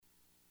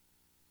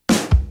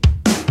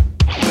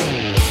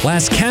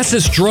Las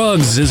Casas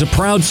Drugs is a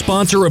proud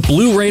sponsor of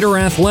Blue Raider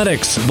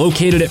Athletics,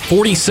 located at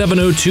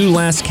 4702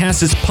 Las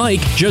Casas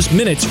Pike, just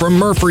minutes from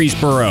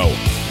Murfreesboro.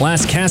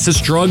 Las Casas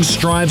Drugs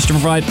strives to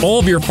provide all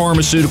of your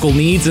pharmaceutical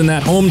needs in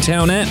that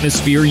hometown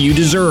atmosphere you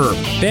deserve.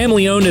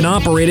 Family-owned and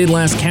operated,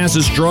 Las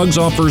Casas Drugs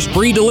offers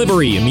free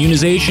delivery,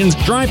 immunizations,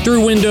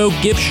 drive-through window,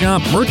 gift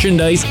shop,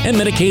 merchandise, and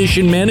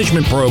medication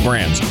management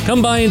programs.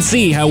 Come by and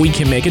see how we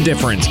can make a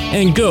difference.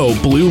 And go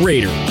Blue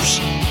Raiders.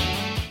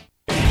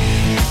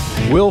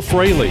 Will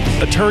Fraley,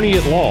 attorney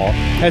at law,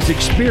 has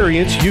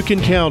experience you can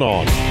count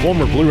on.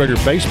 Former Blue Raider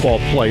baseball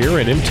player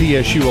and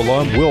MTSU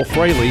alum Will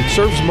Fraley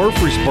serves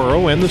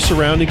Murfreesboro and the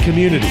surrounding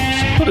communities.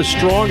 Put a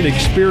strong and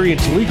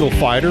experienced legal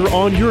fighter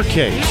on your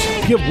case.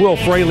 Give Will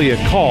Fraley a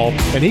call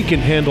and he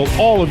can handle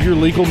all of your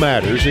legal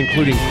matters,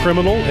 including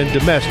criminal and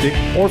domestic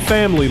or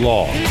family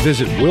law.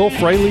 Visit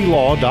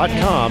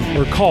willfraleylaw.com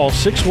or call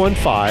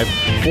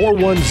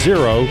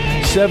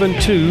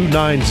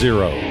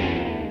 615-410-7290.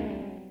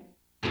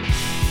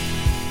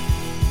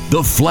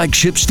 The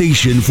flagship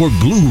station for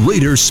Blue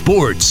Raider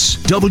sports,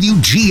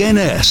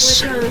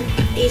 WGNS.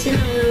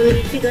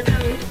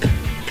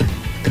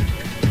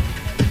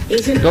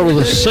 Go to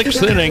the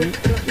sixth inning,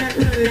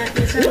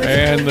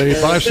 and the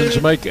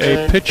Bisons make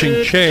a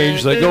pitching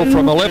change. They go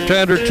from a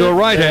left-hander to a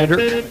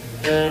right-hander.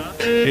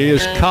 He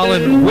is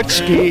Colin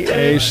Witzke,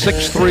 a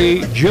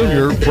 6'3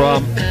 junior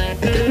from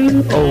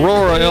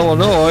Aurora,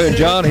 Illinois. And,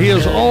 John, he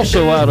is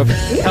also out of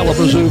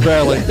Kalamazoo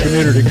Valley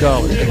Community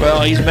College.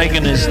 Well, he's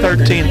making his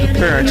 13th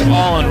appearance,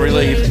 all in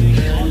relief.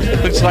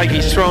 Looks like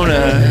he's thrown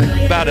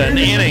about an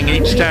inning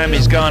each time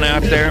he's gone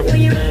out there,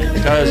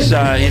 because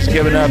he's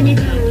given up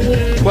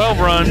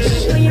 12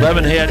 runs,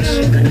 11 hits,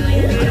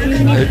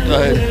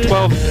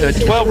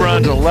 12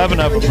 runs, 11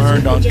 of them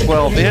earned on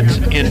 12 hits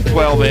in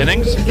 12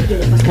 innings,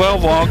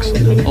 12 walks,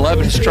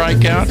 11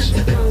 strikeouts.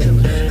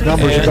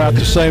 Numbers about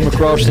the same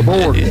across the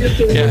board.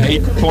 Yeah,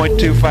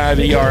 8.25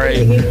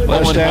 ERA.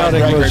 Last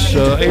outing was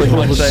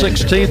April the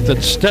 16th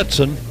at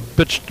Stetson,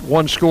 pitched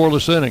one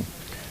scoreless inning.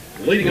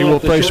 He will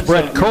face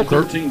Brett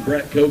Coker.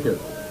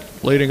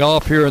 Leading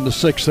off here in the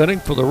sixth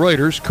inning for the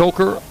Raiders.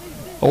 Coker,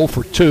 0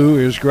 for 2,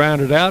 is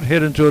grounded out,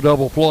 hit into a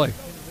double play.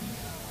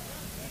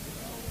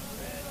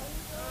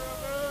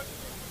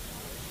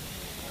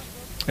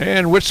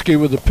 And Witzke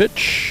with the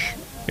pitch,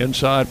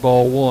 inside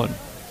ball one.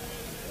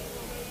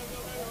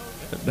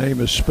 That name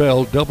is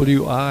spelled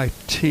W-I-T-Z-K-E,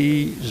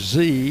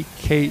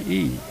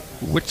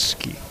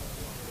 Witzke.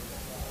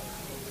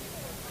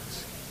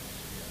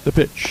 The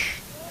pitch.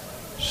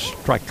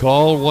 Strike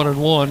call,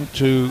 1-1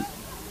 to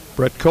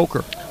Brett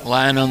Coker.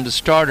 Line on the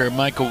starter,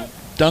 Michael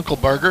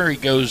Dunkelberger. He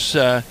goes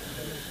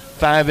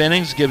 5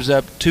 innings, gives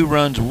up 2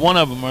 runs, 1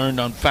 of them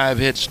earned on 5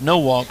 hits, no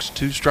walks,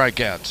 2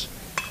 strikeouts.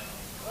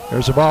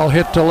 There's a ball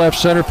hit to left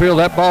center field.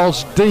 That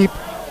ball's deep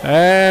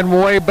and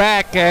way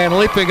back and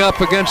leaping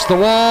up against the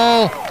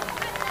wall.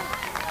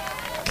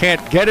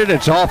 Can't get it.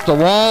 It's off the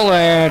wall,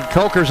 and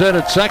Coker's in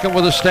at second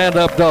with a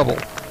stand-up double.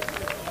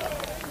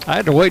 I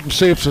had to wait and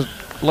see if the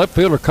left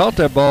fielder caught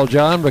that ball,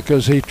 John,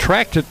 because he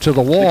tracked it to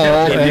the wall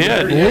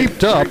and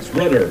leaped up.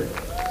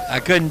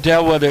 I couldn't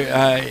tell whether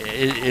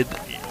I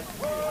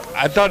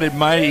thought it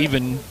might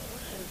even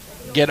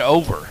get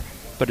over,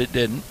 but it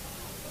didn't.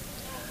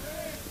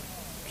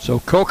 So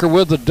Coker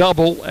with the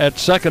double at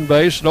second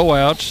base, no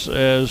outs,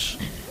 as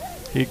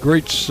he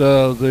greets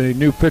the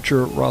new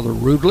pitcher rather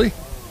rudely.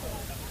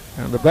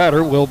 And the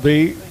batter will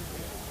be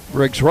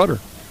Briggs Rudder.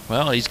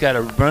 Well, he's got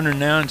a runner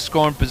now in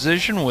scoring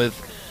position with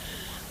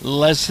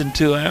less than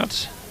 2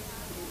 outs.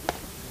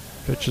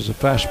 Pitches a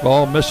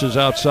fastball, misses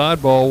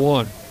outside, ball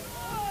one.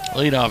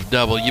 Leadoff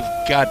double. You've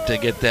got to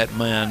get that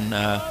man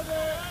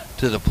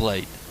to the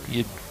plate.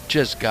 You've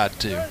just got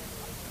to.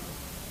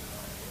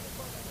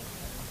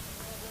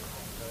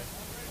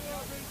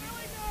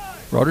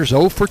 Rudder's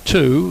 0 for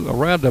 2,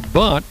 around a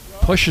bunt,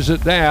 pushes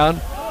it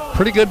down.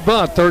 Pretty good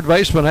bunt. Third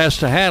baseman has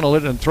to handle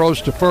it and throws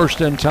to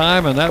first in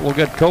time, and that will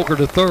get Coker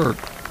to third.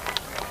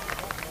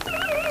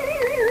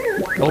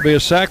 It'll be a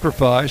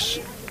sacrifice.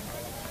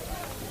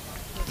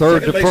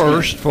 Third to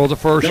first for the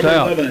first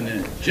out.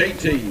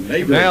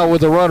 Now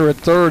with the runner at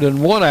third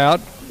and 1 out,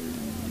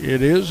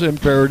 it is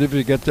imperative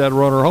to get that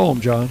runner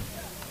home, John.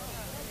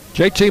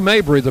 J.T.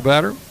 Mabry, the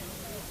batter.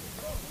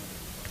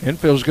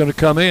 Infield's going to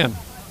come in.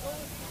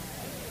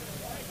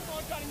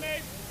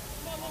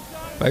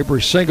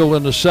 Mabry single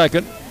in the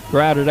second,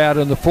 grounded out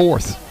in the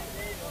fourth.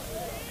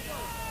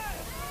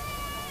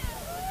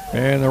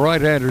 And the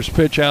right-hander's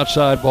pitch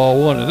outside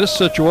ball one. In this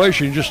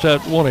situation, you just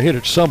want to hit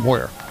it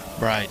somewhere.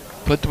 Right.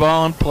 Put the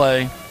ball in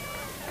play.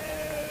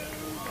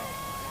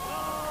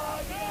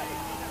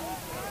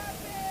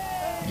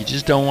 You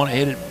just don't want to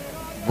hit it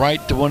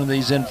right to one of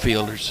these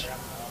infielders.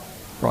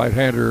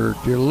 Right-hander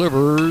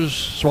delivers,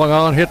 swung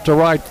on, hit to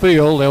right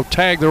field. They'll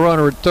tag the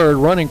runner at third.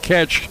 Running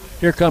catch.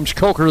 Here comes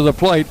Coker to the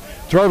plate.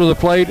 Throw to the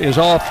plate is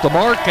off the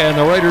mark, and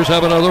the Raiders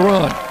have another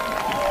run.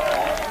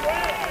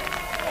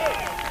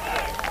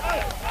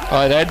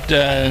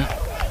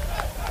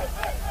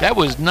 That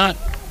was not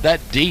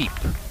that deep.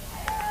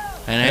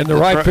 And the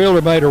right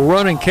fielder made a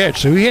running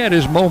catch, so he had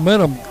his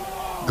momentum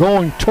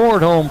going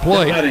toward home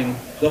plate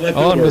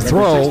on the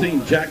throw.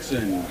 16,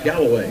 Jackson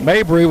Galloway.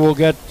 Mabry will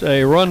get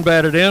a run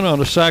batted in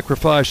on a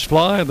sacrifice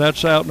fly, and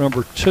that's out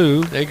number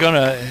 2. They're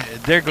gonna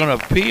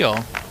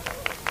appeal.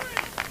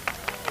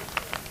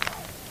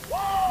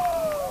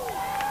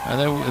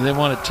 And they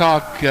want to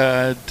talk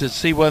to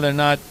see whether or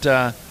not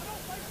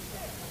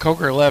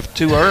Coker left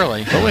too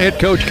early. Well, the head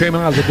coach came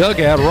out of the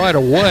dugout right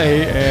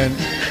away, and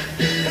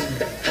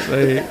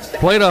the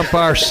plate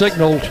umpire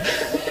signaled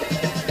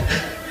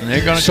and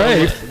they're going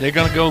safe. They're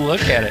going to go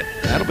look at it.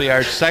 That'll be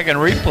our second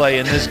replay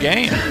in this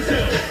game.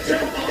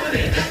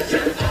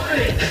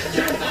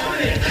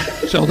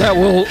 So that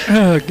will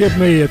give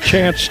me a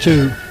chance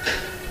to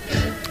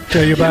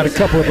tell you about a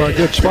couple of our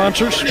good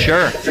sponsors.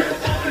 Sure.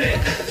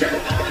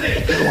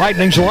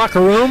 Lightning's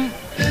Locker Room,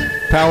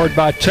 powered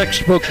by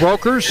Textbook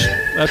Brokers.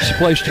 That's the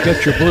place to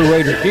get your Blue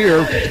Raider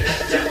gear.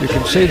 You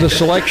can see the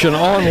selection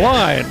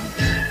online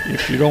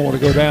if you don't want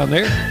to go down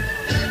there.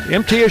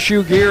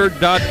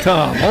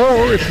 MTSUgear.com.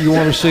 Or if you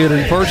want to see it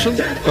in person,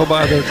 go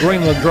by the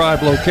Greenland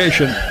Drive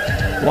location.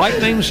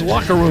 Lightning's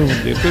Locker Room,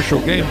 the official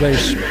game day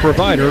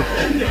provider,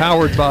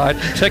 powered by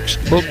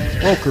Textbook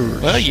Brokers.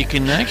 Well, you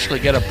can actually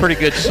get a pretty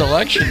good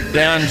selection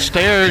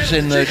downstairs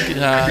in the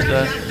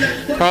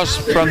across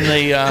from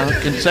the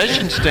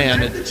concession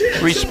stand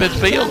at Reese Smith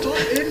Field.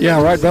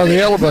 Yeah, right by the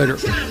elevator.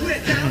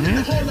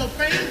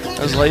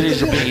 Those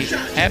ladies will be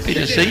happy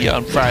to see you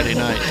on Friday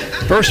night.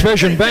 First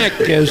Vision Bank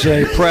is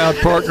a proud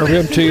partner of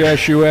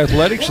MTSU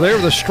Athletics. They're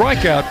the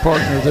strikeout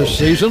partner this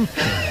season.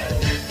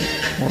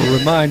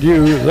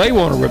 They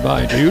want to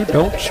remind you,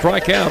 don't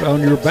strike out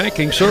on your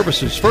banking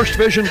services. First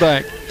Vision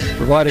Bank,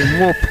 providing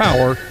more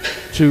power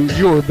to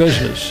your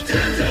business.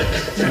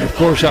 And of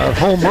course, our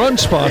home run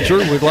sponsor,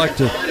 we'd like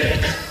to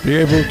be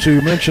able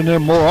to mention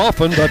them more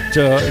often, but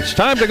it's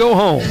time to go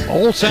home.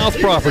 Old South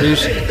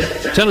Properties,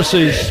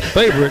 Tennessee's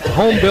favorite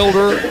home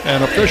builder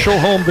and official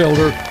home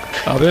builder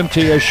of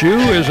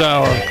MTSU, is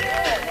our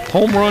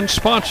home run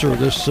sponsor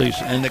this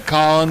season. And the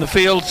call in the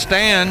field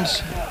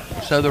stands.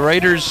 So the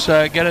Raiders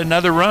get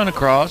another run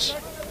across.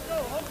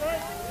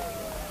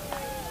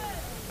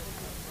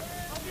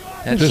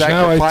 It is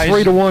now a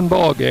 3-1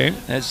 ball game.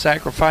 That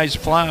sacrifice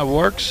fly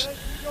works.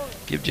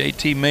 Give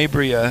JT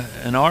Mabry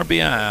an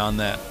RBI on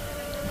that.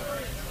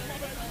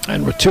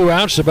 And with 2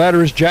 outs, the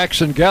batter is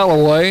Jackson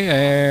Galloway,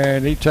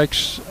 and he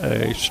takes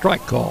a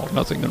strike call,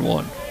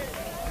 0-1.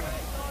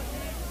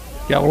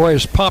 Galloway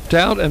is popped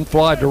out and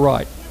flied to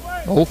right.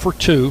 0 for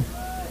 2.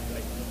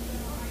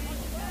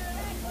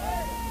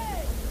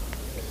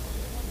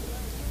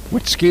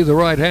 Witzke, the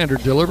right-hander,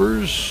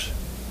 delivers.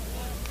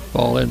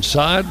 Ball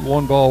inside,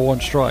 1 ball, 1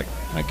 strike.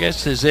 I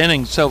guess this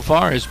inning so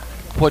far is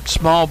what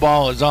small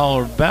ball is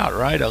all about,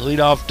 right? A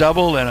leadoff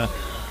double and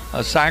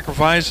a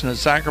sacrifice and a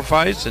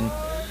sacrifice, and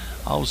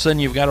all of a sudden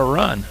you've got a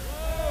run.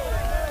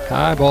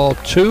 High ball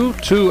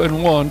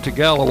 2-1 to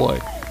Galloway.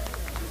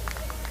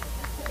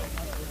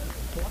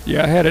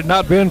 Yeah, had it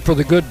not been for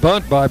the good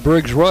bunt by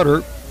Briggs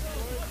Rudder,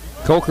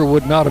 Coker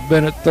would not have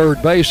been at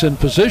third base in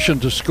position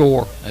to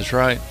score. That's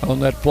right. On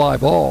that fly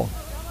ball.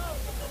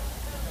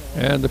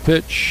 And the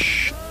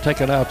pitch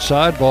taken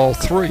outside, ball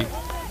 3.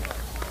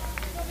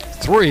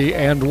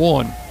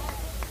 3-1.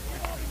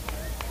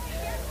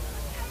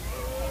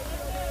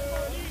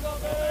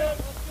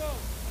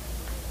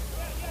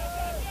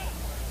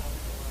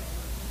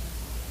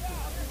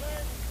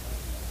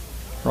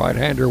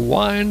 Right-hander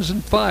winds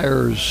and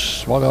fires.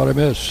 Swung on and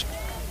missed.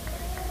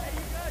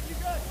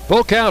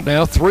 Full count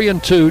now,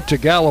 3-2 to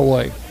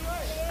Galloway.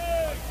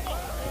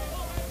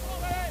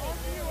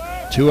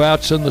 2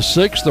 outs in the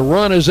 6th. The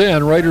run is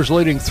in. Raiders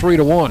leading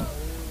 3-1.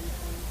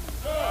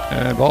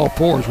 And ball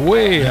 4 is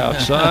way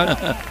outside.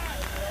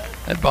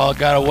 That ball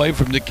got away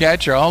from the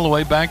catcher all the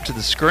way back to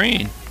the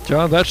screen.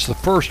 John, that's the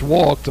first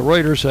walk the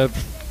Raiders have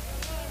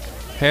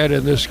had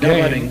in this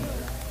game.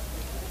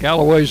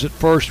 Galloway's at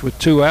first with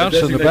 2 outs,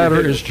 and the batter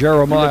is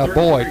Jeremiah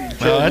Boyd.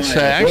 Well, that's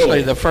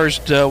actually the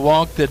first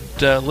walk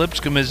that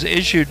Lipscomb has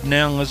issued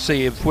now. Let's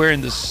see if we're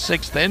in the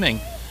 6th inning.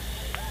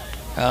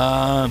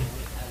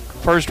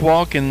 First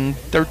walk in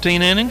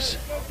 13 innings,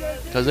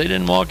 because they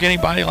didn't walk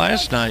anybody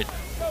last night.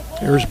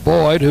 Here's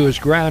Boyd, who is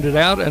grounded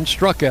out and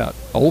struck out.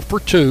 0 for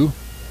 2.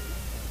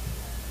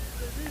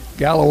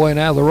 Galloway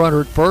now the runner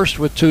at first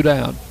with 2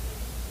 down.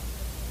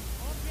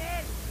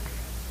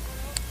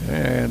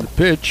 And the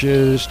pitch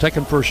is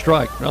taken for a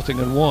strike,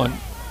 0-1.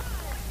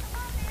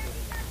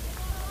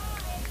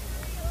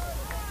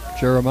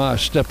 Jeremiah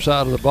steps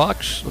out of the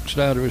box, looks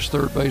down to his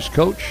third base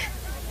coach.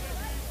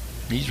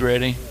 He's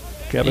ready.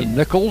 Kevin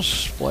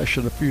Nichols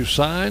flashing a few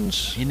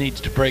signs. He needs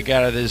to break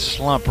out of this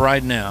slump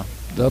right now.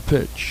 The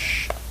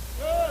pitch.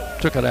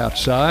 Took it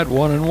outside,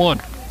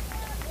 1-1.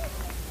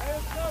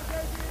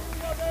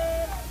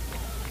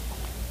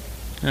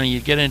 Now you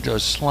get into a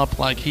slump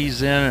like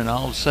he's in, and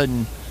all of a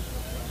sudden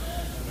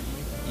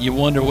you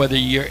wonder whether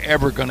you're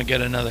ever going to get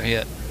another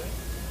hit.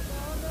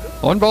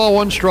 1 ball,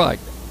 1 strike.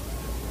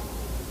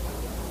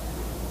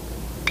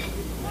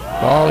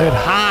 Ball hit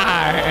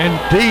high and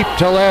deep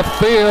to left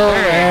field,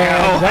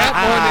 and that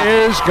one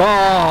is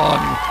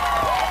gone.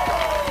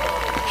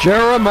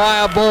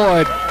 Jeremiah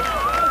Boyd.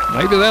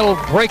 Maybe that'll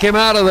break him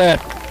out of that.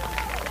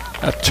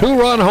 A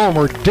 2-run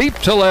homer deep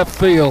to left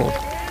field.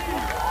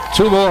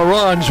 2 more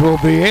runs will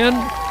be in,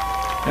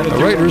 and the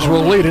Raiders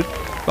will lead it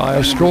by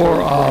a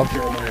score of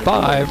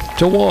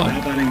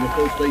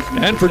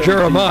 5-1. And for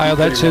Jeremiah,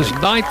 that's his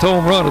 9th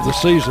home run of the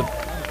season.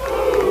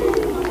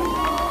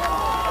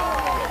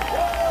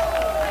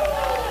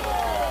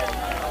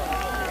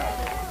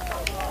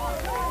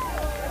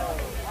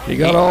 He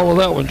got all of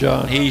that one,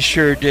 John. He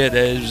sure did.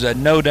 It was a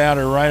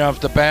no-doubter right off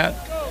the bat.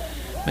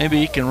 Maybe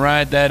he can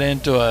ride that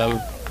into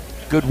a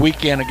good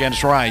weekend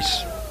against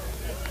Rice.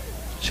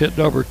 It's hit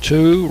number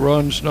 2,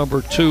 runs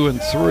number 2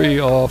 and 3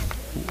 off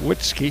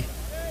Witzke.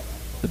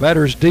 The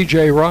batter is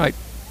DJ Wright.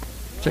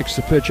 Takes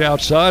the pitch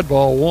outside,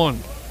 ball 1.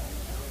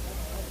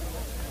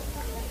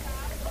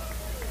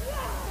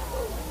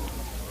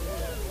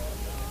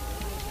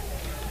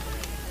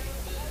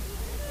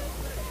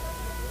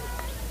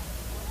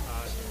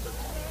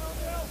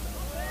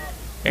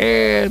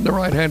 And the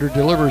right-hander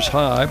delivers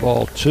high,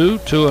 ball 2,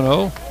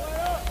 2-0.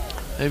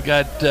 They've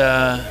got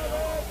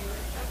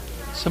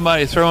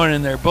somebody throwing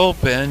in their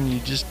bullpen. You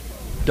just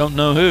don't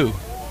know who.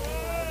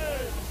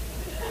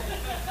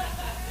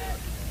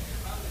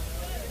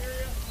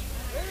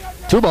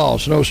 Two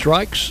balls, no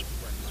strikes.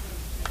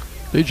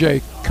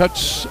 DJ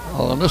cuts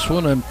on this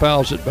one and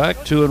fouls it back,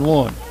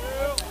 2-1.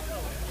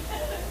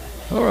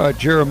 All right,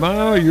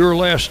 Jeremiah, your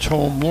last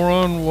home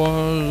run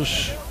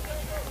was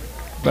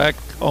back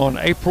on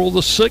April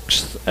the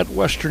 6th at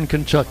Western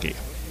Kentucky.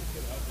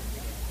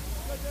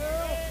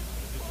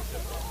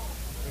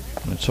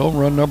 It's home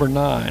run number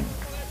 9.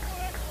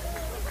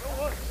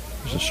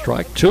 There's a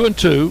strike,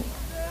 2-2.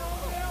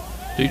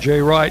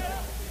 DJ Wright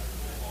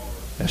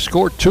has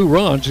scored 2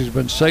 runs. He's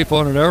been safe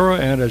on an error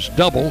and has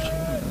doubled.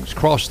 He's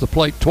crossed the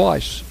plate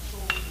twice.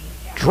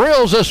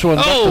 Drills this one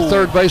back to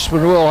third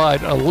baseman Will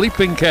Hyde. A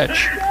leaping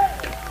catch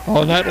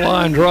on that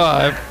line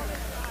drive.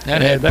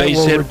 That had that base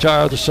will hit.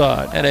 retire the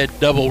side. That had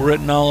double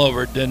written all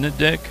over it, didn't it,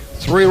 Dick?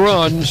 3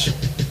 runs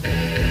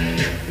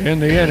in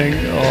the inning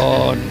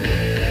on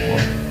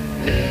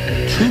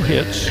 2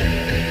 hits,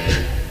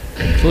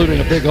 including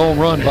a big home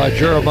run by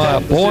Jeremiah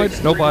Boyd.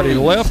 Nobody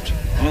left.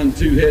 On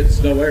 2 hits,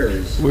 no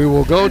errors. We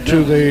will go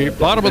to the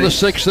bottom of the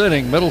 6th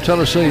inning. Middle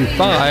Tennessee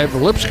 5,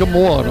 Lipscomb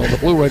 1 on the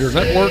Blue Raider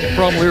Network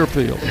from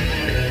Learfield.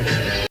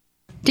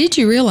 Did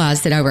you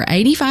realize that over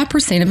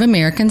 85% of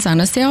Americans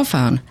own a cell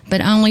phone,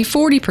 but only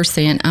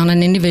 40% own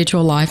an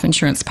individual life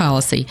insurance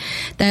policy?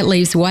 That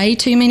leaves way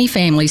too many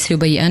families who'll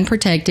be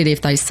unprotected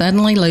if they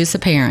suddenly lose a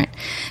parent.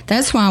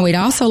 That's why we'd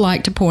also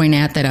like to point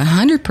out that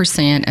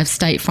 100% of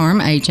State Farm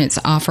agents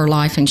offer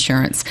life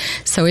insurance.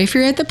 So if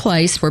you're at the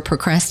place where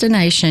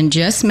procrastination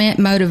just met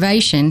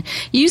motivation,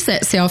 use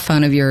that cell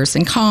phone of yours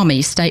and call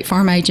me, State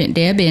Farm agent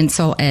Deb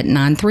Insel, at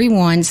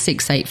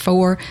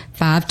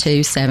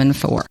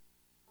 931-684-5274.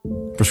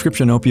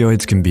 Prescription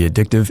opioids can be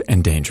addictive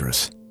and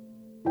dangerous.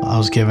 I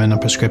was given a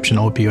prescription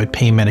opioid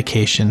pain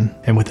medication,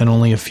 and within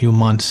only a few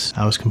months,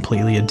 I was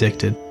completely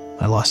addicted.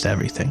 I lost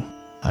everything.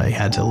 I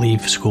had to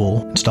leave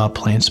school and stop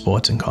playing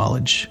sports in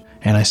college,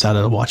 and I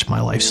started to watch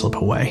my life slip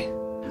away.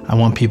 I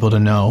want people to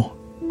know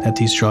that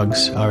these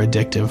drugs are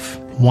addictive.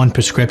 One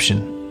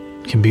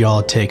prescription can be all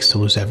it takes to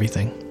lose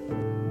everything.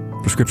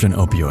 Prescription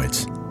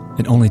opioids.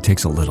 It only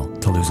takes a little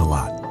to lose a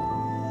lot.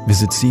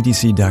 Visit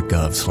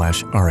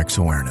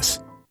cdc.gov/RxAwareness.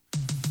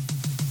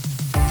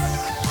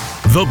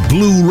 The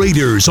Blue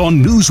Raiders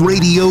on News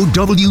Radio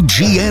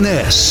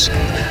WGNS.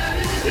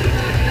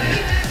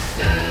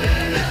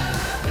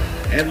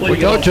 We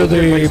go to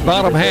the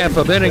bottom half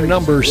of inning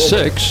number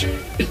 6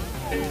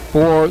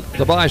 for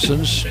the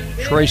Bisons.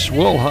 Trace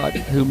Wilhott,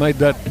 who made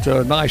that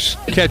nice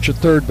catch at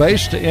third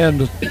base to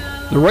end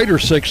the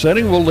Raiders' 6th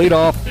inning, will lead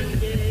off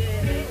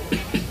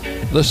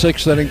the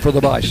 6th inning for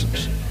the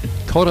Bisons.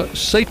 Kota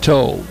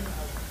Sato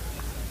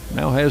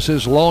now has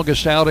his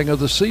longest outing of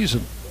the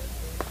season.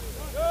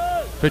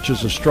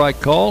 Pitches a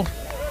strike call.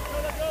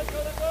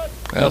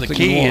 Well, the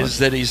key is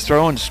that he's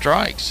throwing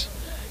strikes.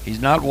 He's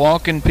not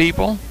walking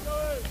people.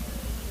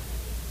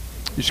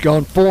 He's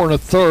gone 4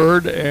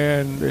 1/3,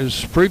 and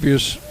his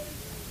previous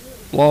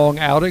long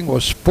outing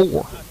was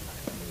 4.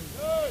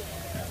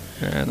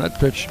 And that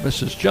pitch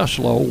misses just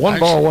low. 1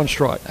 ball, 1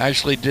 strike.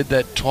 Actually did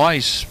that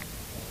twice.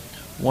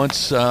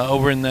 Once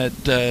over in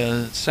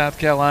that South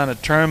Carolina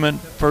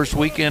tournament, first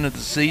weekend of the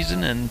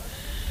season, and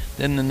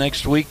then the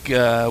next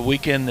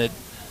weekend that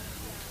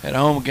at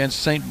home against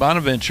St.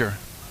 Bonaventure.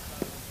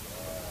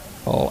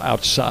 Ball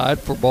outside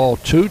for ball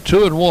 2,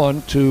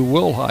 2-1 to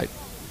Wilhite.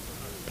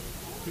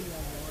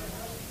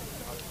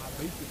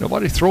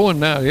 Nobody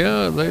throwing now.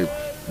 Yeah, they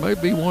may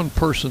be one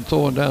person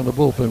throwing down the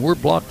bullpen. We're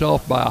blocked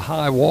off by a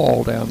high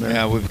wall down there.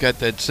 Yeah, we've got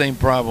that same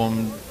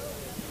problem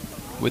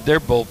with their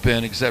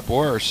bullpen, except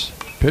worse.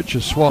 Pitch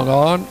is swung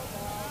on.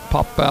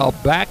 Pop foul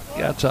back.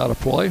 That's out of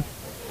play.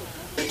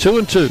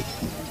 2-2.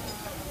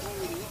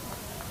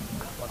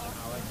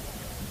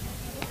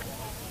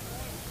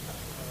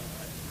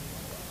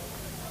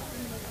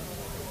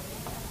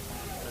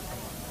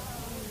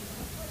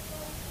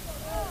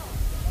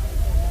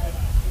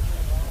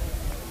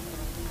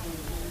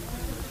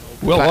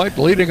 Will White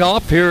leading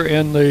off here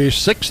in the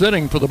 6th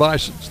inning for the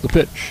Bisons. The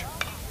pitch.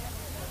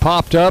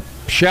 Popped up,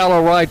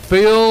 shallow right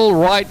field.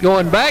 Wright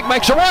going back,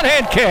 makes a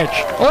one-hand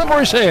catch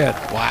over his head.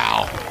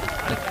 Wow.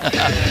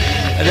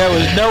 There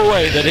was no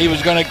way that he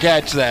was going to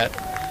catch that.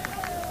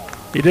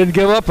 He didn't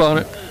give up on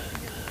it.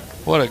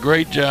 What a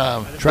great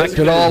job. Tracked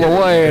it all the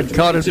way and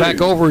caught it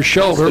back over his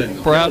shoulder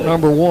for out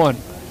number 1.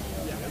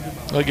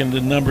 Looking at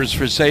the numbers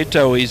for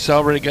Sato, he's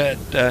already got,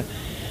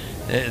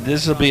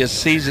 this will be a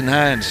season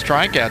high in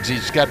strikeouts.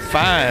 He's got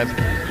 5.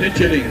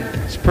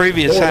 His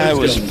previous high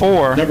was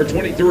 4 number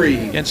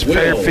 23 against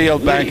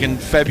Fairfield back in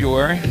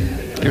February.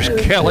 Here's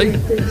Kelly,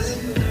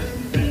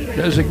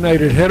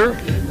 designated hitter.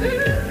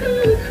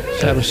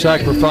 He's had a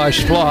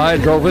sacrifice fly,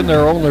 drove in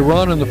their only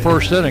run in the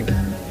 1st inning.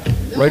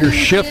 Raiders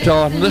shift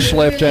on this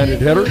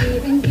left-handed hitter.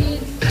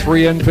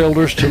 3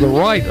 infielders to the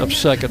right of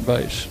second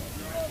base.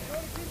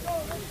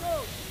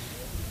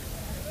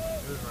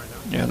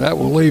 And that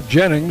will leave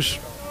Jennings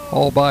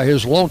all by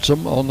his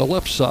lonesome on the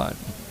left side.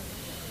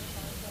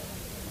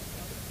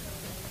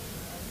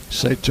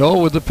 Sato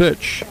with the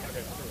pitch.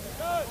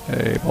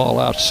 A ball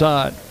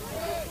outside.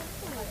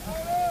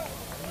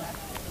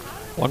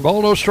 1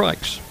 ball, no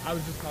strikes. I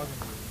was just talking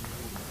to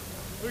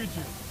you. Look at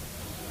you.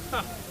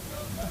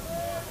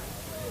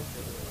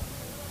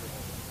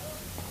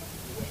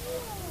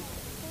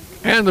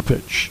 And the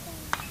pitch.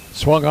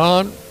 Swung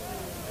on.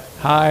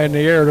 High in the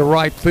air to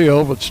right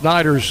field, but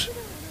Snyder's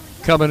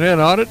coming in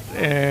on it,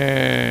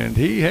 and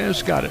he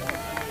has got it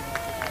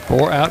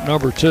for out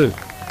number 2.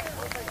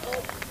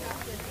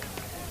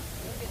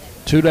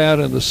 2 down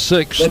in the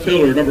 6th. Left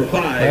fielder number 5,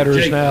 Batter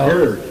is now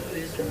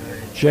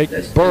Jake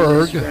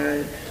Berg.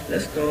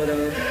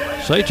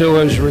 Sato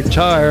has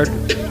retired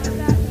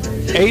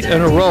 8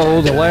 in a row.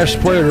 The last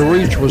player to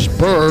reach was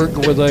Berg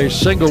with a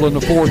single in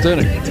the 4th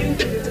inning.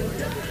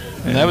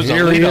 And that was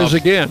here he is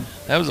again.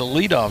 That was a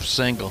leadoff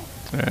single.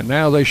 And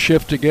now they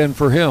shift again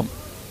for him.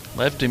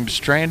 Left him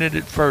stranded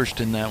at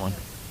first in that one.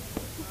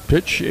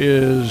 Pitch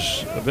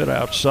is a bit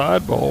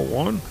outside, ball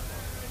 1.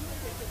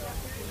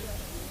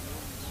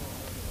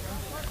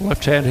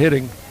 Left-hand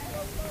hitting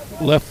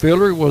left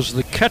fielder was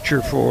the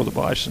catcher for the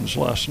Bisons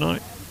last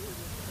night.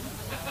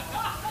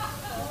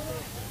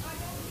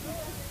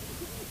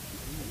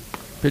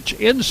 Pitch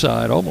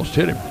inside, almost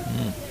hit him.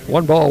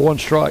 1 ball, 1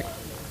 strike.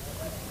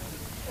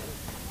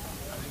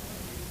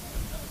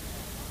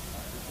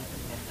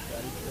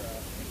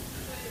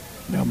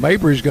 Now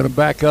Mabry's going to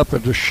back up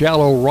into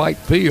shallow right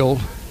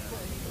field.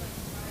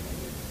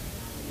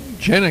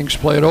 Jennings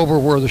played over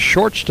where the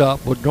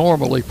shortstop would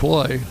normally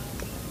play,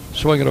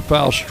 swinging a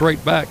foul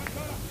straight back.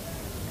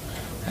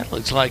 That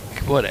looks like,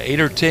 8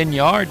 or 10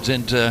 yards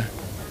into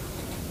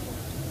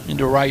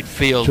right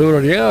field.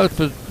 Yeah, if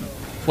it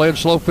played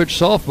slow pitch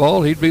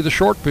softball, he'd be the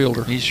short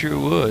fielder. He sure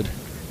would.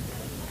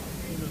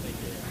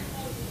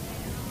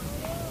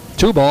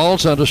 2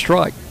 balls and a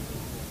strike.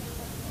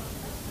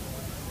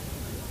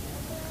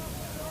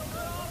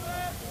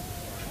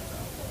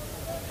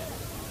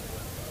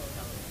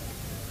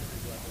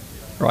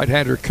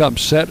 Right-hander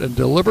comes set and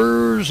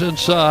delivers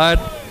inside.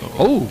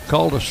 Oh,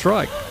 called a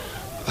strike.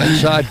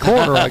 Inside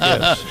corner, I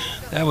guess.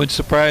 That would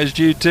surprise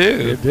you, too.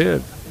 It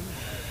did.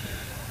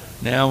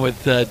 Now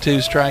with 2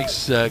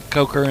 strikes,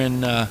 Coker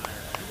and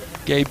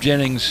Gabe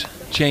Jennings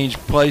change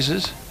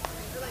places.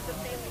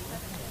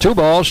 2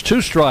 balls,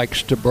 2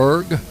 strikes to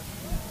Berg.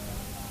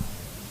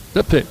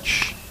 The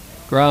pitch.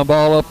 Ground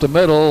ball up the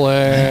middle,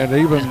 and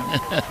even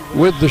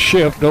with the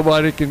shift,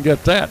 nobody can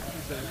get that.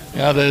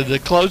 Yeah, the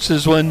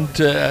closest one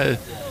to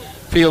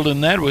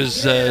fielding that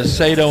was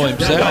Sato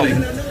himself,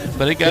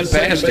 but it got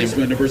past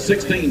him. Number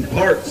 16,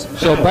 Parks.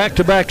 So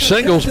back-to-back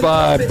singles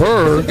by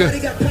Berg.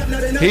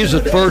 He's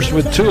at first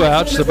with 2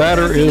 outs. The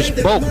batter is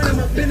Boak.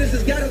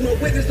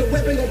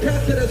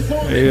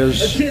 He is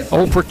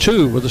 0 for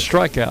 2 with a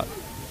strikeout.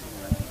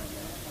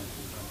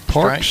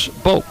 Parks,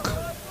 Boak.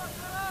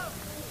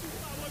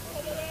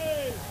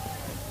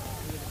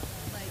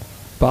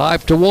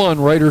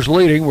 5-1, Raiders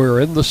leading.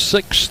 We're in the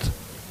 6th.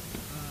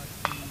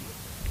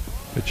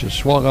 Pitch is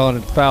swung on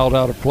and fouled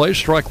out of play.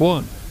 Strike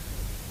 1.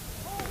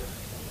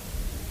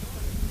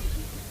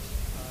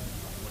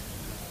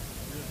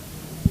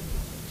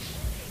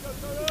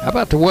 How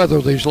about the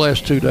weather these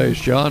last 2 days,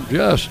 John?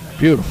 Just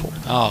beautiful.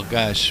 Oh,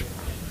 gosh.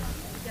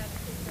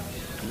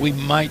 We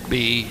might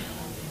be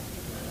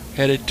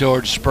headed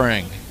towards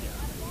spring.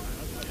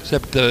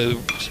 Except the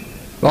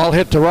ball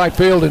hit to right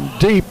field and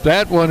deep.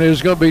 That one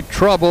is going to be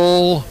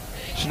trouble.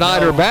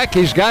 Snyder back.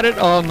 He's got it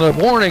on the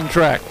warning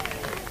track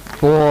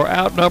for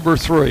out number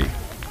 3.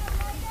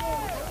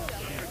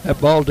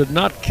 That ball did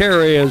not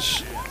carry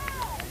as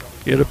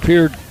it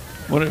appeared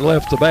when it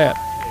left the bat.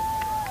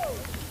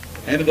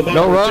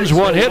 No runs,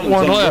 1 hit,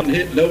 1 left.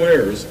 No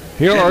errors.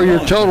 Here are your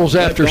totals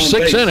after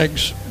 6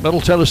 innings.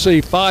 Middle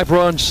Tennessee, 5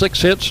 runs,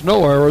 6 hits,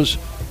 no errors.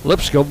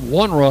 Lipscomb,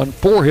 1 run,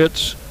 4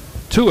 hits,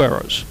 2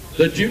 errors.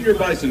 The Junior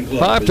Bison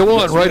Club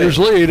 5-1, Raiders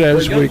lead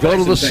as we go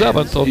to the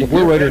 7th on the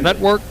Blue Raider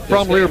Network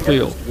from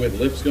Learfield. With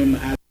Lipscomb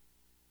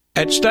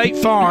At State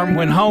Farm,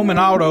 when home and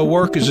auto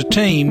work as a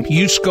team,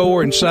 you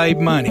score and save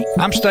money.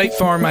 I'm State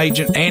Farm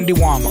agent Andy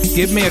Wama.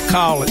 Give me a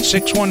call at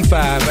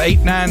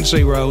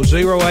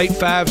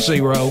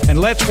 615-890-0850 and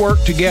let's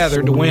work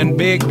together to win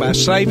big by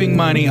saving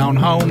money on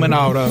home and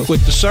auto.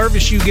 With the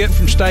service you get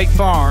from State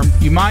Farm,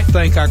 you might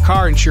think our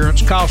car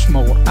insurance costs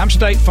more. I'm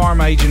State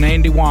Farm agent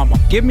Andy Wama.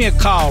 Give me a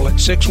call at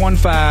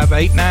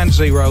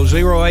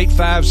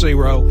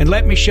 615-890-0850 and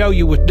let me show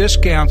you with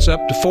discounts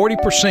up to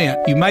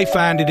 40%. You may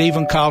find it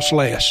even costs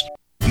less.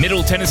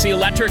 Middle Tennessee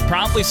Electric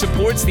proudly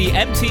supports the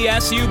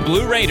MTSU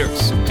Blue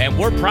Raiders, and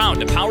we're proud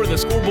to power the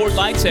scoreboard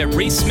lights at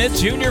Reese Smith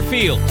Jr.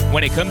 Field.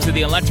 When it comes to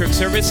the electric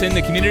service in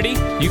the community,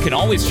 you can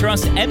always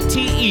trust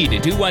MTE to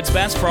do what's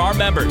best for our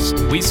members.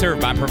 We serve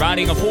by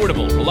providing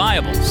affordable,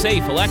 reliable,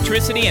 safe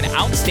electricity and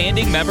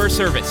outstanding member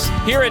service.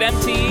 Here at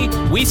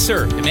MTE, we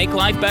serve to make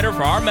life better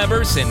for our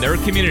members and their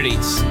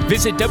communities.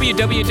 Visit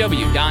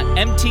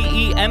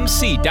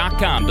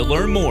www.mtemc.com to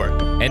learn more.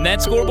 And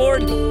that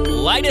scoreboard,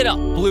 light it up,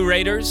 Blue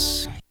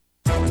Raiders.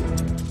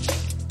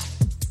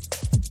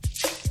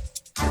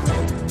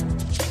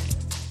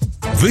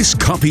 This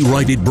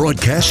copyrighted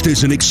broadcast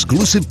is an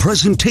exclusive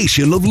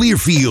presentation of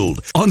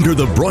Learfield under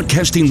the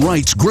broadcasting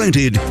rights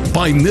granted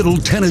by Middle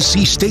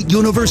Tennessee State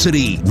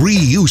University.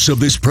 Reuse of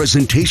this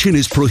presentation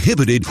is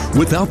prohibited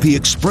without the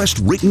expressed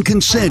written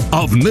consent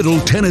of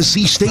Middle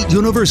Tennessee State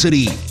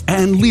University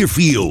and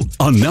Learfield.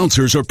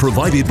 Announcers are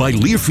provided by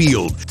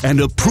Learfield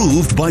and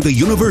approved by the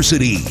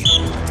university.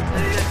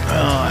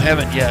 Oh, I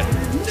haven't yet.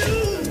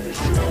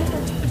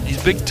 He's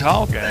a big,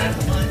 tall guy.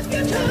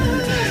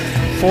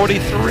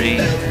 43.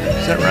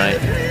 Is that right?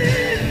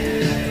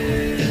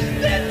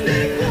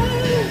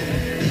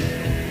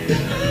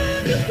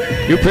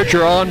 New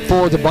pitcher on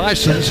for the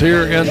Bisons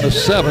here in the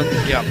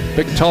 7th. Yep.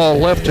 Big, tall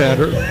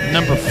left-hander.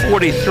 Number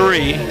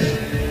 43.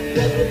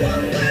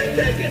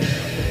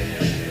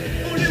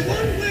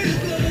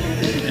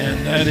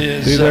 And that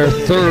is... Be their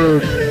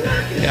third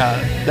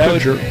that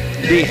pitcher.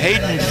 Would be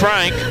Hayden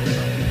Frank.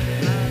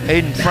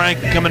 Hayden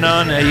Frank coming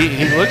on.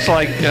 He looks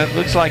like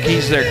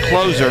he's their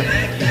closer.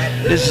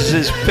 This is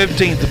his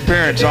 15th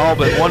appearance, all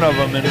but one of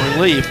them in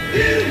relief.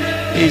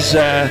 He's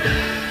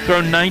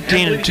thrown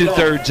 19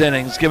 2/3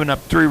 innings, given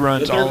up 3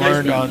 runs, all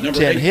earned on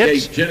 10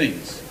 hits.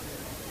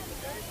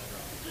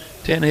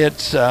 10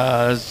 hits,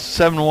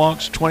 7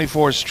 walks,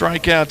 24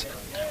 strikeouts,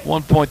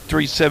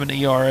 1.37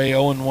 ERA,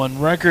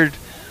 0-1 record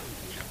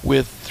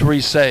with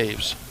 3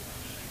 saves.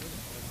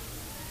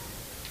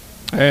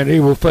 And he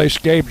will face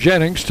Gabe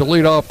Jennings to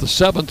lead off the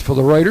 7th for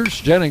the Raiders.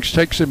 Jennings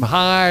takes him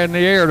high in the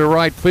air to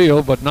right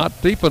field, but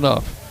not deep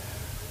enough.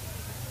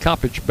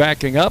 Coppage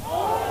backing up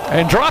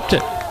and dropped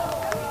it.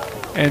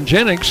 And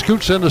Jennings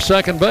scoots into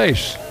second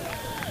base.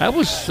 That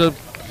was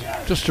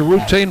just a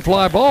routine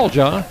fly ball,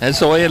 John. That's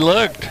the way it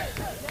looked.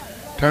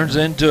 Turns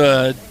into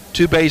a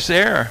 2-base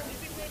error.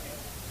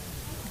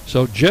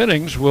 So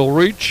Jennings will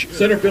reach,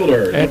 center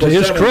fielder, and to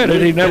his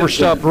credit, he never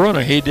stopped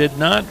running. He did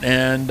not,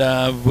 and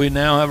we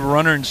now have a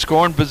runner in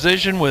scoring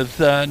position with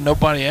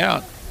nobody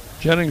out.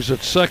 Jennings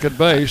at second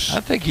base.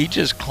 I think he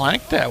just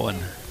clanked that one.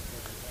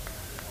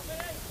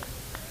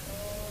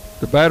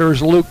 The batter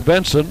is Luke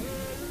Benson.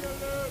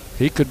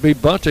 He could be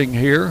bunting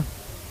here.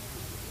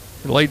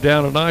 He laid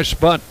down a nice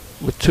bunt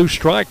with 2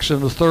 strikes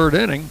in the 3rd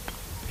inning.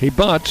 He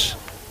bunts.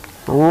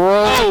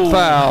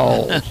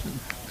 Foul.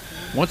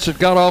 Once it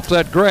got off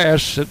that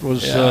grass, it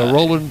was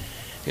rolling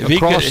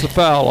across the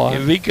foul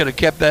line. If he could have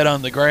kept that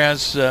on the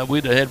grass,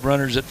 we'd have had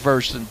runners at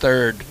first and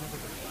third.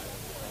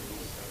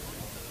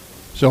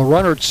 So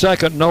runner at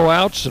second, no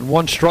outs, and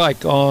 1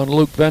 strike on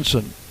Luke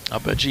Benson. I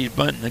bet you he's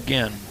bunting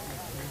again.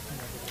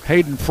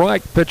 Hayden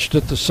Frank pitched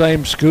at the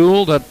same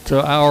school that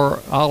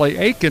our Ollie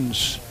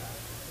Akins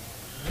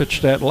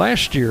pitched at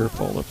last year.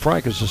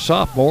 Frank is a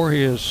sophomore.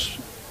 He is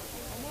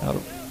out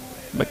of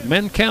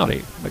McMinn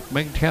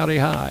County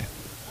High.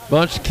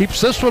 Bunch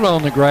keeps this one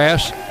on the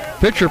grass.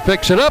 Pitcher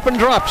picks it up and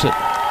drops it.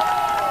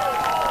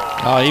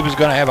 Oh, he was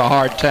going to have a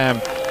hard time.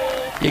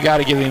 You got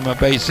to give him a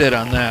base hit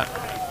on that.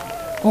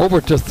 Over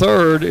to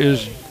third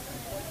is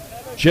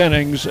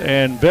Jennings,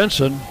 and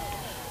Benson,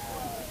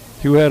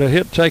 who had a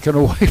hit taken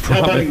away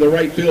from him. The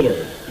right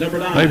fielder, number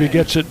 9. Maybe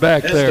gets it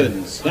back there.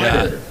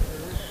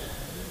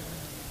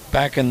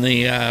 Back in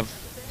the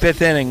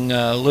 5th inning,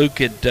 Luke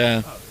had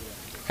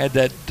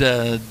that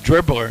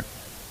dribbler.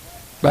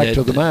 Back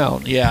to the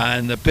mound. Yeah,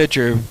 and the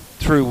pitcher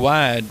threw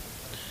wide.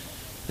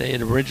 They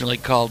had originally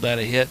called that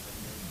a hit.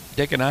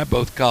 Dick and I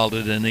both called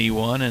it an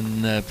E1,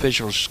 and the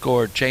official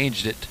score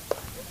changed it.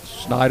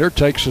 Snyder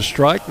takes a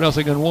strike,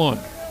 0-1.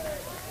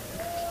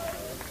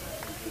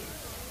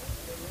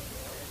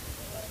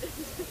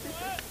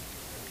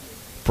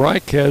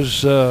 Frank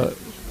has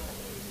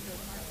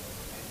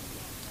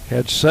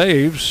had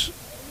saves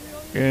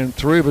in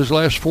 3 of his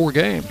last 4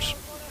 games.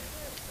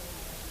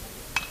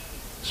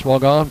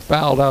 Swung on,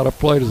 fouled out of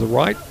play to the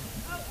right.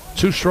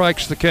 2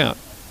 strikes the count.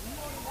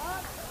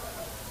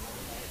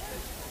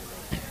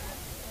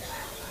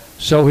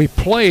 So he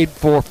played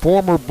for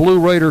former Blue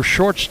Raider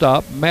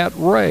shortstop Matt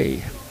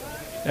Ray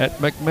at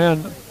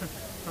McMinn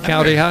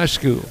County High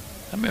School.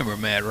 I remember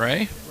Matt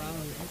Ray.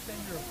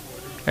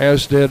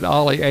 As did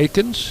Ollie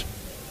Akins.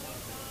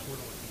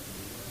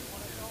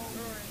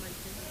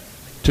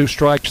 2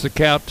 strikes the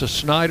count to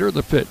Snyder.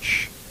 The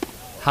pitch.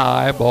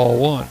 High, ball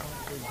 1.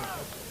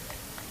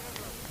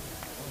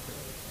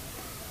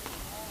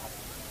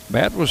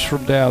 Matt was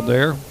from down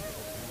there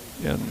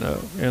in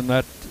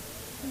that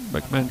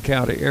McMinn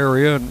County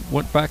area and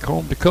went back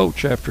home to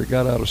coach after he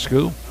got out of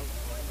school.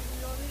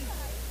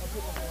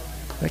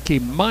 I think he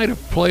might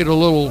have played a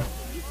little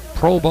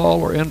pro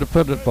ball or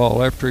independent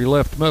ball after he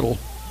left middle.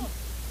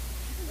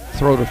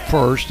 Throw to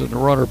first, and the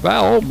runner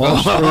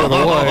almost threw it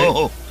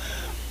away.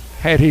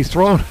 Had he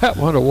thrown that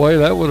one away,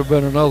 that would have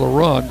been another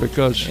run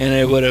because... And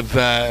it would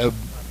have,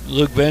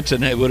 Luke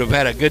Benson, it would have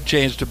had a good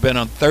chance to have been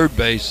on third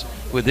base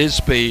with his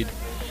speed,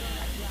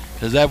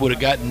 because that would have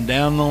gotten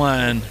down the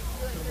line.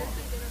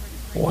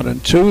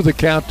 1-2, the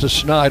count to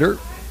Snyder.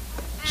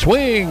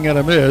 Swing and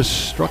a miss.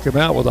 Struck him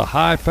out with a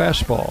high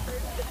fastball.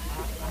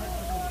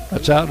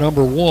 That's out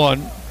number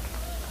 1.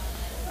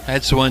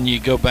 That's when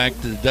you go back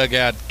to the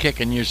dugout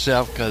kicking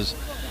yourself because,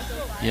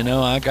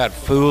 I got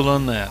fooled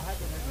on that.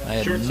 I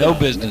had no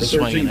business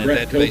swinging at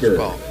that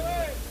baseball.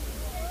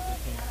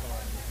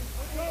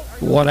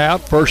 1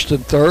 out, first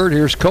and third.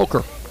 Here's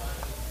Coker.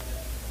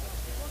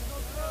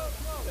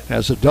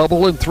 Has a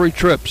double in 3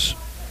 trips.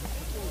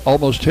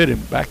 Almost hit him,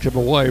 backed him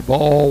away.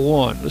 Ball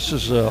 1. This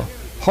is the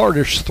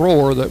hardest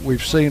thrower that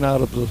we've seen out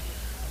of the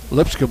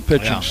Lipscomb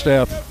pitching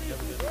staff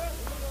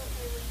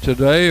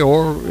today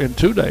or in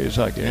 2 days,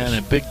 I guess.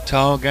 And a big,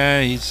 tall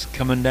guy, he's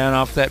coming down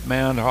off that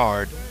mound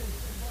hard.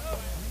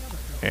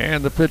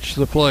 And the pitch to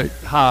the plate.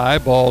 High,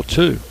 ball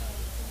 2.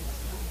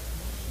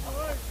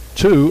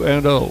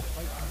 2-0.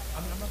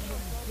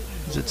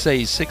 Does it say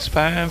he's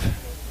 6'5"?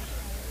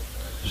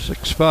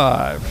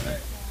 6'5".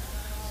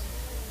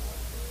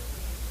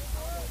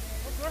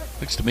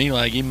 Looks to me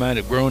like he might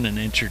have grown an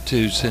inch or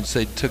 2 since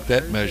they took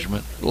that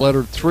measurement.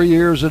 Lettered 3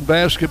 years in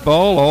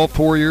basketball, all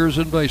 4 years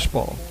in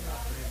baseball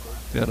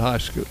in high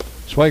school.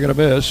 Swing and a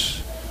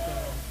miss.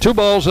 2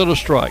 balls and a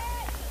strike.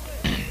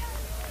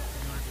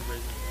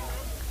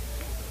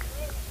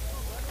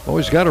 Oh,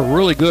 he's got a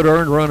really good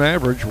earned run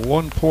average,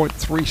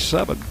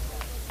 1.37.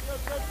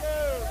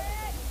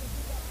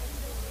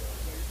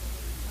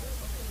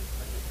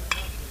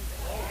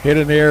 Hit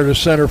in the air to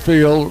center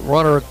field.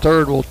 Runner at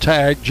third will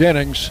tag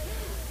Jennings.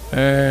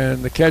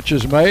 And the catch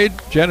is made.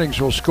 Jennings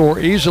will score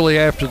easily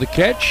after the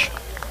catch.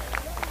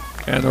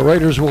 And the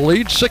Raiders will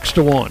lead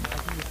 6-1.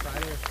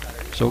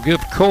 So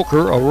give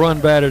Coker a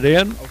run batted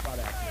in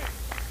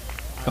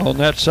on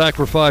that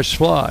sacrifice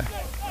fly.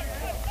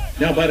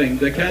 Now batting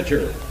the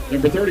catcher,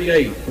 number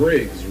 38,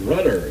 Briggs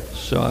Rudder.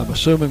 So I'm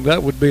assuming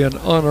that would be an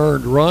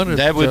unearned run.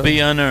 That would be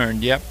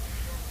unearned, yep.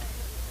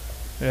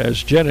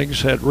 As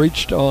Jennings had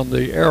reached on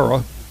the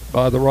error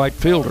by the right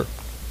fielder.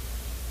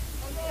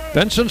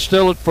 Benson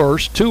still at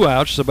first, 2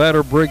 outs. The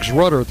batter, Briggs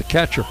Rudder, the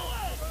catcher.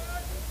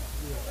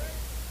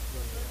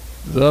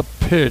 The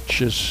pitch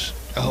is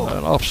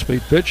an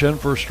off-speed pitch in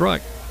for a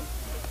strike.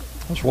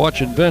 I was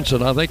watching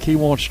Benson. I think he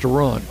wants to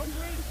run.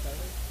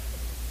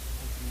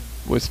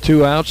 With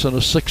 2 outs and a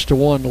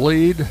 6-1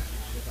 lead.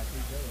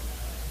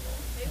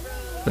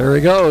 There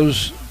he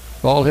goes.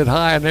 Ball hit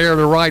high in the air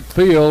to right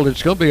field.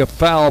 It's going to be a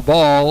foul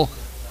ball.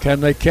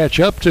 Can they catch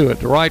up to it?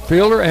 The right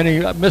fielder, and he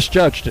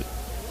misjudged it.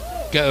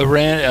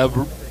 Overran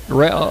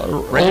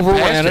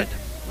it.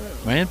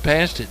 Ran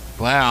past it.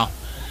 Wow.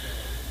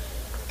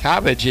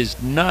 Cobbage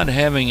is not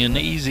having an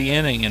easy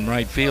inning in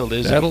right field,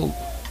 is it? That'll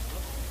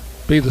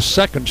be the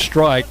second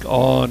strike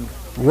on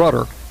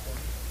Rudder.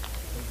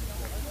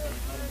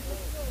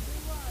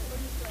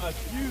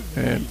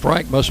 And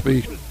Frank must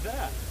be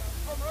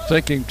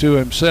thinking to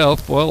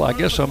himself, well, I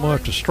guess I'm going to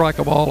have to strike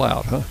them all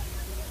out, huh?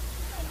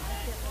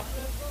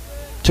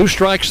 2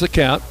 strikes the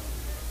count.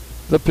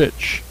 The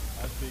pitch.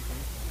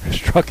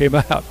 Struck him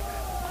out.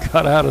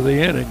 Got out of the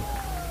inning.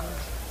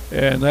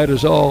 And that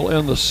is all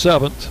in the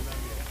 7th.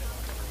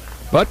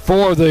 But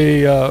for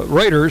the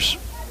Raiders,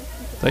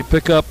 they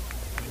pick up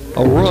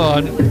a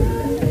run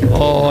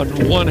on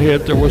 1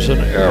 hit. There was an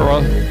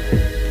error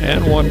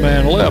and 1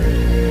 man left.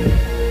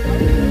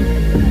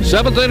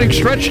 7th inning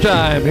stretch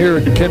time here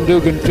at Ken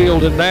Dugan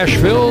Field in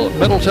Nashville.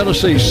 Middle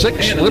Tennessee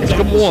 6,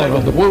 Lipscomb 1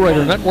 on the Blue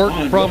Raider Network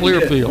from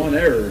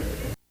Learfield.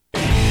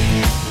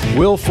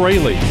 Will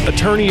Fraley,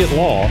 attorney at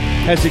law,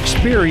 has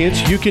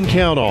experience you can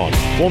count on.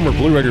 Former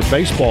Blue Raider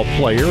baseball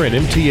player and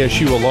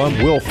MTSU alum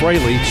Will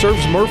Fraley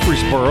serves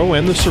Murfreesboro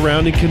and the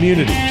surrounding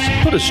communities.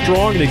 Put a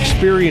strong and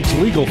experienced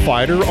legal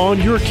fighter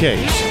on your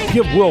case.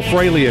 Give Will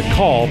Fraley a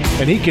call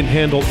and he can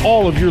handle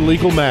all of your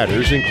legal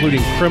matters,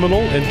 including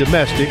criminal and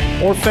domestic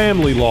or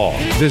family law.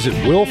 Visit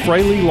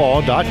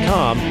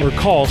willfraleylaw.com or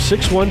call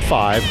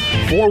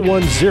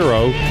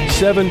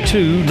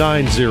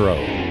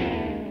 615-410-7290.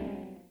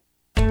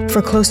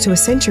 For close to a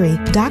century,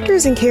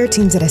 doctors and care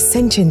teams at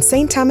Ascension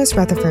St. Thomas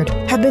Rutherford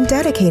have been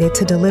dedicated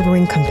to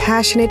delivering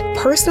compassionate,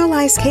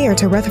 personalized care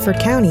to Rutherford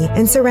County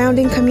and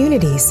surrounding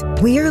communities.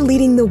 We are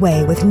leading the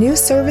way with new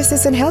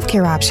services and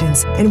healthcare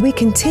options, and we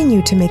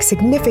continue to make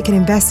significant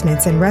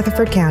investments in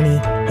Rutherford County.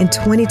 In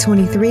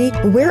 2023,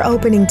 we're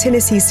opening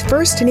Tennessee's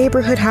first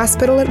neighborhood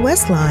hospital at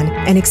Westlawn,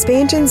 and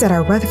expansions at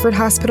our Rutherford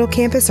Hospital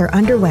campus are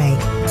underway.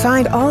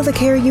 Find all the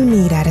care you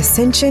need at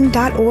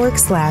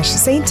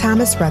ascension.org/St.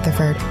 Thomas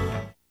Rutherford.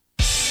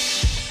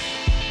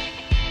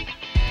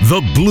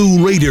 The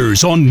Blue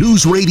Raiders on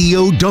News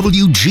Radio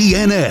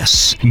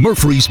WGNS,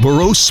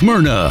 Murfreesboro,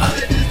 Smyrna.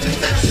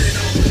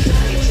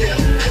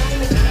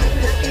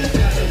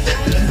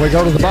 We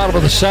go to the bottom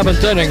of the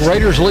 7th inning.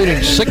 Raiders leading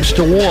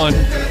 6-1.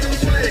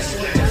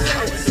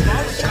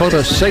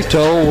 Kota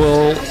Sato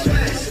will...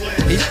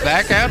 He's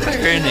back out there,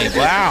 isn't he?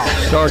 Wow.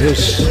 Start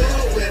his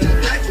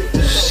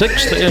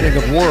 6th inning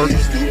of work.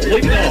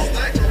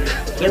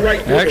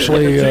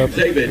 Actually,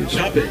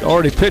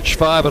 already pitched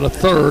 5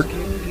 1/3.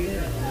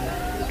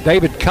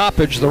 David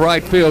Coppage, the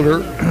right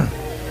fielder,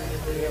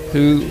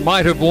 who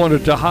might have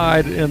wanted to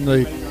hide in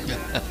the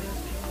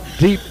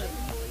deep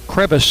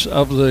crevice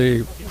of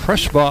the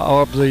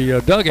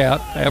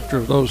dugout after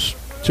those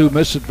 2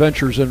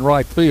 misadventures in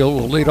right field,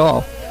 will lead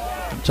off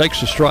and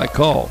takes a strike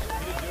call.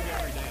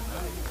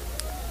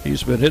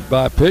 He's been hit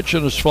by a pitch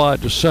and is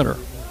flied to center.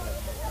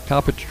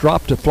 Coppage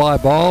dropped a fly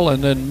ball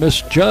and then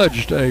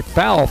misjudged a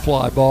foul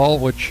fly ball,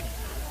 which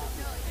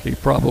he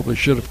probably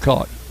should have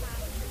caught.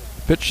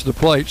 Pitch to the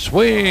plate,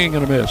 swing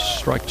and a miss,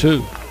 strike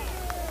 2.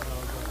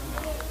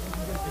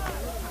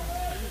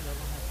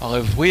 Well,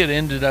 if we had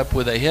ended up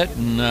with a hit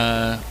and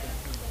the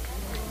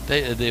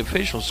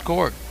official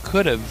score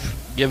could have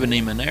given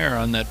him an error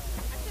on that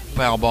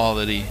foul ball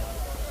that he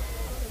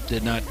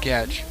did not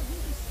catch.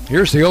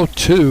 Here's the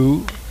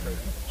 0-2,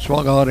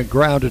 swung on and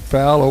grounded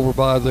foul over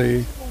by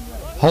the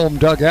home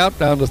dugout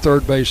down the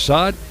third base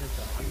side.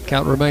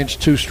 Count remains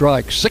 2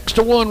 strikes.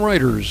 6-1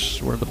 Raiders.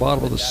 We're at the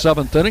bottom of the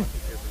 7th inning.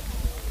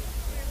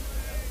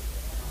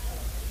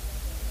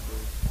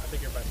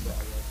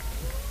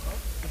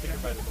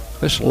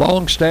 This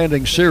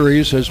long-standing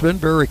series has been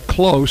very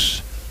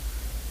close,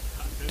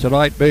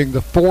 tonight being the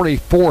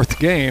 44th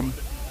game,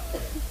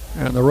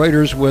 and the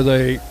Raiders with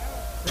a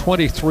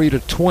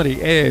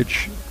 23-20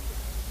 edge.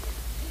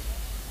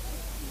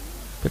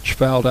 Pitch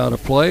fouled out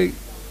of play.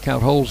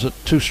 Count holds at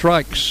 2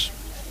 strikes.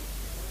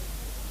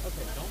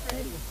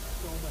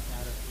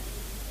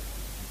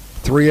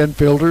 3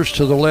 infielders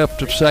to the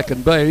left of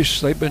second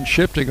base. They've been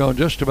shifting on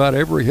just about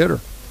every hitter.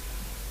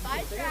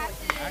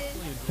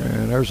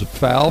 And there's a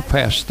foul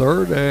past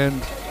third,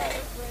 and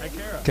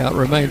count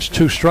remains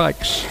 2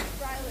 strikes.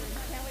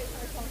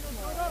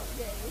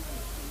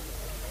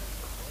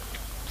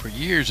 For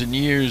years and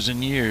years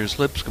and years,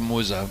 Lipscomb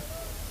was a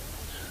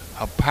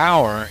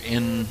power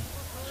in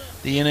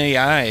the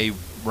NAIA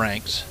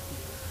ranks.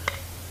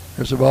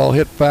 There's a ball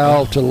hit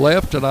foul to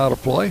left and out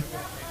of play.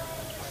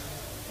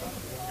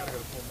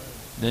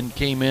 Then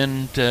came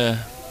into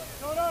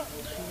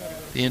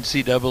the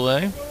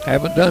NCAA.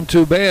 Haven't done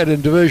too bad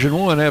in Division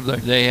I, have they?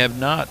 They have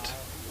not.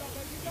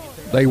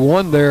 They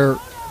won their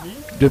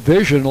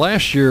division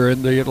last year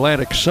in the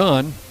Atlantic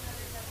Sun.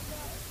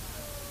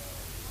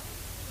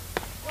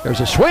 There's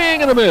a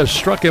swing and a miss.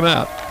 Struck him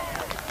out.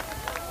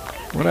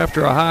 Went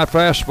after a high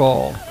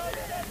fastball.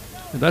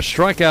 And that's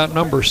strikeout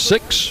number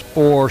 6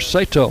 for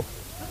Sato.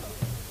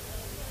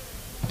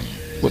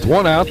 With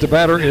 1 out, the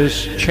batter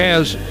is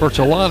Chaz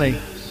Bertolani.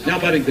 Now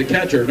batting the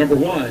catcher, number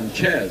 1,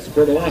 Chaz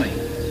Bertolani.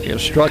 He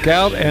has struck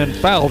out and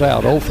fouled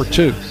out, 0 for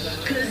 2.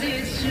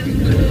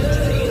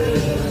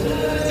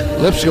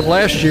 Lipscomb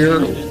last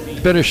year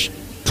finished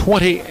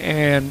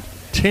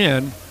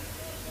 20-10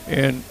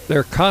 in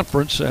their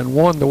conference and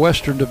won the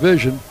Western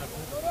Division.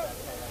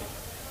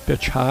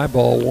 Pitch high,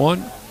 ball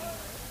 1.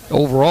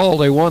 Overall,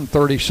 they won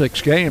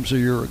 36 games a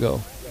year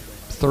ago,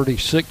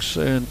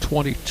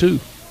 36-22.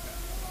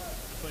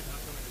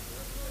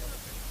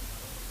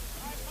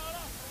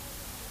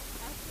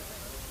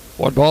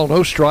 One ball,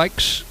 no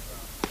strikes.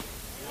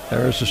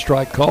 There's a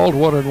strike called,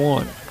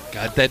 1-1.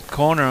 Got that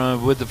corner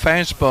with the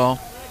fastball.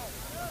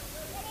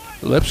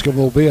 Lipscomb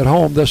will be at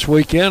home this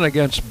weekend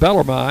against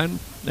Bellarmine,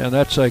 and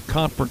that's a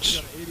conference,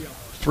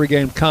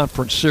 3-game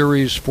conference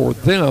series for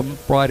them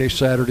Friday,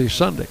 Saturday,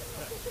 Sunday.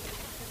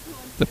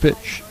 The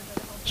pitch.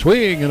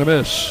 Swing and a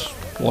miss.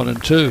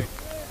 1-2.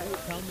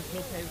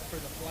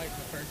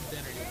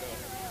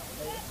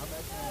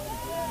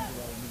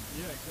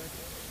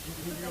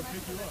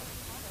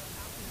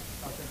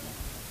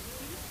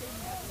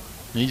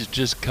 He's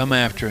just come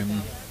after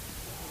him.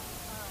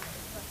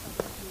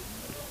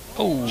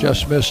 Oh.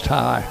 Just missed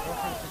high.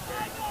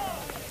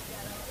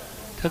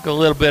 Took a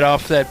little bit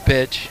off that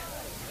pitch.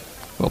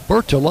 Well,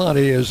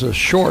 Bertolani is a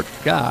short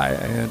guy,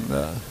 and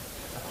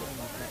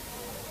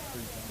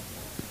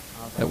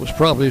that was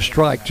probably a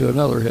strike to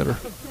another hitter.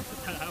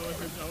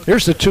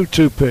 Here's the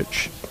 2-2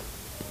 pitch.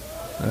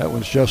 That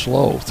was just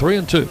low.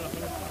 3-2.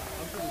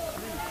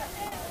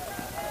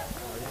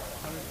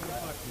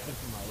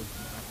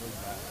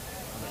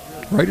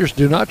 Raiders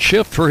do not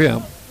shift for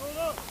him.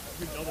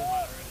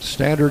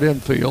 Standard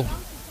infield.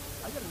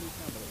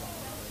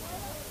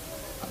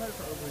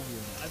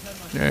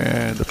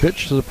 And the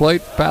pitch to the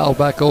plate, foul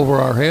back over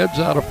our heads,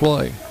 out of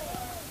play.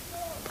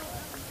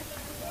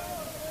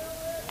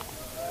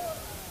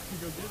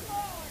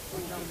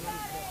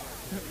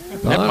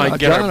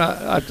 John,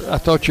 I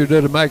thought you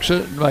did a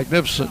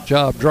magnificent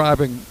job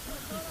driving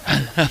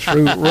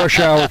through rush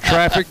hour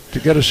traffic to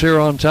get us here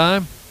on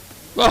time.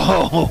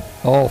 Oh!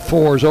 All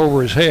fours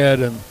over his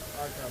head, and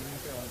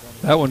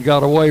that one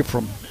got away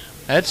from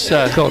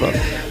Dakota.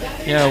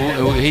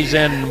 Yeah, he's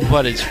in,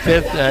 his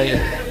fifth?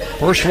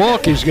 First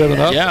walk he's given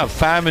up. Yeah,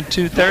 5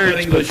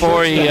 2/3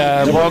 before he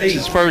walks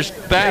his first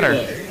batter.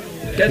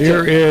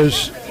 Here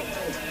is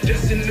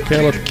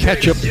Caleb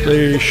Ketchup,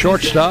 the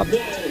shortstop.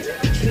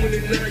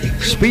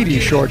 Speedy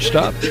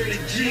shortstop.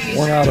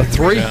 1 out of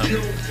 3. Yeah.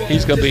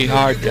 He's going to be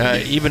hard.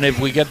 Even if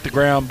we get the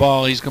ground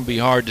ball, he's going to be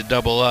hard to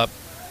double up.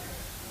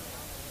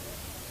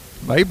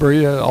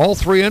 Mabry, all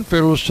 3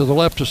 infielders to the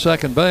left of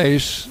second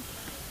base.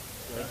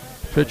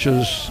 Pitch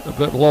is a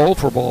bit low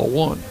for ball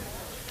 1.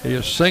 He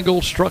is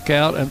singled, struck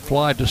out, and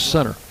fly to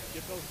center.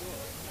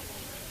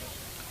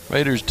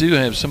 Raiders do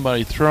have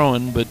somebody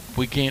throwing, but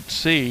we can't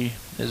see,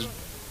 as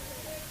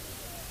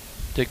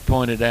Dick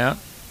pointed out.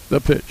 The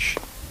pitch.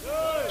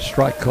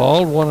 Strike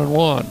called,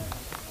 1-1.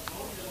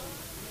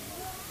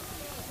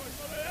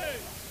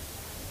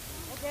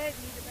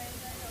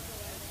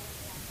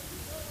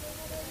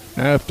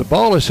 Now, if the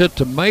ball is hit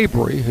to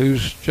Mabry,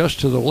 who's just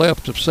to the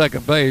left of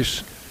second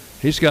base,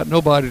 he's got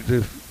nobody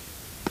to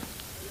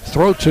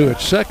throw to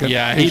at second.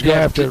 Yeah, he's going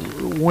to have to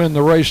win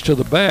the race to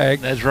the bag.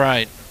 That's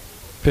right.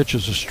 Pitch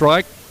is a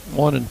strike,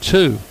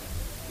 1-2.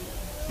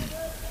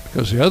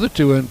 Because the other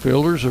 2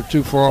 infielders are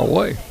too far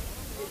away.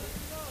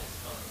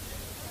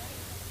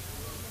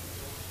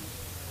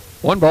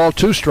 1 ball,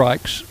 2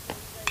 strikes.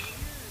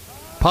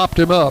 Popped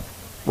him up,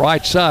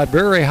 right side,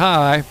 very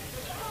high.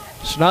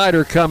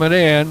 Snyder coming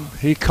in.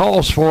 He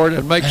calls for it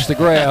and makes the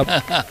grab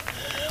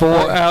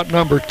for out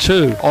number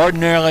 2.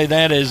 Ordinarily,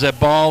 that is a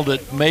ball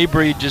that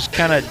Mabry just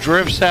kind of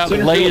drifts out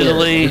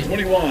lazily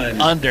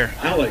under.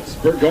 Alex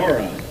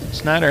Vergara.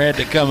 Snyder had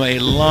to come a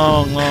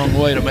long, long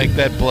way to make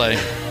that play.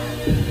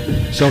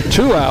 So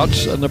 2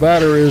 outs, and the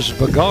batter is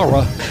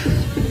Vergara.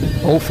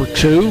 0 for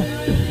 2.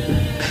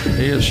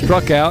 He is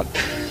struck out,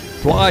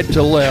 flied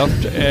to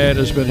left, and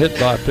has been hit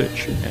by a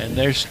pitch. And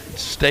they're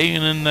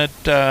staying in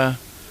that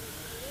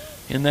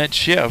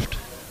shift.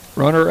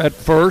 Runner at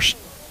first,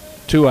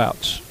 2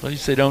 outs. At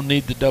least they don't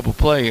need the double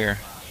play here.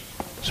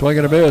 Swing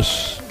and a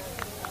miss.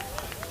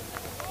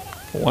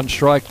 1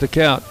 strike to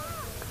count.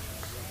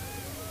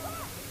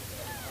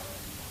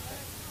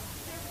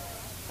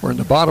 We're in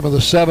the bottom of the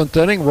 7th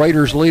inning.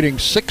 Raiders leading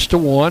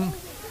 6-1.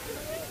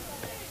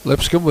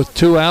 Lipscomb with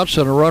 2 outs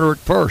and a runner at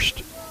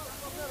first.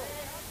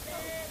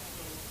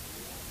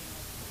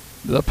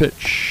 The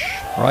pitch.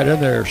 Right in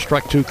there.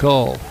 Strike 2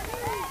 call.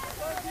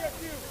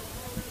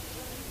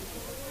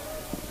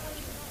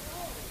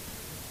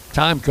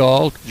 Time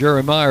call.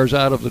 Jerry Myers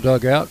out of the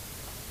dugout.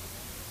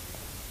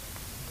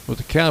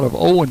 With a count of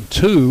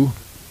 0-2.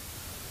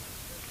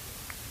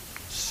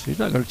 He's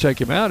not going to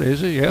take him out, is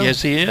he? Yeah.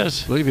 Yes, he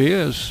is. I believe he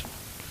is.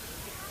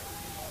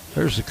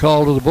 There's the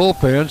call to the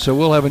bullpen, so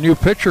we'll have a new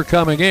pitcher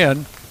coming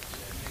in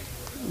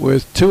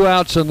with 2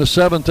 outs in the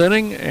 7th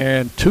inning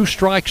and 2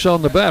 strikes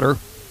on the batter.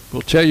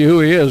 We'll tell you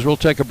who he is. We'll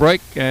take a break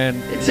and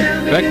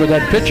back with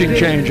that pitching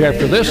change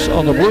after this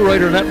on the Blue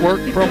Raider Network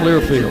from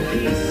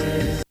Learfield.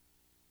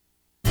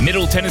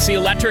 Middle Tennessee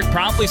Electric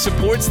proudly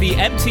supports the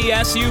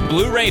MTSU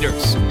Blue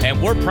Raiders, and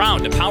we're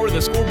proud to power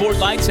the scoreboard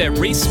lights at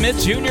Reese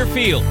Smith Junior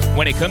Field.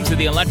 When it comes to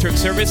the electric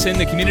service in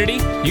the community,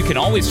 you can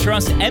always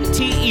trust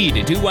MTE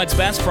to do what's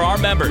best for our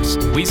members.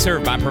 We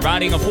serve by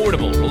providing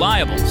affordable,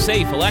 reliable,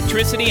 safe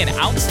electricity and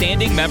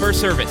outstanding member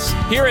service.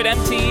 Here at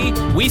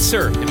MTE, we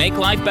serve to make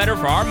life better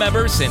for our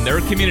members and their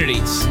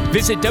communities.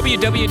 Visit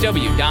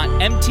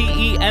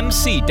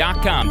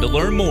www.mtemc.com to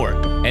learn more.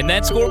 And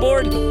that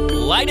scoreboard,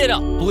 light it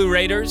up, Blue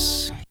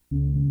Raiders.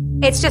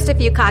 It's just a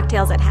few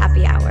cocktails at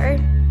happy hour.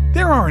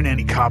 There aren't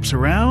any cops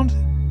around.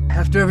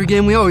 After every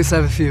game, we always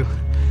have a few.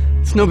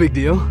 It's no big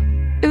deal.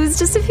 It was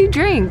just a few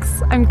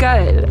drinks. I'm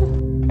good.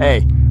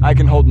 Hey, I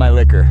can hold my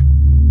liquor.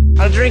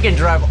 I drink and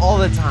drive all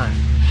the time.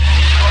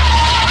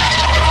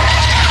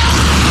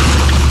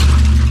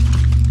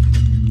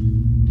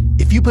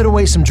 If you put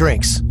away some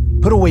drinks,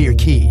 put away your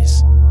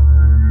keys.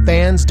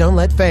 Fans don't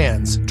let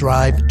fans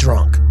drive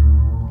drunk.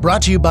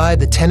 Brought to you by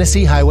the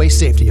Tennessee Highway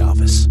Safety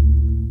Office.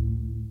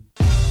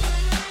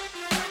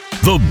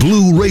 The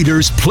Blue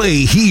Raiders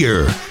play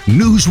here.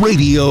 News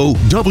Radio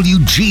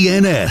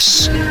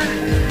WGNS.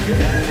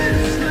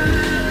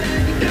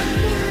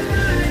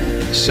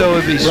 So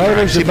if he's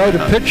Raiders have made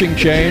a pitching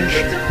change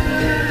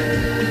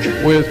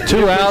with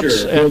 2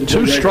 outs and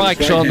 2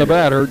 strikes on the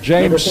batter.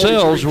 James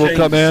Sells will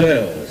come in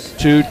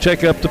to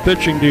take up the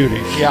pitching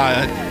duties.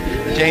 Yeah,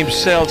 James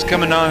Sells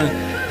coming on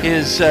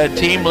his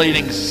team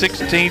leading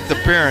 16th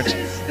appearance,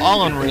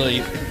 all in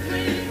relief.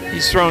 He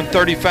He's thrown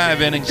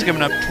 35 innings,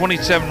 given up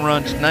 27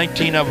 runs,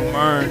 19 of them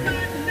earned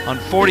on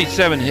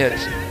 47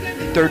 hits,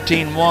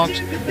 13 walks,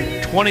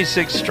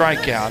 26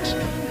 strikeouts.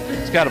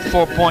 He's got a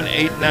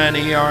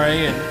 4.89 ERA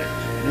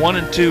and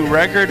 1-2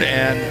 record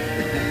and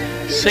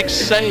 6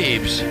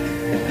 saves.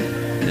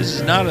 This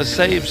is not a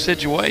save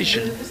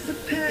situation.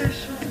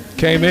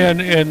 Came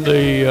in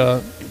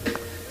the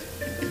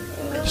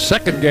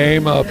second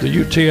game of the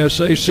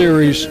UTSA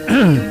series.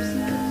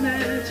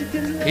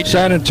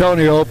 San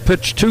Antonio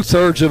pitched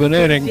 2/3 of an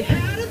inning,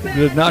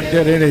 did not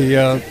get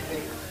any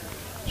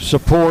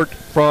support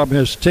from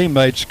his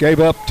teammates, gave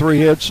up 3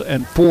 hits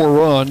and 4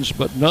 runs,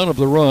 but none of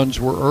the runs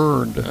were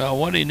earned.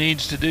 What he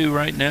needs to do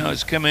right now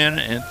is come in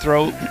and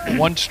throw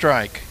 1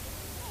 strike.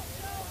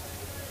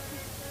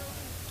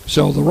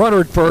 So the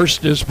runner at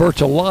first is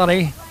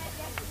Bertolani,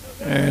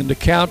 and the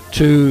count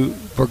to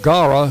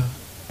Vergara.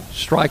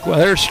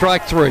 There's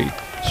strike 3.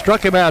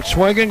 Struck him out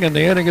swinging, and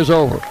the inning is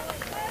over.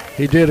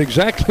 He did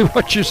exactly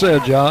what you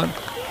said, John.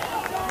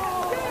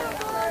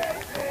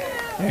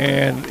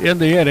 And in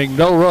the inning,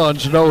 no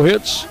runs, no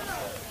hits.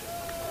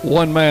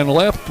 1 man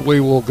left. We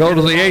will go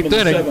to the 8th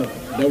inning.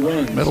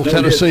 Middle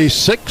Tennessee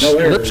 6,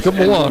 Lipscomb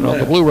 1 on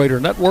the Blue Raider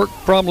Network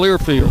from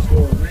Learfield.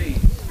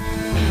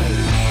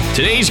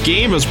 Today's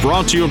game is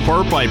brought to you in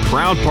part by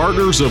proud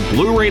partners of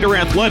Blue Raider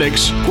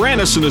Athletics,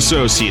 Grannis &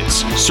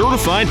 Associates,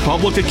 certified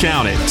public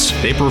accountants.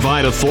 They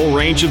provide a full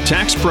range of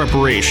tax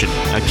preparation,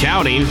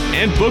 accounting,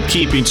 and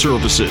bookkeeping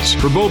services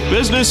for both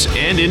business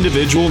and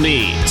individual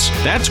needs.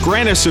 That's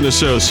Grannis &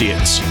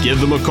 Associates.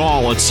 Give them a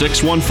call at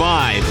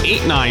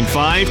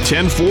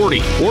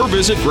 615-895-1040 or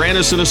visit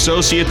Grannis &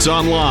 Associates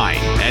online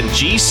at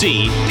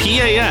gcpas.com.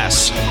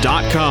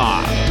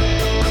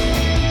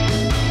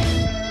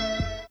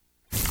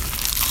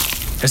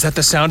 Is that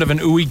the sound of an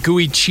ooey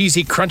gooey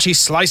cheesy crunchy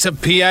slice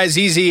of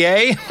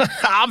P-I-Z-Z-A?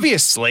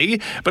 Obviously,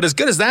 but as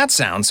good as that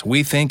sounds,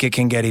 we think it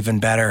can get even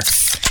better.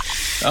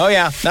 Oh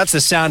yeah, that's the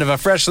sound of a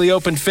freshly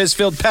opened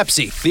fizz-filled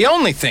Pepsi. The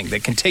only thing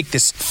that can take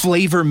this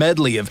flavor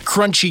medley of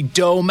crunchy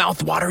dough,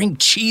 mouth-watering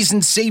cheese,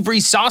 and savory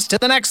sauce to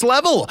the next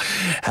level.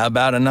 How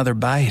about another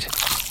bite?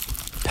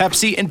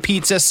 Pepsi and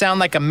pizza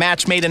sound like a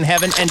match made in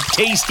heaven and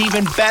taste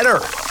even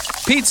better.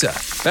 Pizza,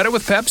 better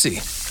with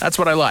Pepsi. That's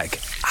what I like.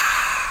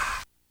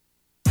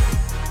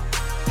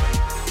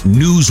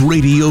 News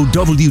Radio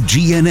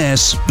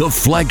WGNS, the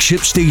flagship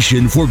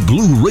station for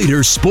Blue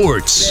Raider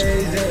sports.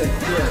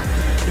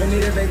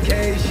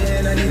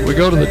 We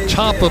go to the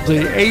top of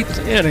the 8th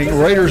inning.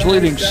 Raiders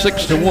leading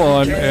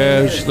 6-1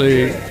 as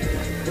the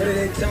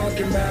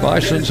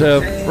Bisons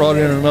have brought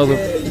in another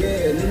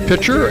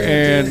pitcher,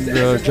 and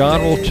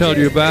John will tell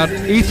you about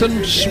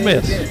Ethan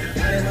Smith.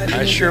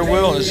 I sure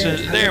will.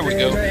 There we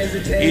go.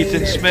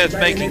 Ethan Smith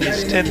making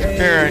his 10th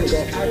appearance.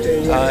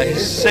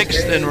 He's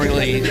 6th in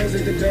relief.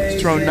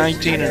 He's thrown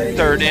 19 in the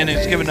 3rd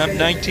innings, given up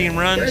 19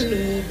 runs,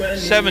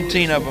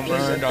 17 of them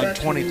earned on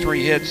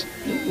 23 hits,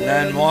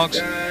 9 walks,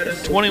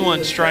 21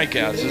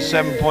 strikeouts, a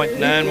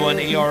 7.91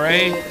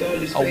 ERA,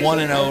 a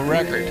 1-0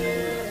 record.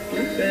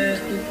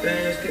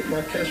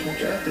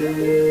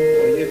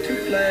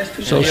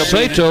 So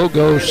Sato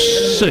goes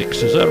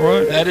 6, is that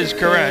right? That is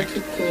correct.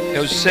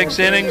 Goes 6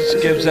 innings,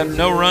 gives up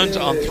no runs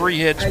on 3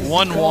 hits,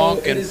 1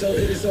 walk, and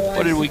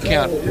what did we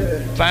count?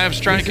 5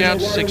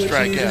 strikeouts, 6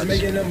 strikeouts.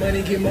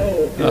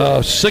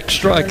 6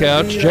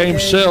 strikeouts.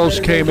 James Sells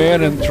came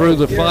in and threw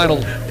the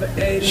final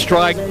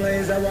strike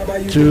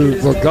to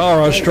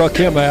Vergara, struck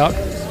him out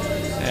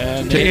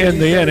to end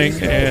the inning,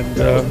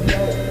 and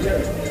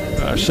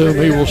I assume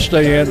he will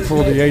stay in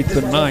for the 8th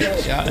and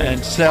 9th. Yeah,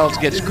 and Sells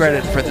gets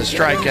credit for the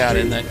strikeout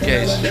in that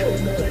case.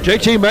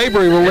 JT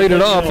Mabry will lead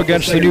it off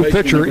against the new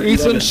pitcher,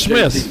 Ethan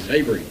Smith.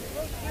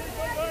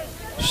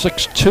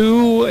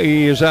 6'2",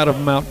 he is out of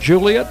Mount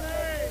Juliet.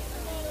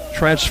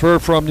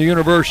 Transferred from the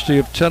University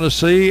of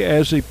Tennessee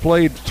as he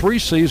played 3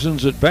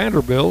 seasons at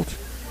Vanderbilt.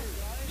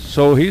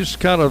 So he's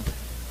kind of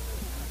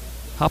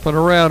hopping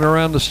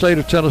around the state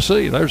of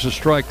Tennessee. There's a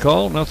strike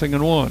call,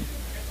 0-1.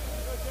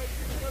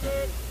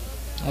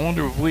 I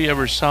wonder if we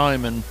ever saw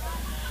him in.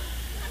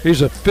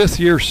 He's a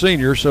 5th-year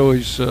senior, so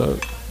he's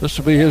this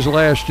will be his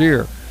last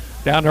year.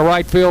 Down the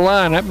right field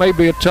line, that may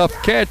be a tough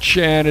catch,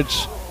 and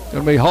it's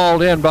going to be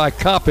hauled in by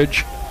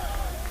Coppage.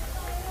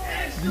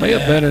 May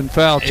have been in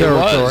foul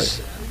territory. Was.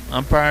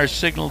 Umpire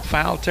signaled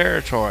foul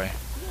territory.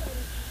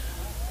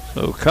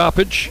 So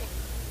Coppage,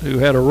 who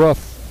had a rough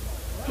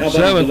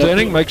 7th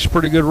inning, makes a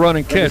pretty good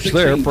running catch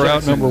there for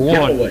out number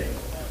 1.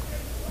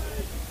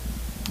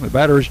 The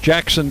batter is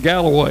Jackson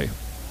Galloway.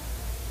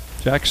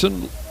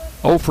 Jackson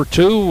 0 for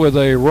 2 with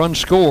a run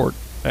scored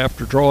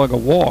after drawing a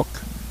walk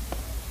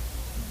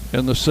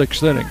in the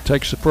 6th inning.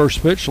 Takes the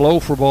first pitch, low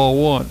for ball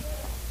 1.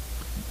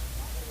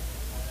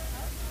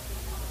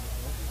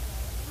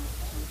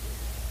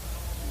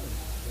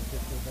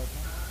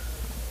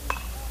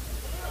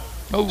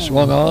 Oh.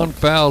 Swung on,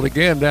 fouled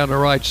again down the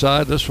right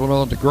side. This one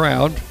on the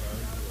ground.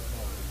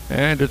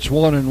 And it's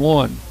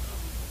 1-1.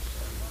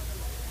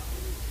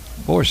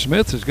 Boy,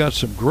 Smith has got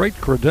some great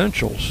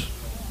credentials.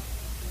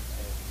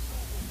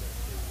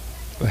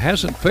 but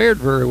hasn't fared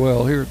very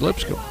well here at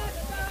Lipscomb.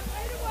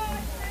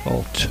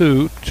 Oh,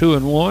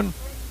 2-1.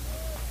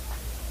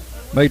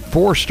 Made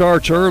 4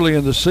 starts early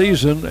in the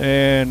season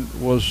and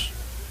was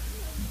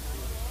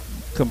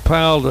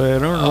compiled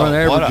an earned run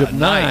average of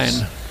 9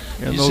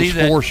 in those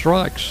 4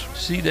 strikes.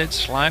 See that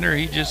slider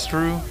he just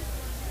threw?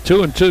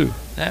 2-2.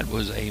 That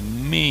was a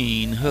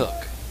mean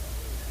hook.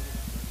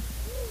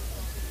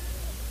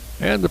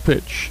 And the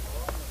pitch.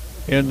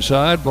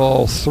 Inside,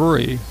 ball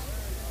 3.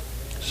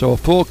 So a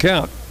full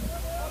count.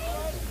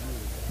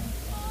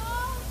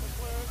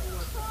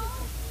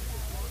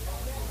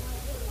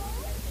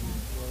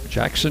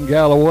 Jackson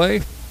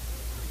Galloway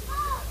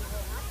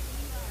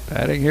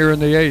batting here in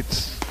the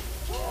 8th.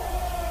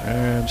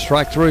 And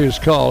strike 3 is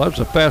called. That was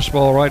a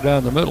fastball right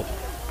down the middle.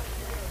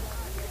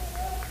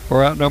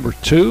 For out number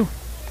 2.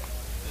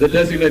 The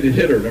designated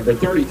hitter, number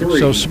 33.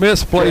 So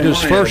Smith played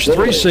his first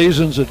 3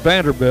 seasons at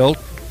Vanderbilt,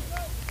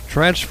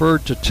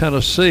 transferred to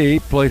Tennessee,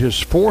 played his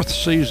 4th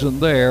season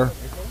there,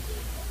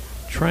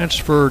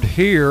 transferred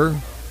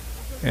here,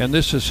 and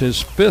this is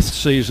his 5th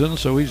season,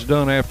 so he's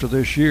done after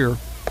this year.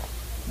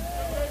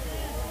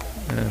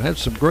 And had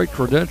some great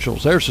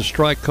credentials. There's a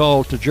strike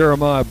call to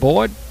Jeremiah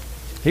Boyd.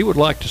 He would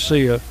like to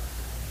see a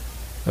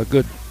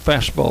good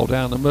fastball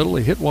down the middle.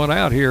 He hit one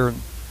out here an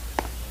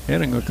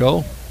inning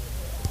ago.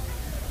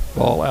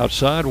 Ball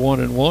outside,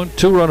 1-1.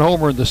 2-run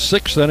homer in the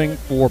 6th inning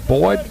for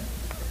Boyd.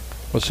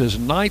 Was his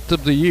 9th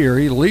of the year.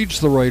 He leads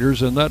the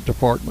Raiders in that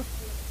department.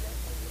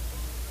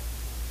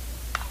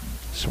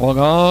 Swung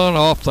on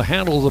off the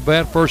handle of the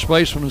bat. First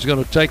baseman is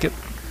going to take it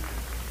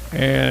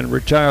and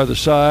retire the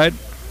side.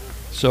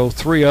 So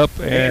 3 up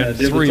and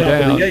 3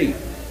 down. In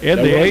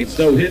the 8th,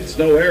 no hits,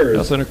 no errors.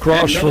 Nothing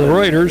across for the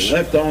Raiders.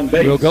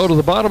 We'll go to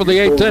the bottom of the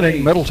 8th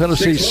inning. Middle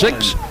Tennessee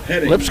 6,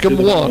 Lipscomb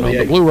 1 on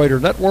the Blue Raider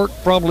Network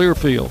from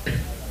Learfield.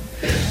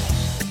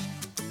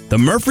 The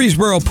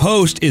Murfreesboro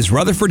Post is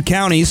Rutherford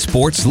County's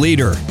sports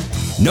leader.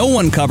 No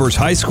one covers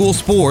high school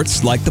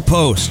sports like the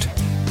Post.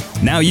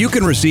 Now you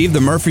can receive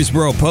the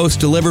Murfreesboro Post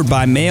delivered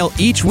by mail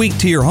each week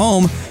to your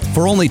home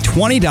for only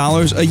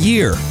 $20 a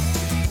year.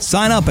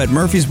 Sign up at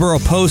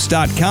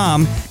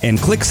murfreesboropost.com and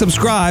click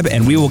subscribe,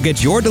 and we will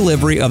get your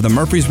delivery of the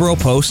Murfreesboro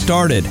Post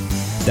started.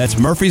 That's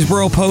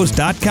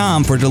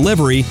murfreesboropost.com for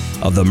delivery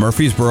of the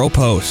Murfreesboro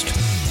Post.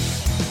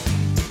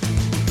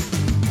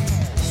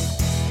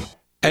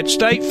 At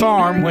State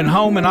Farm, when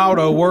home and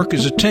auto work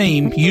as a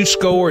team, you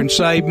score and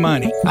save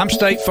money. I'm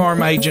State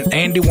Farm agent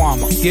Andy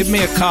Wama. Give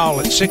me a call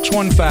at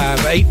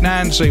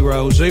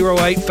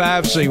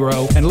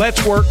 615-890-0850 and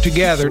let's work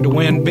together to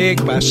win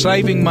big by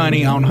saving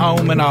money on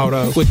home and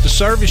auto. With the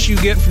service you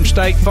get from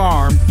State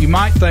Farm, you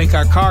might think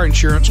our car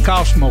insurance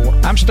costs more.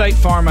 I'm State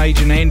Farm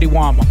agent Andy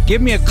Wama.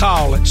 Give me a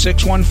call at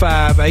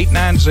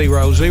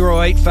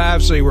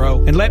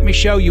 615-890-0850 and let me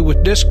show you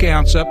with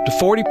discounts up to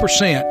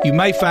 40%. You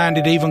may find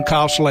it even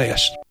costs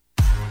less.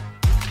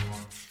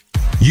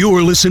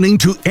 You're listening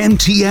to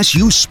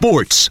MTSU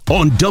Sports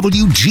on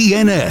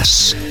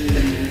WGNS.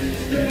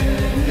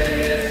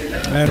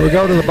 And we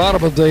go to the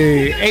bottom of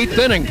the 8th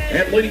inning.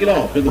 And leading it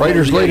off.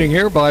 Raiders leading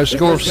here by a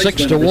score of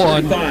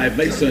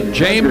 6-1.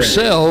 James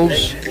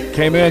Sells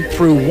came in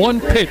through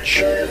 1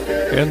 pitch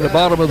in the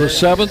bottom of the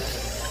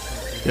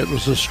 7th. It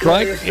was a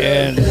strike,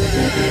 and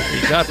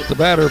he got the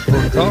batter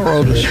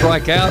Porcaro to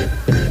strike out.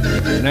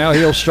 Now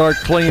he'll start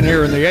clean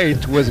here in the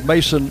 8th with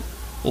Mason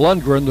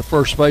Lundgren, the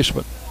first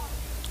baseman.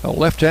 A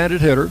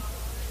left-handed hitter.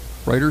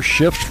 Raiders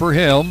shift for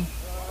him.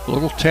 A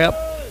little tap,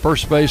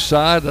 first base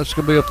side. That's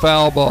going to be a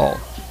foul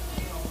ball.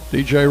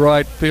 DJ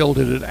Wright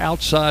fielded it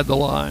outside the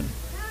line.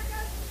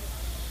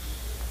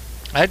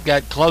 That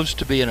got close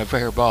to being a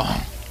fair ball.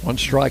 1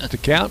 strike to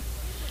count.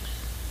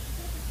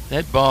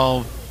 That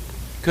ball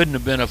couldn't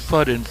have been a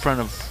foot in front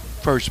of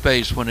first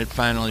base when it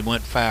finally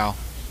went foul.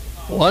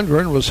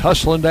 Lundgren was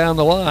hustling down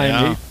the line.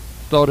 Yeah. He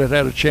thought it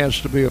had a chance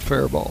to be a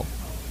fair ball.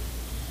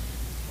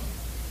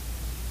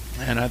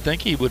 And I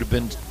think he would have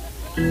been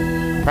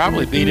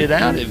probably beat it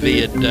out if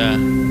it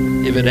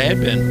had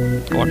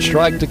been. 1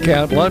 strike to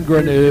count.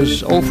 Lundgren is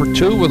 0 for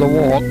 2 with a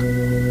walk.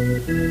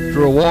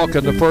 Drew a walk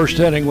in the first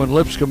inning when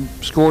Lipscomb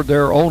scored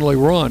their only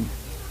run.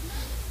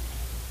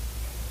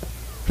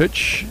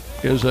 Pitch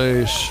is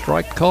a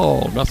strike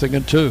call,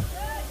 0-2.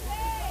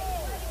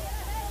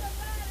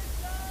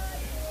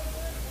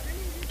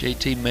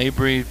 JT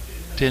Mabry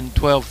 10,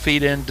 12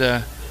 feet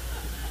into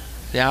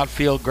the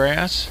outfield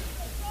grass.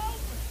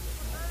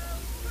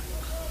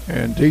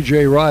 And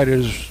DJ Wright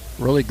is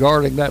really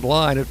guarding that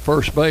line at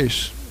first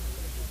base.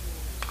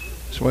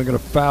 Swinging a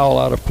foul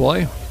out of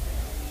play.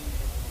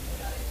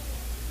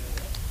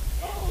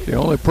 The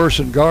only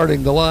person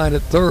guarding the line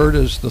at third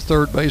is the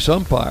third base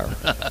umpire.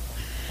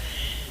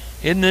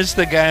 Isn't this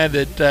the guy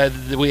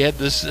that we had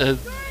this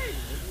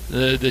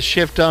the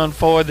shift on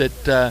for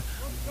that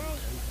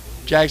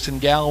Jackson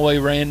Galloway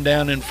ran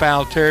down in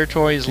foul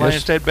territory his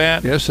last at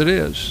bat? Yes, it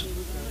is.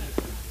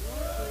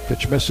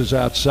 Pitch misses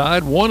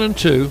outside,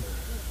 1-2.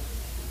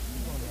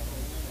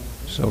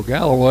 So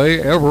Galloway,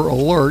 ever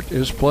alert,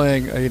 is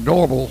playing a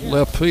normal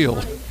left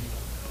field.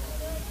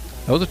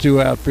 Other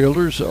two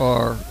outfielders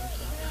are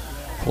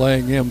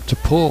playing him to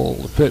pull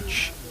the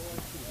pitch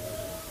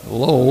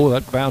low.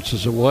 That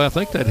bounces away. I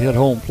think that hit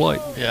home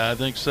plate. Yeah, I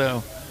think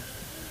so.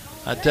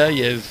 I tell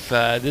you, if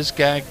this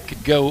guy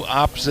could go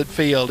opposite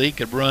field, he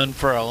could run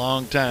for a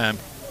long time.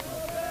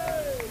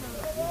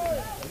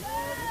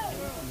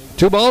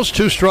 2 balls,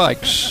 2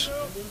 strikes.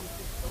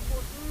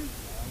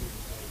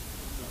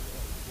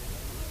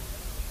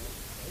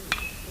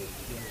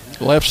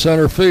 Left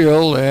center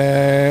field,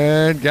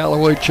 and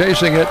Galloway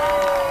chasing it.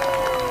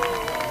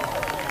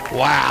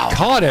 Wow.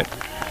 Caught it.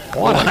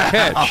 What a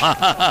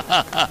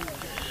catch.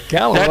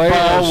 Galloway,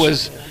 that ball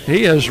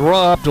he has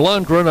robbed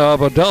Lundgren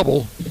of a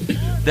double.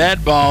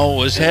 That ball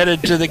was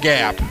headed to the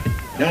gap.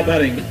 Now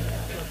batting.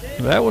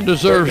 That one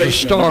deserves a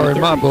star in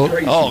my book.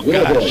 Oh,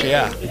 gosh,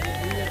 yeah.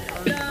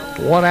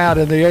 1 out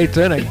in the 8th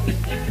inning.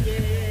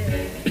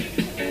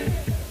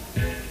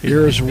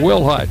 Here's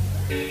Wilhite.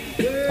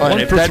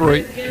 1 for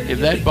 3. If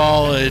that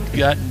ball had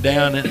gotten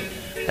down,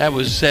 that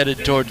was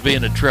headed towards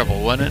being a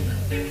triple, wasn't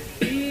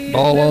it?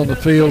 Ball on the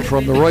field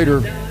from the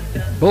Raider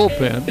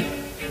bullpen.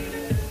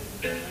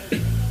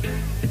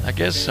 I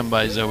guess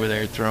somebody's over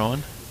there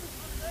throwing.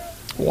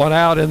 1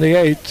 out in the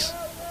 8th.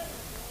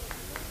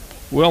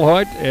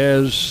 Wilhite,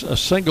 as a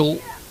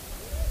single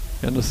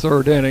in the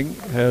 3rd inning,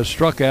 has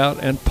struck out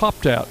and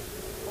popped out.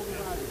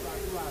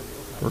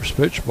 First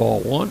pitch, ball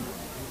 1.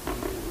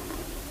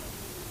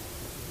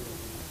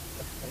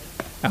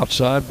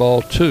 Outside,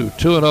 ball 2.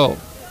 2-0.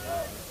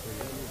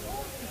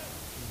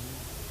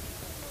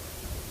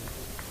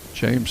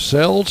 James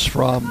Sells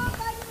from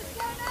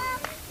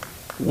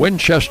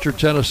Winchester,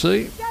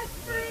 Tennessee.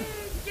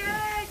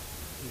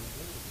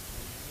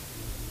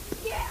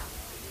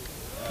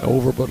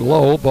 Over but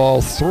low,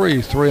 ball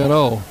 3,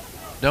 3-0.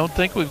 Don't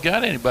think we've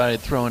got anybody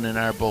throwing in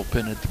our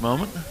bullpen at the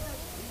moment.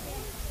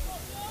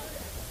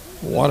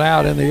 1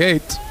 out in the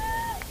 8th.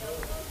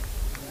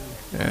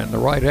 And the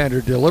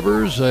right-hander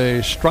delivers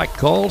a strike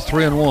call,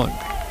 3-1.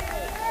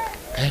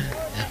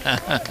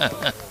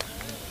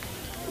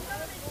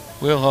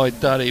 Wilhoit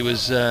thought he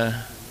was going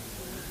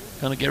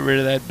to get rid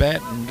of that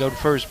bat and go to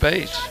first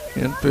base.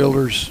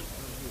 Infielders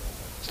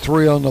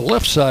 3 on the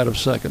left side of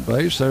second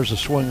base. There's a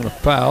swing and a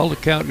foul. The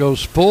count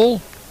goes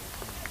full.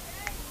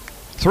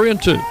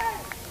 3-2.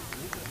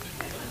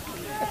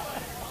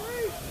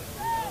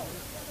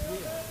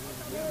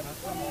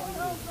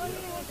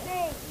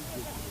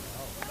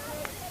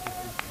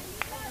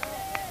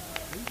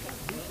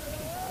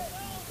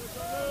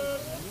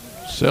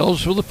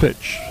 Sells for the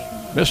pitch.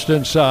 Missed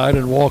inside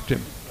and walked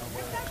him.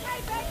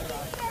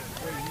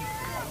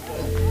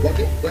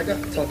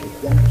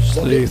 It's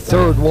the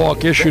 3rd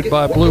walk issued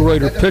by Blue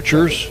Raider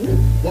pitchers.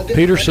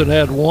 Peterson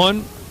had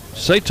 1,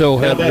 Sato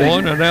had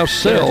 1, and now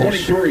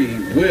Sells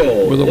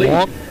with a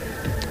walk.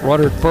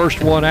 Runner at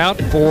first, 1 out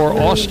for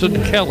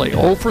Austin Kelly.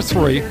 0 for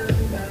 3.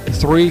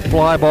 3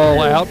 fly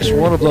ball outs.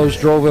 1 of those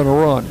drove in a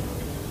run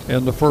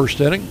in the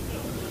 1st inning.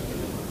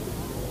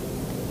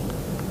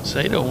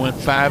 Sato went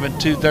 5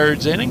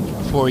 2/3 innings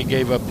before he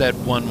gave up that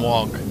 1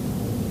 walk.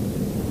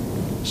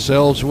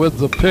 Sells with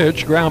the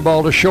pitch, ground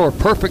ball to short,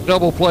 perfect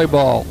double play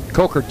ball.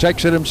 Coker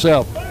takes it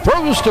himself,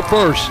 throws to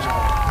first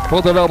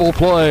for the double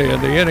play,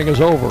 and the inning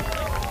is over.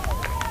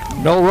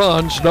 No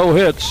runs, no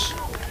hits,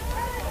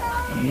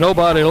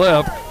 nobody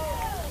left.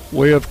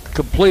 We have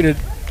completed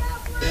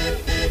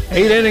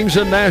 8 innings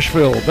in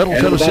Nashville. Middle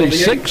Tennessee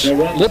 6,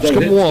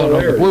 Lipscomb 1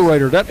 on the Blue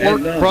Raider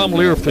Network from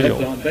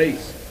Learfield.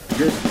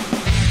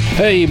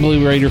 Hey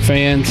Blue Raider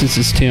fans, this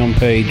is Tim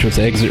Page with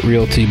Exit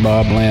Realty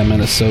Bob Lamb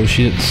 &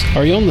 Associates.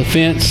 Are you on the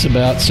fence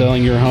about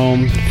selling your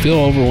home? Feel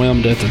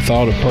overwhelmed at the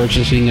thought of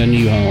purchasing a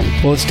new home?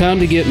 Well, it's time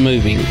to get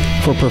moving.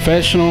 For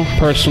professional,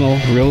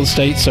 personal real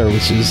estate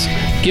services,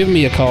 give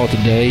me a call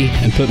today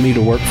and put me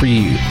to work for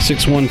you.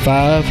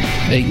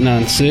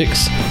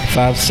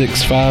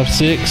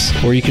 615-896-5656,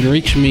 or you can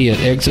reach me at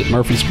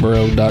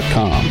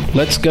exitmurfreesboro.com.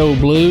 Let's go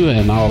Blue,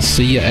 and I'll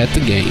see you at the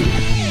game.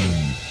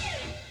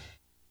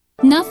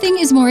 Nothing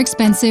is more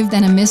expensive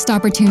than a missed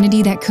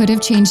opportunity that could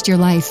have changed your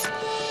life.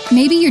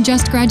 Maybe you're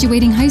just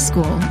graduating high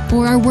school,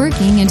 or are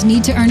working and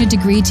need to earn a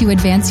degree to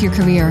advance your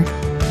career.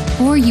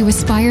 Or you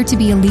aspire to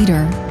be a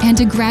leader,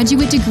 and a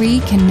graduate degree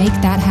can make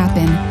that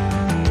happen.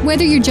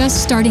 Whether you're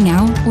just starting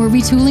out or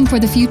retooling for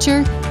the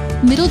future,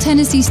 Middle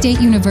Tennessee State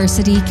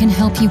University can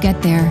help you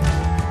get there.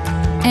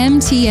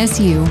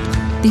 MTSU,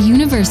 the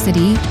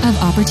University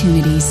of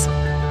Opportunities.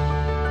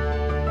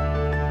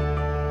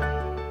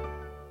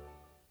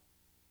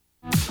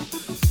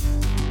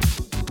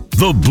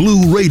 The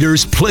Blue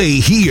Raiders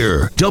play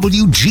here.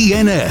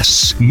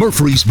 WGNS,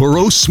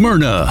 Murfreesboro,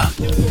 Smyrna.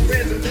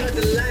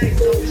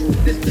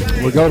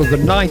 We go to the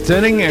 9th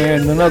inning,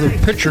 and another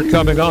pitcher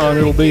coming on.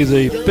 It'll be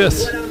the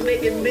 5th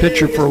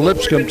pitcher for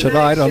Lipscomb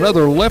tonight.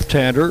 Another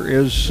left-hander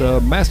is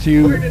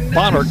Matthew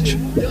Bonnert.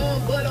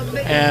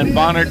 And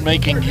Bonnert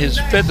making his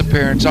 5th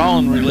appearance, all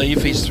in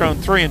relief. He's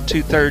thrown 3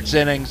 2/3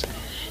 innings.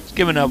 He's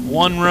given up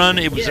 1 run.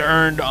 It was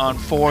earned on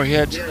 4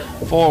 hits,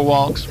 4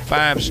 walks,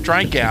 5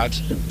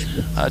 strikeouts.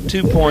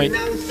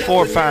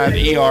 2.45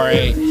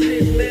 ERA.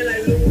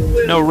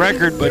 No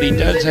record, but he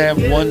does have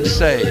one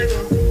save.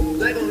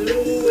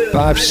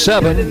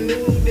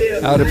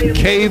 5'7", out of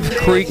Cave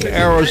Creek,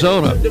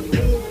 Arizona.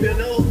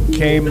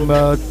 Came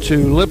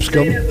to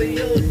Lipscomb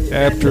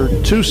after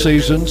 2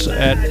 seasons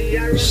at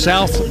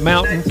South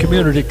Mountain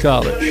Community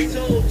College.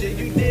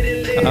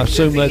 I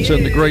assume that's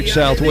in the Great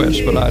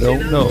Southwest, but I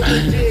don't know.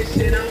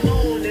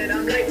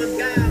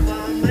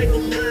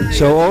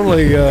 So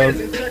only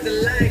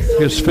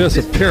his 5th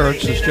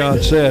appearance, as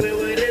John said.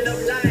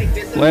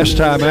 Last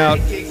time out,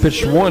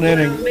 pitched 1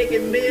 inning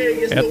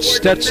at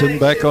Stetson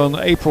back on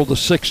April the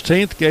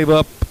 16th, gave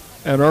up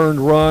an earned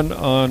run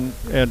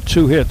and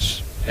 2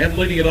 hits. And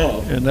leading it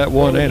off, in that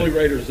 1 inning. Blue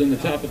Raiders in the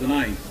top of the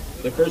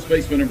 9th. The first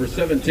baseman, number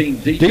 17,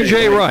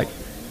 DJ Wright.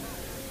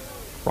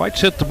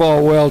 Wright's hit the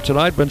ball well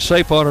tonight, been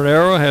safe on an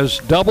error, has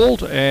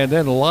doubled, and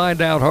then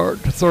lined out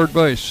hard to third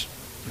base.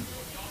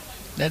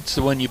 That's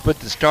the one you put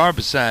the star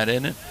beside,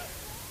 isn't it?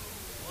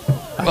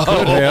 I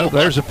could have.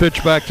 There's a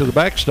pitch back to the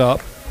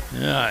backstop.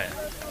 Yeah.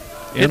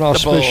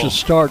 Inauspicious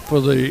start for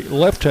the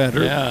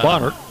left-hander,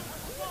 Bonner.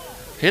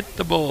 Hit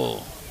the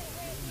ball.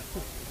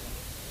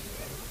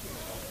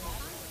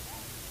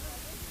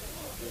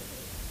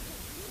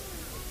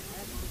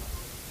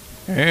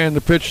 And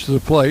the pitch to the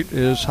plate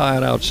is high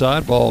and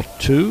outside, ball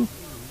 2.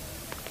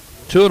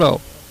 2-0.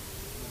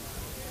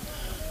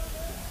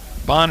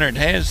 Bonnert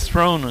has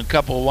thrown a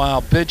couple of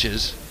wild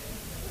pitches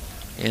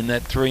in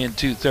that 3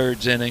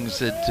 2/3 innings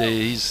that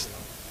he's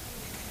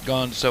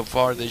gone so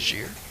far this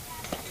year.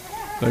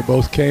 They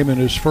both came in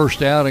his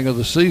first outing of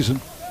the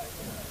season.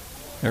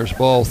 There's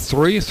ball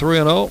 3,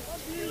 3-0.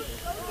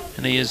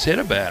 And he has hit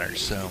a batter,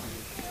 so.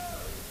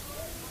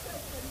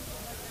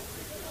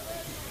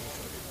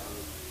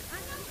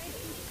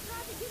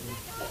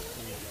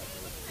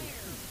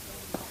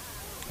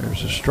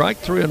 There's a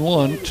strike,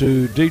 3-1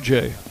 to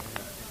DJ.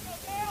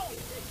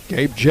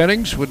 Gabe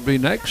Jennings would be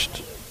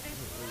next.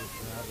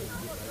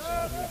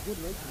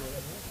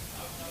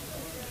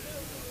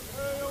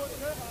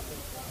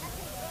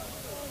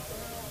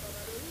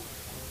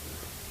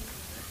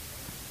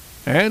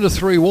 And a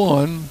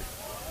 3-1,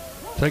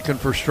 taken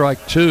for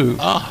strike 2.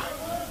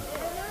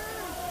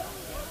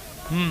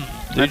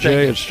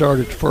 DJ had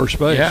started first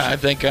base. Yeah, I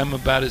think I'm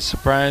about as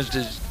surprised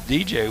as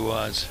DJ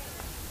was.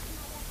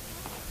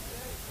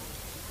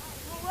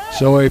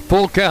 So a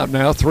full count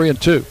now,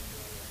 3-2.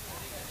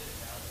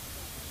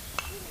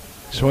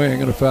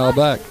 Swing and a foul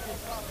back.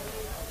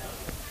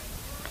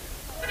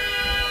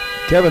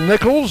 Kevin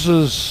Nichols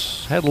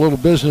has had a little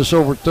business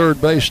over at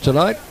third base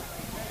tonight.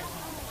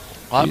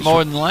 A lot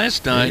more than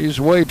last night. He's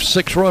waved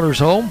 6 runners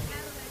home.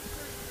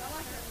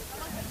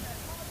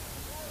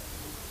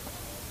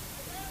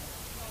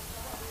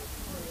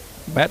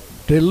 Matt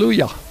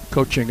DeLuya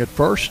coaching at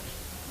first.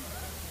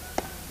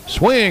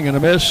 Swing and a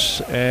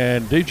miss,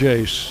 and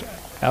DJ's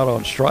out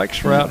on strikes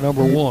for out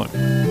number 1.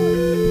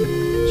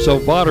 So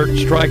Boddert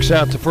strikes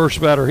out the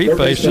first batter he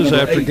faces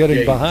after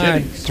getting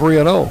behind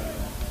 3-0.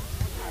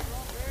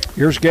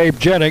 Here's Gabe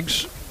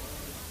Jennings.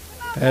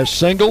 Has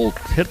singled,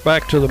 hit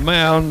back to the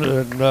mound,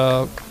 and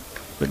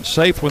been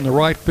safe when the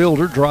right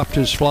fielder dropped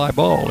his fly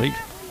ball. He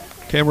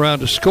came around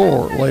to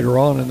score later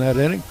on in that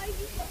inning.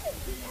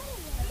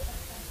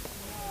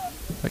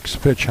 Next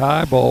pitch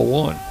high, ball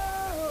 1.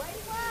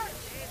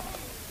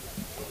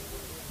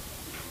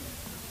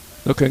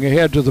 Looking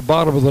ahead to the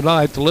bottom of the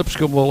ninth,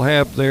 Lipscomb will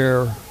have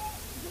their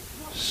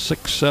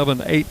 6,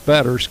 7, 8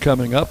 batters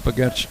coming up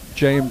against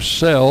James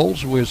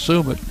Sells. We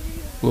assume it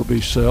will be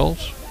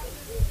Sells.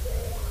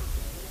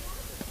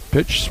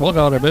 Pitch swung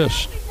on and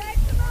missed.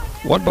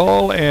 1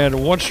 ball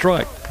and 1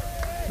 strike.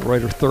 The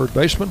Raider third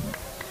baseman.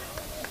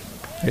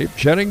 Abe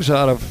Jennings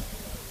out of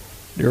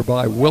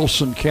nearby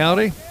Wilson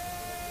County,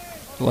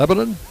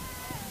 Lebanon.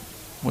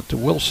 Went to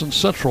Wilson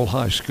Central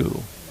High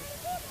School.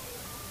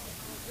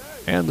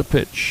 And the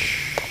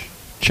pitch.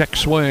 Check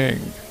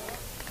swing.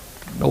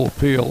 No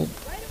appeal.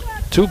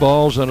 2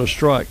 balls and a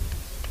strike.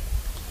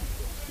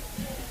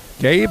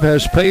 Gabe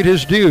has paid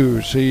his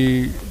dues.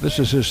 This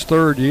is his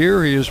 3rd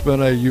year. He has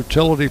been a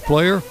utility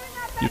player,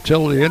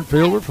 utility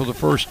infielder for the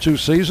first 2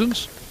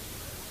 seasons.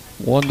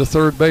 Won the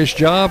third base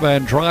job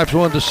and drives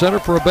one to center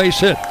for a base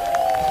hit.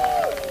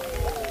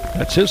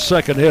 That's his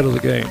 2nd hit of the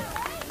game.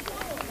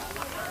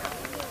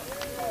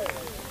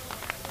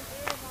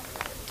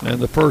 And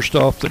the first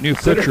off the new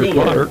pitcher,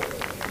 Bonner.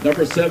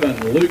 Number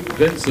 7, Luke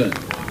Vinson.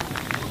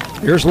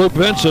 Here's Luke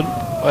Vinson.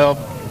 Well,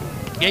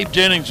 Gabe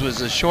Jennings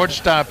was a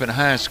shortstop in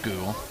high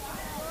school.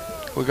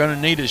 We're going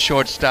to need a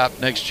shortstop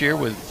next year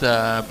with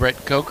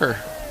Brett Coker,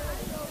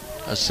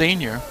 a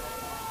senior.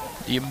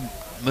 Do you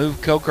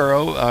move Coker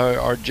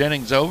or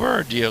Jennings over,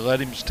 or do you let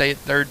him stay at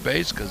third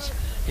base? Because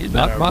he's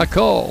not my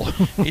call.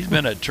 He's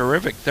been a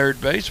terrific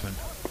third baseman.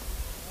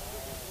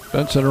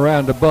 Benson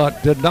around the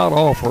butt, did not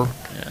offer.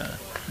 Yeah.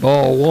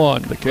 Ball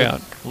 1 the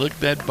count. Look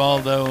that ball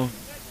though.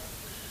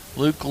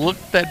 Luke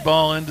looked that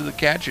ball into the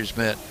catcher's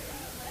mitt.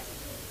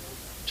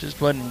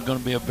 Just wasn't going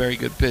to be a very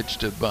good pitch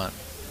to bunt.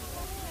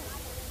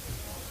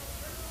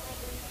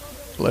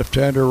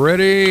 Left-hander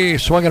ready,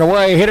 swinging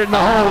away, hit it in the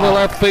hole to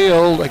left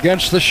field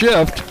against the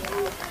shift.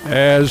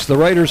 as the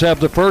Raiders have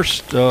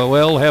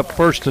have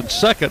first and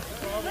second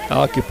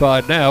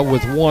occupied now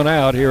with one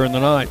out here in the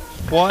ninth.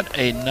 What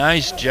a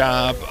nice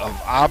job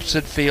of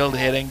opposite field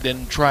hitting.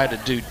 Didn't try to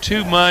do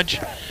too much,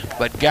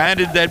 but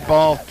guided that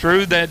ball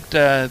through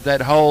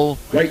that hole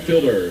right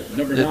fielder,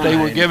 number that 9, they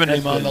were giving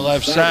him on the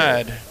left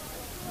side.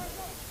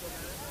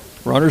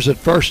 Runners at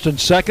first and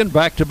second,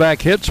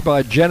 back-to-back hits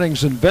by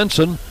Jennings and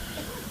Benson,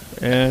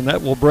 and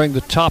that will bring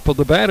the top of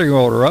the batting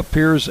order up.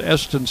 Here's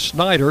Eston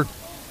Snyder,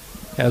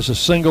 has a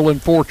single in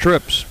 4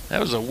 trips.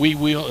 That was a wee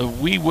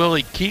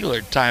Willie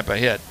Keeler type of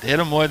hit. Hit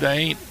him where they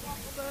ain't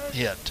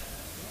hit.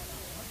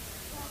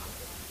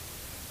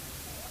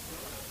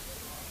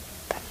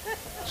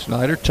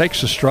 Snyder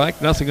takes a strike,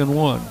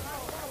 0-1.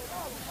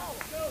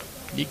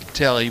 You could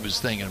tell he was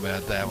thinking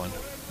about that one.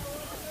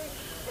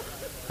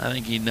 I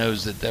think he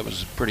knows that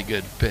was a pretty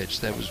good pitch.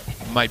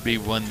 Might be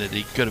one that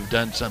he could have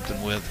done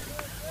something with.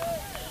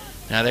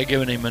 Now they're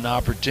giving him an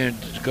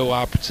opportunity to go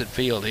opposite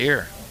field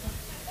here.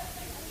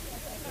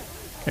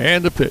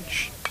 And the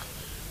pitch.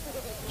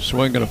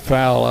 Swing and a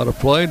foul out of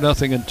play,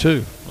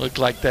 0-2. Looked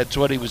like that's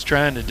what he was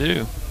trying to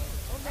do.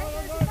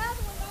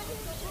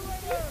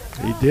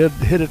 He did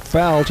hit it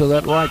foul to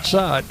that right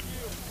side.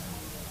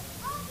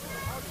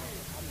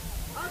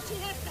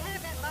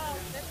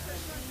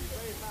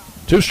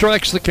 Two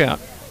strikes the count.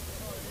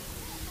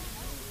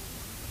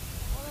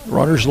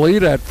 Runners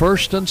lead at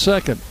first and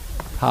second.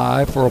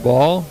 High for a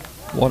ball,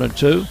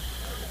 1-2.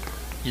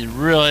 You'd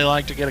really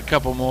like to get a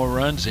couple more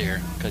runs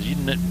here because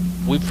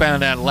we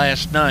found out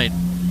last night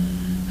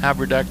how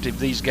productive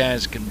these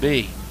guys can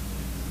be.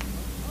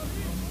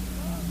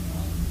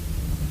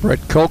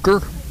 Brett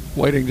Coker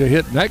waiting to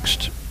hit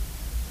next.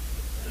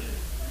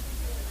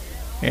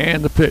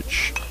 And the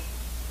pitch.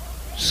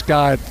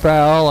 Skied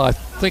foul. I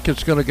think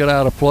it's going to get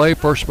out of play.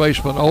 First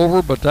baseman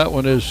over, but that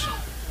one is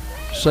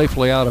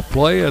safely out of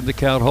play, and the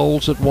count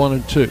holds at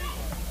 1-2.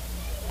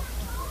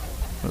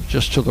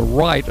 Just to the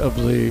right of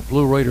the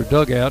Blue Raider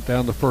dugout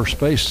down the first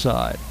base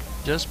side.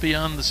 Just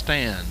beyond the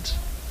stands.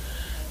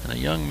 And a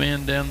young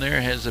man down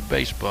there has a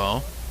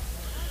baseball.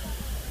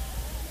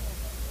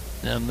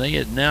 Now they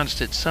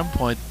announced at some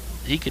point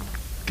he could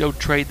go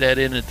trade that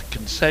in at the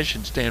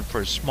concession stand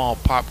for a small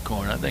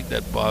popcorn. I think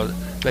that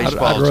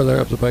baseball. I'd rather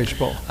have the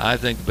baseball. I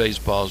think the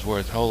baseball is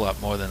worth a whole lot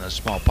more than a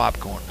small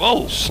popcorn.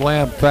 Whoa!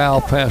 Slam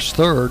foul past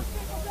third.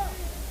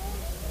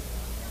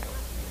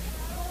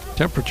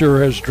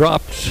 Temperature has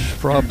dropped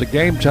from the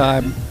game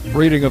time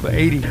reading of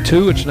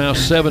 82. It's now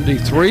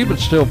 73, but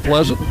still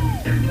pleasant.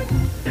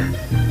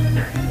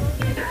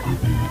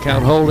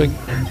 Count holding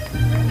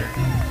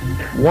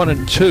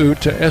 1-2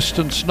 to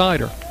Eston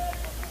Snyder.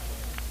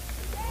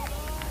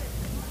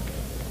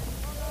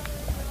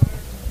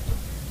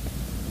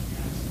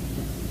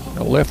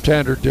 A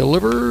left-hander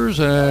delivers,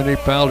 and he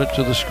fouled it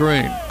to the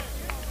screen.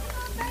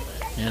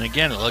 And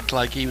again, it looked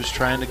like he was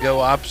trying to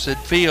go opposite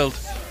field.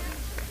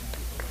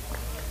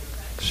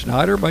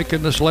 Snyder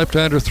making this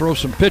left-hander throw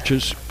some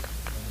pitches.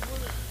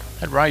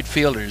 That right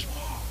fielder's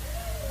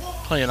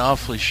playing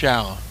awfully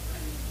shallow.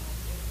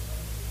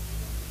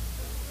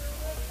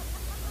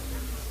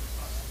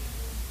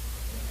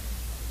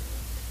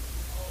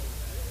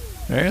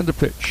 And the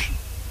pitch.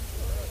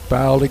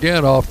 Fouled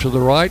again off to the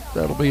right.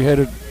 That'll be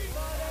headed,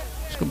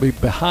 it's going to be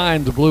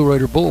behind the Blue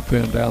Raider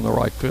bullpen down the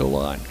right field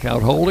line.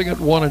 Count holding at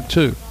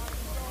 1-2.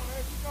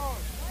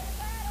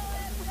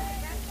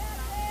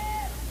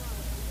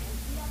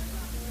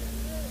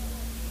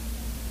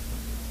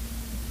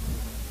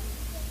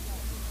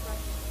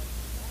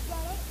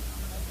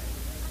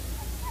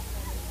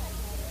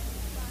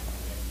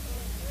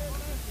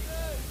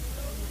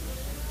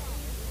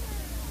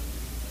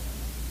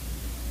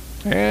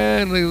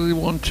 And the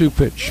 1-2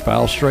 pitch.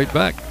 Foul straight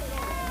back.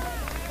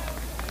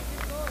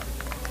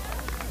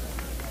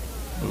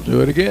 We'll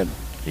do it again.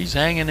 He's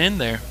hanging in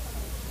there.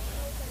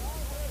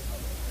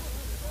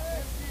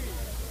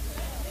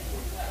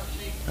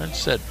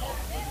 That's it.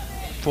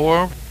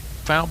 4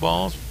 foul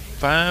balls,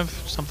 5,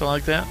 something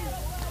like that.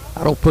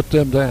 I don't put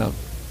them down,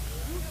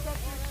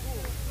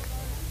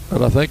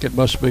 but I think it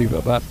must be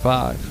about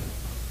 5.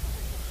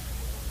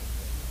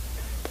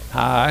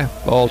 High,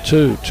 ball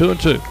 2,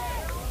 2-2.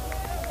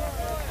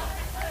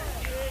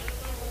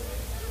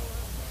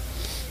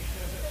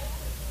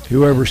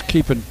 Whoever's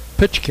keeping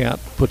pitch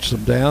count puts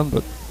them down,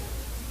 but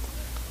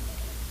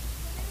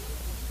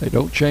they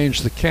don't change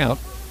the count.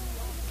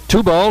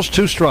 2 balls,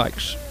 2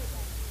 strikes.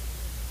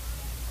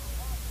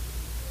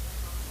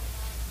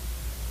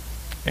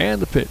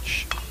 And the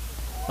pitch.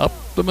 Up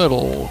the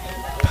middle,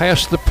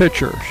 past the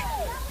pitcher.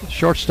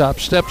 Shortstop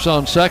steps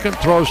on second,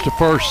 throws to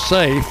first,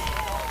 safe.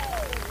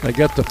 They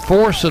get the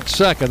force at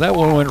second. That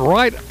one went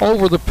right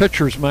over the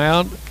pitcher's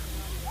mound,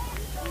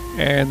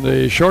 and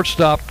the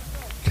shortstop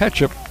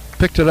Ketchup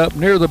picked it up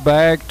near the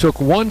bag,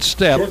 took 1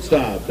 step,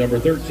 shortstop, number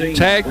 13,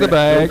 tagged the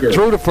bag,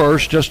 threw to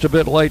first, just a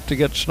bit late to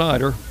get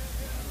Snyder.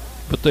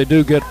 But they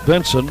do get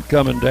Benson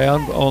coming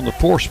down on the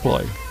force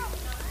play.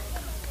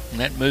 And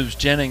that moves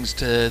Jennings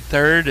to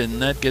third,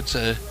 and that gets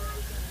a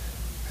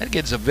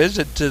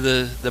visit to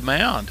the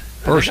mound.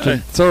 First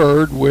and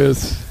third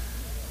with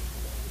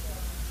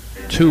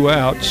 2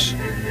 outs.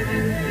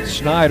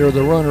 Snyder,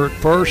 the runner at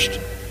first,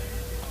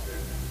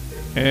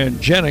 and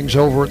Jennings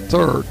over at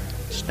third.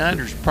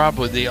 Snyder's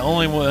probably the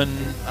only one,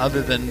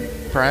 other than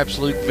perhaps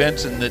Luke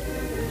Vinson, that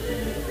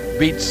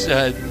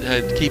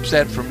keeps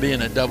that from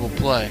being a double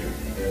play.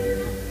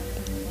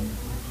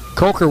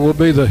 Coker will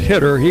be the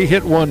hitter. He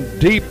hit one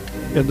deep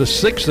in the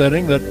 6th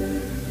inning that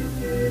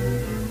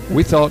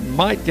we thought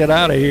might get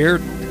out of here,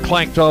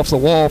 clanked off the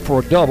wall for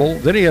a double.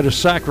 Then he had a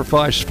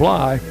sacrifice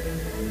fly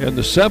in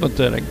the 7th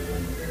inning.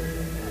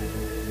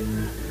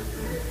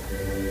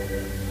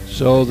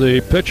 So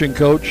the pitching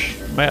coach,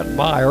 Matt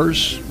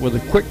Myers, with a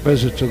quick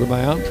visit to the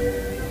mound.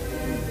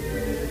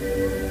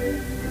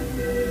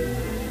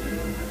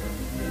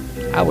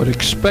 I would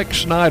expect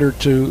Snyder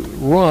to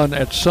run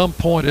at some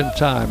point in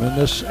time in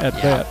this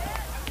at-bat.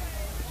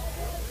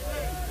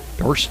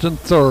 First and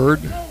third,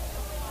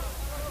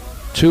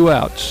 2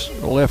 outs.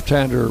 The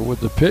left-hander with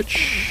the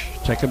pitch,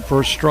 taken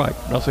for a strike,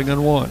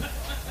 0-1.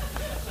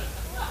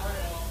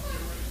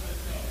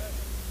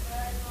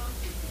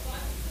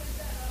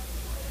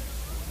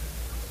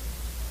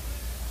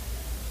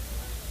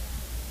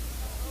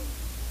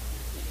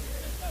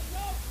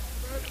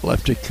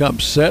 Lefty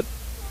comes set.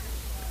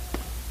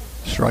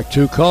 Strike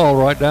 2 call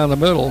right down the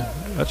middle.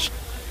 That's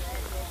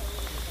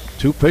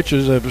 2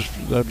 pitches that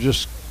have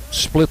just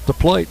split the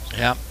plate.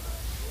 Yeah.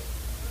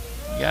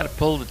 You got to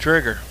pull the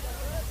trigger.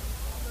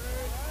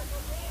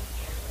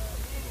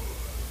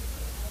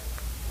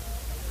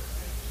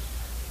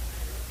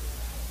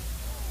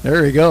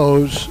 There he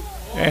goes.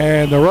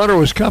 And the runner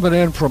was coming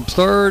in from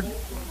third.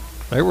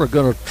 They were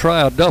going to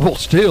try a double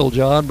steal,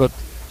 John, but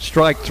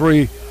strike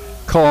 3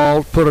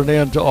 called, put an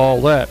end to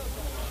all that.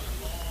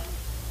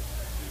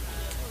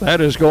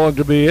 That is going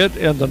to be it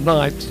in the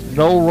 9th.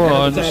 No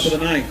runs. At the top of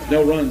the 9th,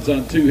 no runs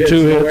on 2 hits,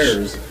 no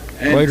errors.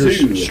 And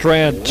Raiders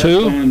strand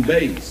 2. On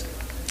base.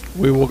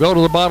 We will go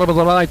to the bottom of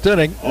the 9th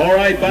inning. All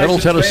right, Middle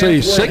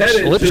Tennessee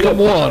 6, Lipscomb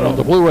 1 on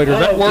the Blue Raider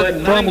Network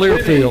from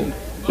Learfield.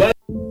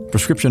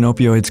 Prescription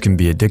opioids can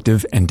be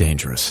addictive and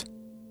dangerous.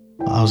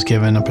 I was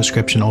given a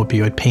prescription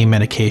opioid pain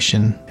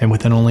medication, and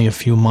within only a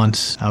few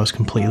months, I was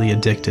completely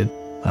addicted.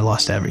 I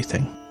lost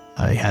everything.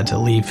 I had to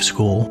leave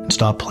school and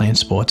stop playing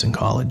sports in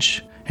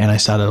college, and I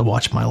started to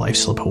watch my life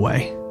slip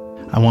away.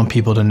 I want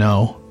people to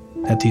know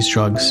that these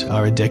drugs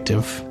are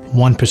addictive.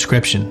 One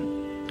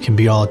prescription can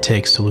be all it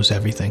takes to lose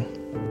everything.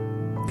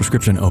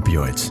 Prescription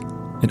opioids.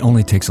 It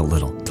only takes a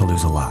little to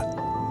lose a lot.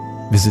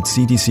 Visit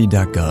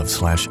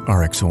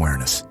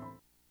cdc.gov/RxAwareness.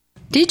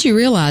 Did you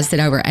realize that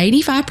over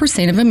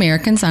 85% of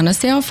Americans own a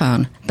cell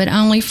phone, but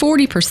only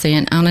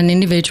 40% own an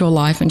individual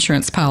life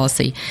insurance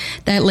policy?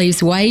 That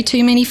leaves way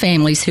too many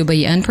families who'll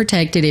be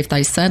unprotected if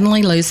they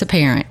suddenly lose a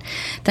parent.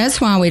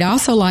 That's why we'd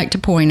also like to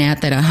point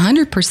out that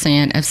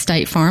 100% of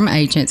State Farm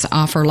agents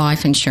offer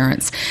life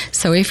insurance.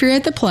 So if you're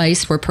at the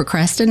place where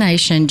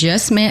procrastination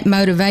just met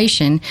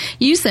motivation,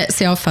 use that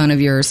cell phone of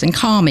yours and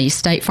call me,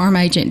 State Farm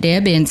agent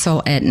Deb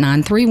Insel, at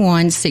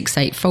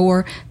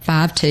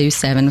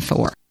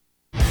 931-684-5274.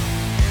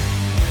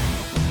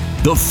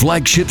 The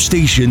flagship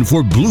station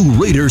for Blue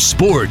Raider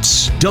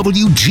sports,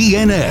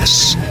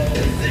 WGNS.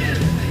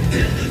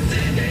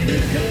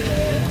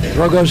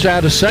 Throw goes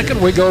down to second.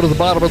 We go to the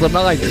bottom of the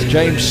 9th.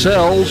 James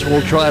Sells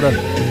will try to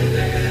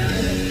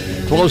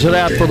close it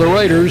out for the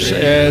Raiders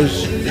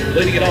as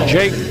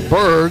Jake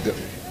Berg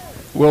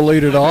will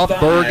lead it off.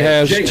 Berg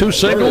has 2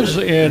 singles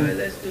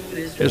in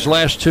his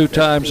last 2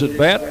 times at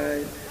bat.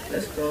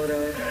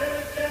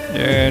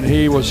 And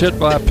he was hit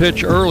by a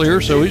pitch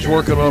earlier, so he's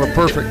working on a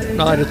perfect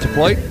 9 at the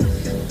plate.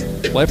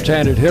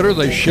 Left-handed hitter,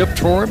 they shift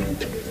for him.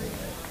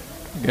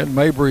 Again,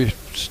 Mabry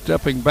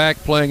stepping back,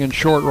 playing in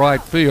short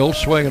right field,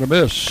 swing and a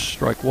miss,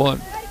 strike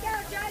 1.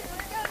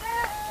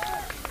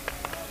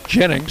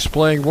 Jennings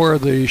playing where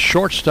the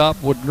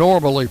shortstop would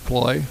normally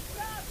play.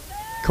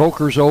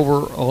 Coker's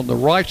over on the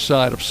right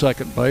side of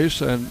second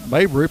base, and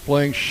Mabry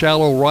playing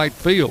shallow right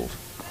field.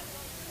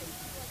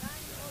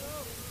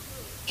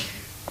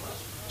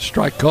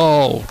 Strike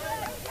call.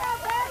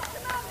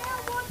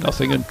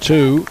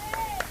 0-2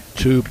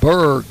 to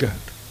Berg.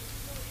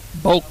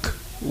 Bulk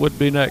would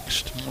be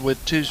next.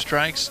 With 2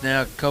 strikes,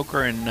 now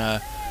Coker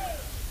and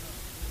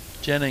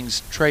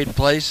Jennings trade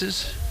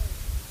places.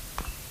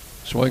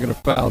 Swinging a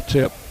foul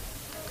tip.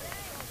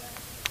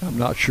 I'm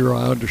not sure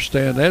I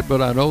understand that,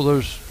 but I know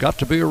there's got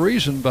to be a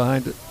reason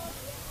behind it.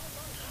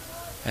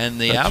 And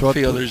the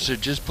outfielders are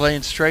just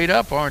playing straight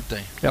up, aren't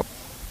they? Yep.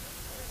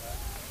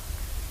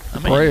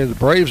 The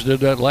Braves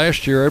did that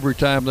last year every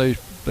time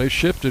they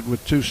shifted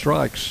with 2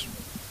 strikes.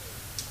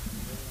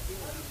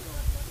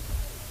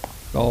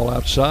 All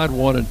outside,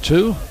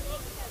 1-2.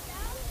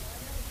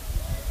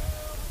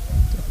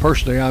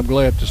 Personally, I'm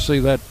glad to see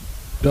that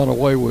done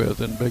away with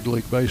in Big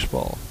League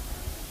Baseball.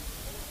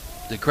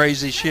 The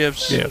crazy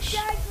shifts? Yes.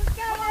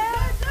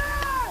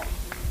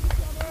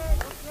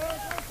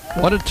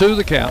 1-2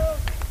 the count.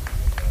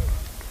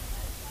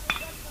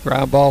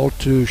 Ground ball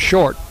to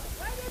short.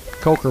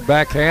 Coker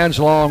backhands,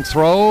 long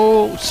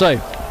throw,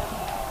 safe.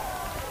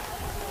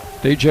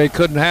 DJ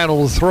couldn't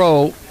handle the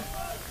throw.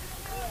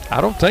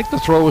 I don't think the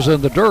throw was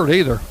in the dirt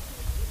either.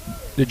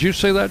 Did you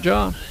see that,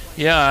 John?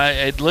 Yeah,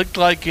 it looked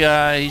like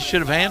he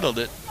should have handled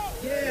it.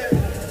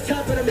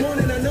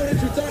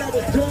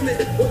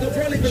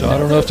 So I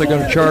don't know if they're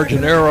going to charge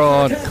an error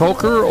on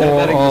Coker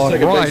or on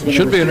Wright. It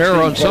should be an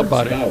error on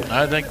somebody.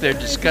 I think they're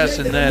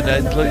discussing that.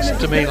 It looks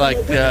to me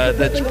like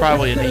that's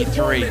probably an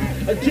E3.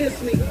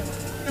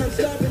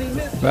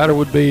 Batter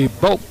would be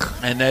Boak.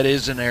 And that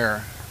is an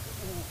error.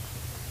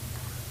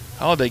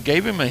 Oh, they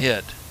gave him a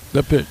hit.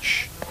 The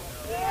pitch.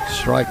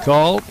 Strike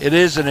called. It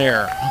is an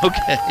error.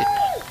 Okay.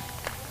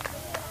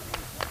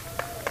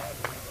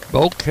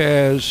 Boak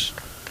has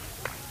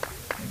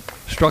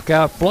struck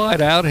out,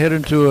 flied out, hit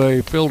into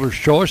a fielder's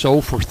choice,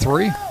 0 for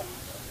 3.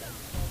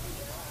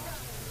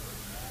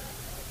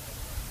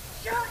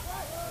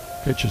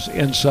 Pitches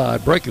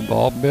inside, breaking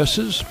ball,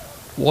 misses,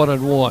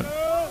 1-1.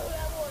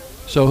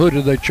 So who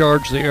did they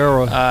charge the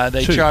error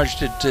They to?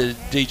 charged it to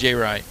DJ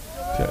Wright.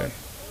 Okay.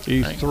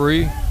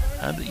 E3.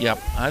 Yep,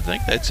 I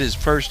think that's his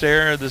first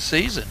error of the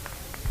season.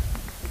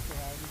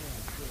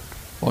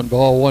 1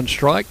 ball, 1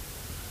 strike.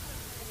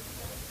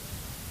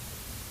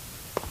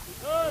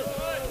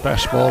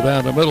 Fastball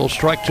down the middle,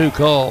 strike 2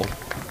 called.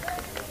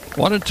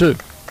 1-2.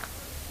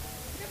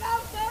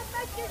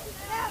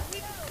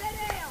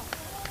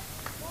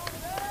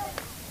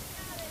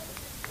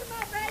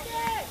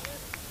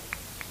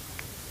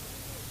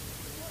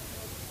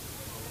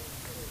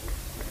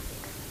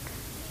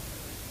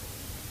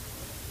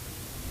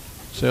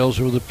 Sales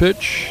with the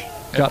pitch.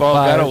 That ball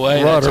got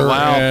away. That's a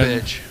wild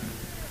pitch.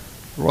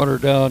 Runner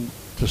down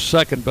to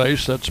second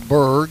base. That's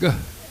Berg.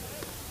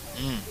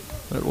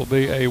 That will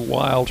be a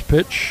wild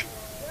pitch.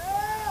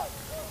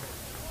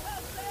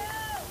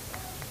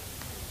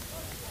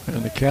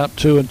 And the count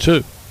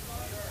 2-2.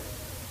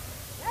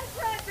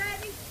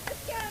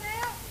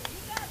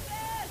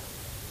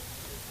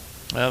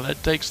 Well,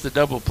 that takes the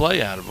double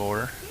play out of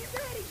order.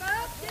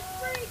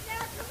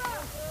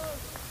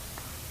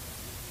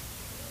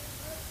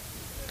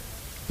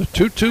 The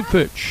 2-2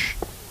 pitch.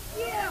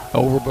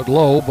 Over but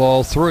low,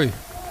 ball 3.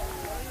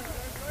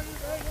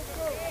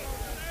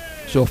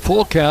 So a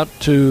full count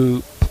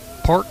to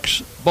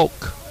Parks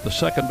Boak, the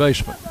second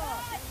baseman.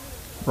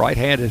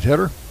 Right-handed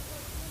hitter.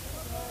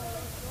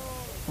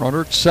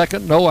 Runner at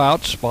second, no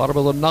outs. Bottom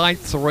of the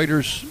ninth, the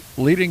Raiders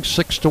leading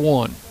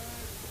 6-1.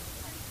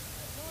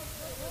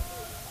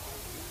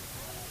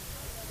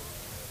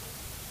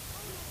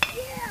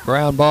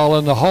 Ground ball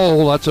in the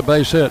hole, that's a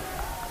base hit.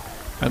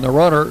 And the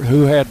runner,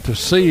 who had to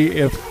see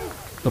if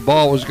the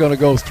ball was going to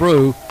go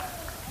through,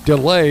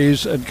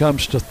 delays and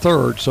comes to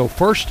third. So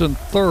first and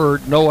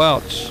third, no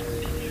outs.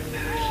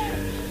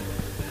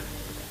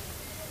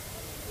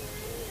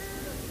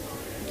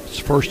 His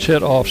first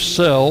hit off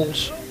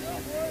Sells.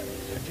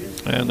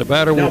 And the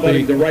batter will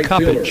be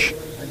Coppage.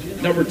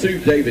 Number 2,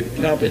 David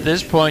Coppage. At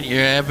this point, you're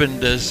having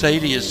to say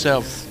to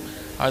yourself,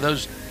 are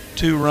those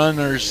 2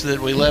 runners that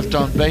we left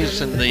on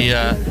base in the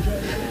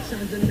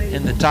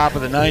top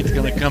of the ninth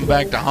going to come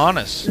back to haunt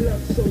us?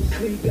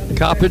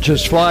 Coppage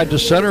has flied to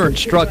center and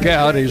struck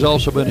out. He's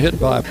also been hit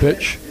by a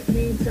pitch.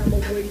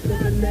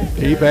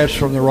 He bats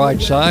from the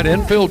right side.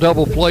 Infield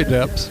double play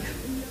depth.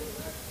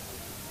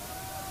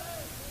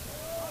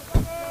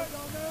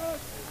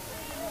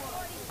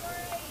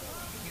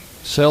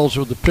 Sells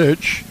with the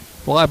pitch.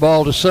 Fly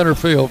ball to center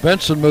field.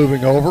 Benson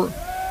moving over.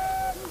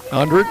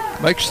 Under it.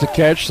 Makes the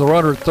catch. The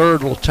runner at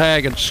third will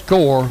tag and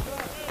score.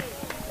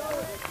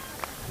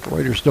 The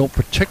Raiders don't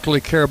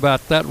particularly care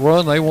about that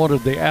run. They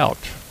wanted the out.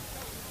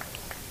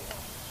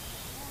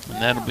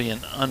 And that'll be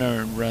an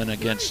unearned run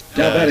against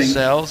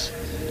Sells.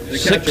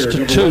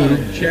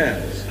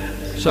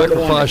 6-2.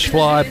 Sacrifice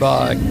fly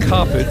by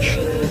Coppage.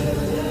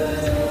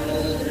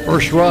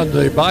 First run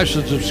the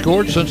Bisons have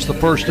scored since the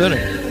first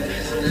inning.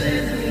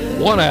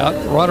 1 out,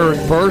 runner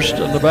at first,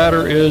 and the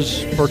batter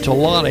is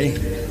Bertolani,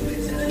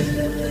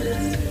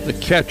 the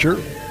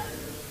catcher.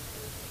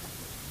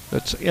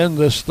 That's in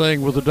this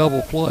thing with a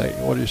double play.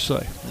 What do you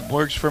say? It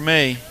works for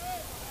me.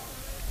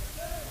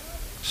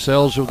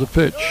 Sells with the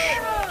pitch.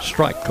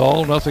 Strike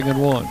call,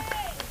 0-1.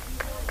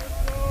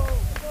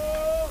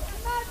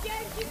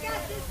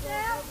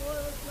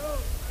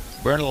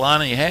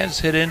 Bertolani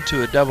has hit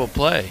into a double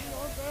play.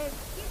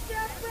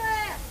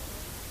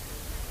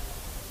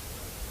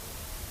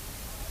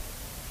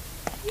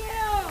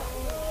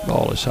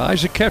 Ball is high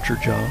as a catcher,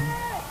 John.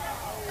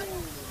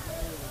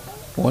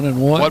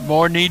 1-1. What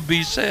more need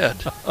be said?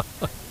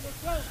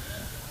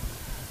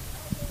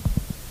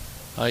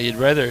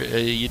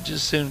 You'd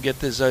just soon get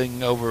this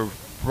thing over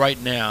right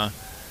now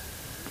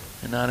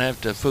and not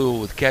have to fool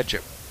with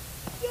ketchup.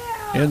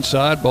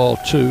 Inside, ball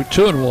 2,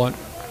 2-1.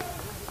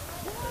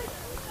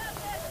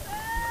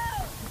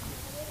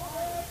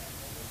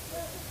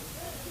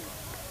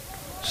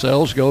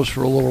 Sells goes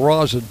for a little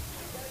rosin.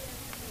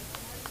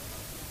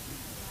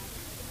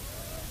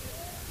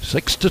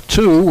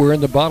 6-2. We're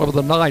in the bottom of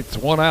the ninth.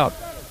 1 out.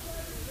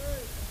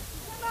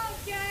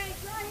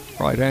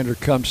 Right-hander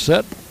comes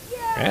set,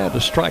 and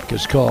a strike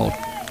is called.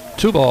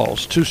 2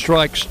 balls, 2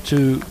 strikes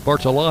to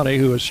Bartolani,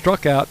 who has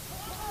struck out,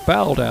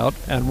 fouled out,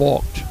 and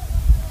walked.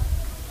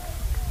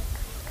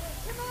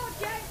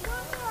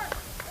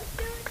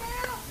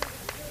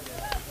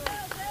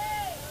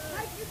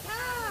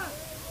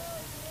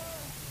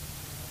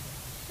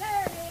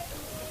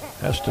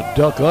 Has to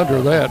duck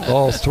under that,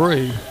 ball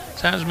 3.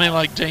 Sounds to me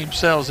like James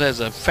Sells has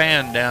a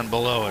fan down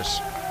below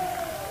us.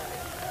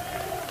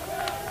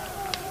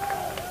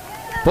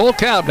 Full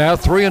count now,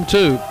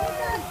 3-2.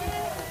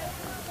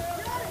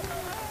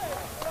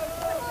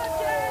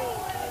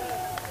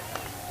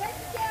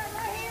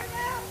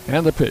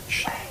 And the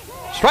pitch.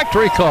 Strike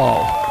 3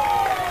 call.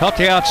 Caught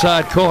the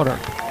outside corner.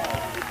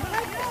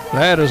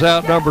 That is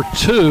out number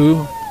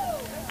 2.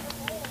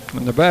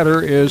 And the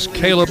batter is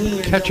Caleb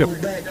Ketchum.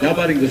 Now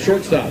batting the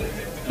shortstop,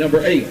 number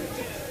 8,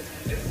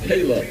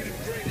 Caleb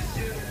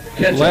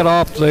Ketchum. Led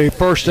off the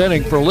first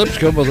inning for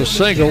Lipscomb with a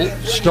single,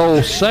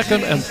 stole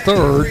second and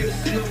third,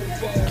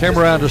 came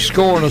around to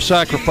score in a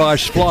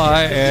sacrifice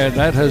fly, and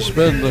that has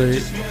been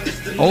the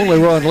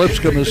only run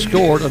Lipscomb has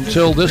scored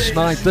until this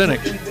 9th inning.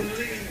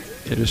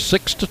 It is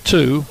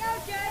 6-2.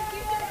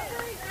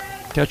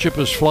 Ketchup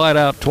has flied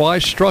out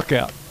twice, struck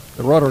out.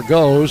 The runner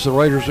goes. The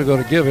Raiders are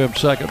going to give him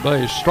second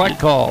base. Strike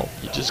call.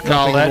 You just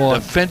call that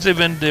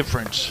defensive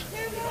indifference.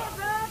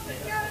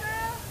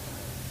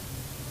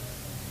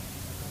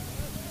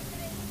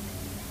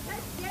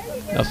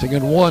 Nothing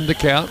in 1 to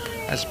count.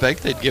 I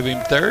expect they'd give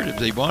him third if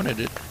they wanted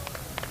it.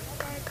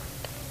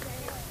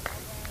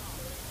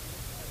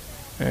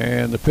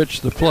 And the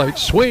pitch to the plate.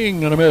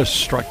 Swing and a miss.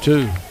 Strike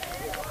 2.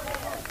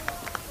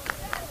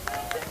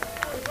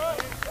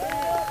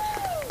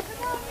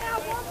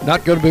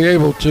 Not going to be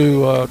able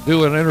to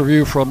do an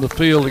interview from the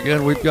field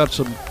again. We've got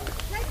some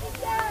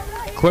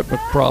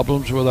equipment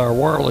problems with our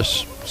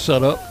wireless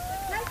setup,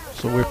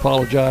 so we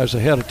apologize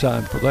ahead of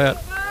time for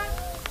that.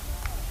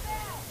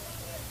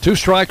 2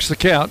 strikes the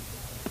count.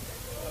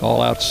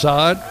 All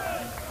outside.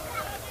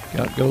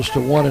 Count goes to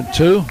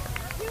 1-2.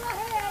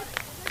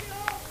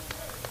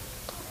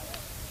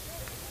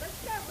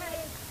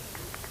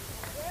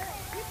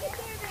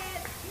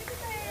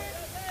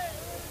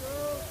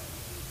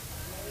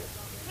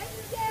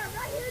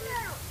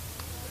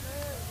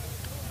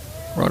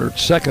 Runner at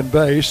second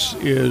base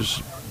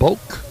is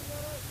Boak.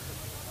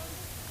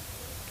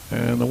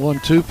 And the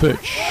 1-2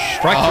 pitch.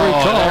 Strike 3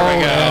 call,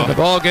 and the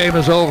ball game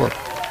is over.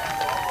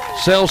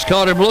 Sells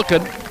caught him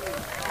looking.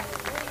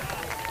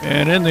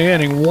 And in the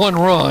inning, 1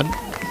 run.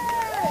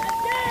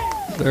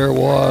 There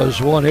was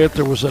 1 hit,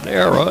 there was an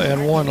error,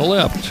 and 1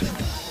 left.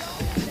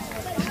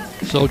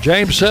 So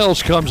James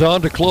Sells comes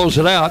on to close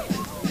it out.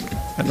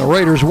 And the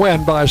Raiders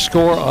win by a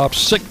score of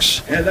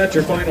 6-2. And that's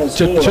your final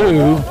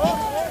score.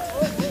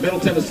 Middle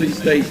Tennessee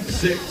State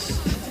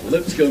 6,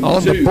 Lipscomb 2.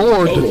 On the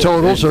board, the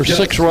totals are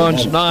 6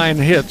 runs, 9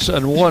 hits,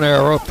 and 1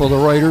 error for the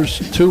Raiders,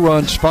 2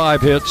 runs,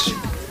 5 hits,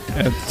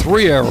 and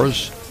 3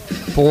 errors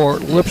for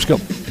Lipscomb.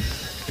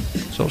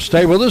 So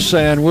stay with us,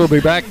 and we'll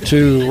be back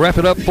to wrap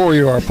it up for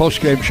you. Our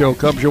postgame show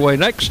comes your way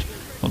next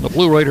on the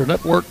Blue Raider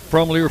Network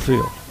from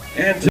Learfield.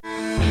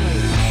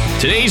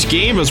 Today's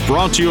game is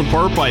brought to you in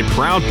part by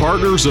proud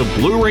partners of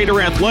Blue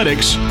Raider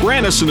Athletics,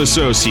 Grannis &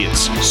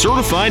 Associates,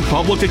 certified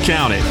public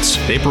accountants.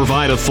 They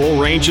provide a full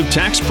range of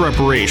tax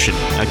preparation,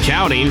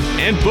 accounting,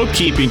 and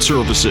bookkeeping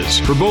services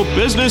for both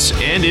business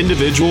and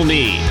individual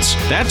needs.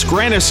 That's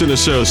Grannis &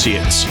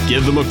 Associates.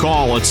 Give them a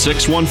call at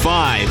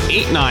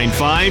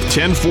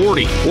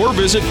 615-895-1040 or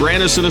visit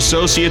Grannis &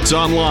 Associates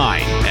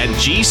online at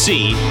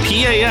gcpas.com.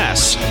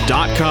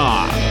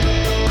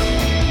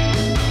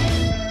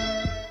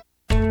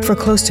 For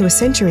close to a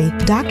century,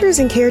 doctors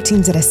and care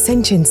teams at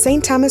Ascension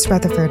St. Thomas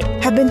Rutherford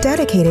have been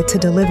dedicated to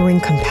delivering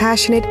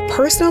compassionate,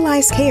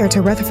 personalized care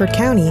to Rutherford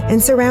County and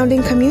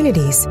surrounding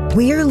communities.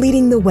 We are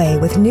leading the way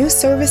with new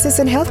services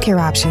and healthcare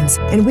options,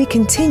 and we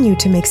continue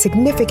to make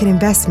significant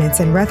investments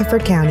in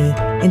Rutherford County.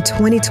 In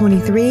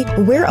 2023,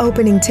 we're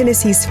opening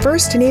Tennessee's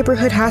first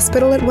neighborhood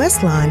hospital at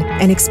West Lawn,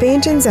 and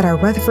expansions at our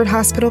Rutherford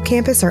Hospital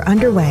campus are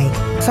underway.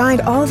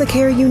 Find all the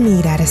care you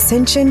need at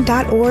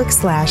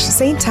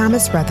ascension.org/St.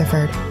 Thomas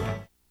Rutherford.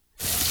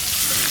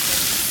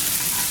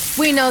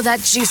 We know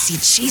that juicy,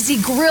 cheesy,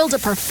 grilled to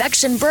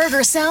perfection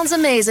burger sounds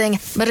amazing,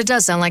 but it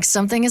does sound like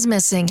something is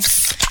missing.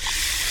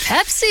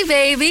 Pepsi,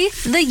 baby!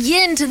 The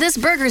yin to this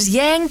burger's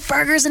yang.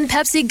 Burgers and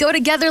Pepsi go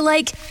together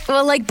like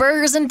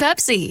burgers and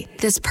Pepsi.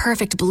 This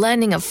perfect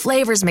blending of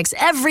flavors makes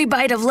every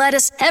bite of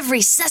lettuce,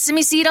 every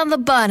sesame seed on the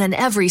bun, and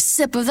every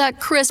sip of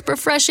that crisp,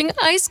 refreshing,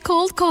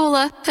 ice-cold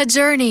cola a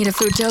journey to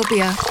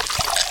Foodtopia.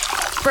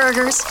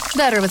 Burgers,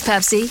 better with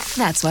Pepsi.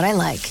 That's what I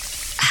like.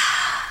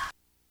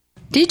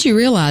 Did you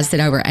realize that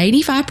over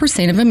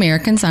 85% of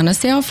Americans own a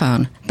cell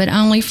phone, but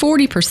only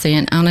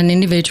 40% own an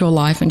individual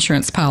life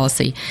insurance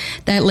policy?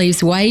 That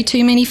leaves way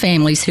too many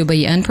families who'll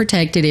be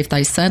unprotected if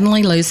they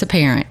suddenly lose a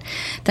parent.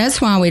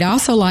 That's why we'd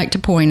also like to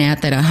point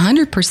out that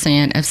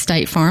 100% of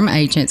State Farm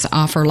agents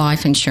offer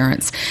life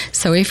insurance.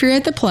 So if you're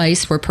at the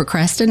place where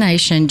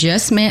procrastination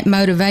just met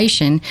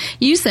motivation,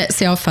 use that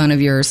cell phone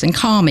of yours and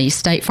call me,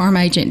 State Farm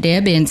agent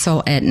Deb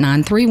Insel, at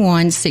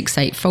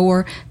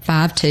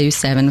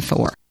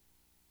 931-684-5274.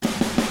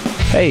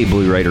 Hey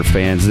Blue Raider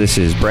fans, this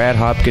is Brad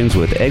Hopkins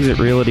with Exit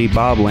Realty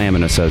Bob Lamb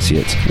 &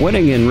 Associates.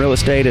 Winning in real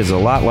estate is a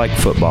lot like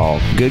football.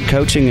 Good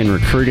coaching and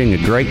recruiting a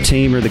great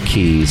team are the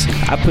keys.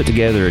 I put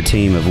together a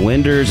team of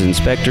lenders,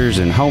 inspectors,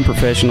 and home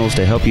professionals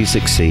to help you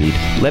succeed.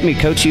 Let me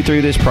coach you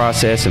through this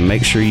process and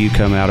make sure you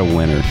come out a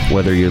winner.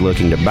 Whether you're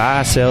looking to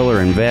buy, sell,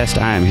 or invest,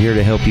 I am here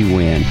to help you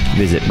win.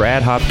 Visit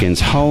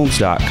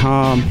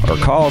BradHopkinsHomes.com or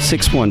call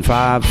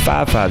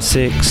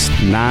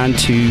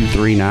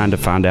 615-556-9239 to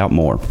find out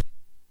more.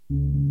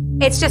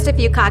 It's just a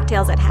few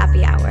cocktails at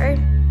happy hour.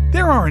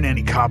 There aren't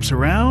any cops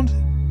around.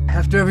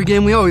 After every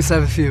game, we always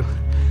have a few.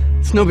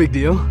 It's no big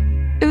deal.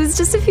 It was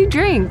just a few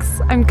drinks.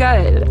 I'm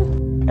good.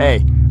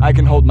 Hey, I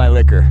can hold my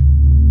liquor.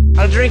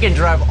 I drink and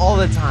drive all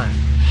the time.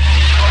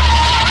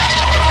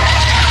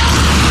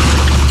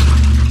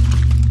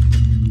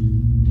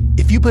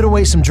 If you put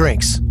away some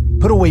drinks,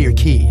 put away your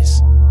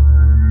keys.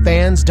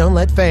 Fans don't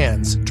let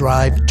fans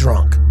drive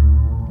drunk.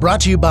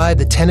 Brought to you by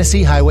the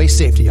Tennessee Highway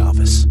Safety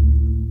Office.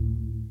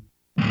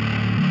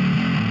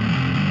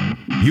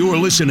 You're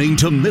listening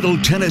to Middle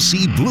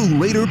Tennessee Blue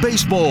Raider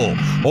Baseball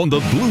on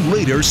the Blue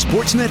Raider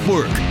Sports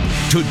Network.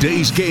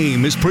 Today's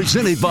game is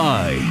presented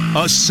by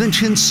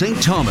Ascension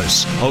St.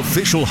 Thomas,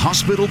 official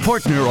hospital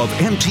partner of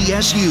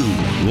MTSU.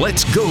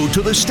 Let's go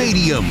to the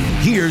stadium.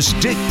 Here's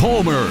Dick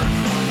Palmer.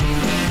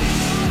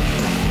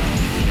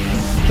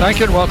 Thank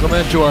you and welcome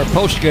into our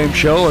post-game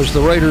show as the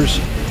Raiders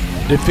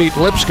defeat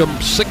Lipscomb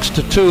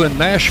 6-2 in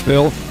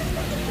Nashville,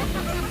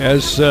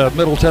 as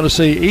Middle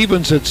Tennessee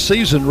evens its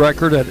season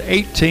record at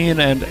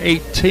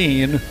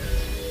 18-18.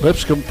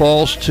 Lipscomb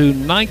falls to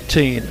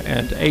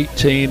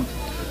 19-18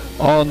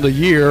 on the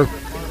year.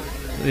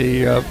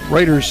 The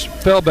Raiders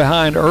fell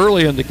behind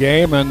early in the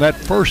game, and that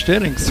first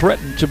inning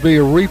threatened to be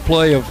a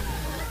replay of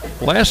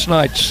last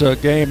night's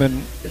game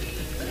in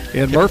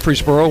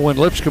Murfreesboro when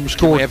Lipscomb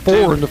scored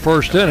 4 in the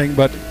first inning.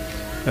 But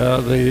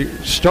the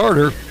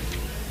starter,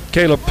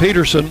 Caleb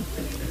Peterson,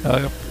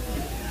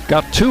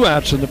 got 2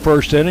 outs in the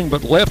first inning,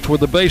 but left with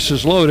the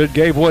bases loaded,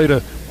 gave way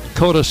to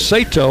Kota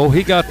Sato.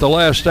 He got the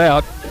last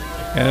out,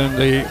 and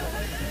the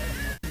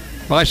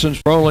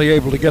Bisons were only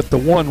able to get the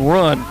 1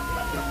 run,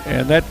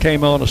 and that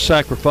came on a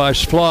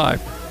sacrifice fly.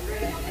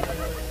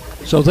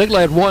 So they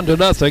led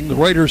 1-0. The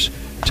Raiders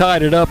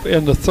tied it up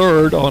in the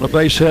third on a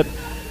base hit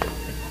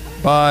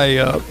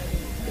by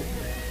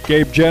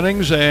Gabe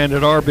Jennings and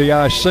an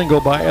RBI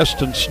single by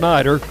Eston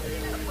Snyder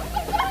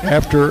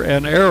after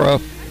an error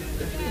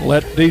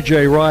let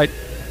DJ Wright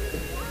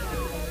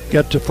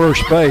get to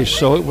first base.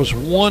 So it was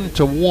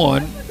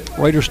 1-1.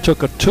 Raiders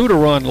took a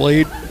 2-run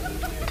lead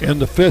in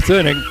the 5th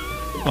inning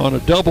on a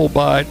double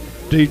by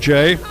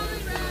DJ,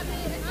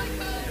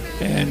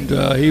 and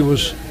he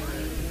was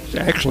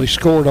actually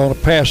scored on a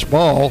pass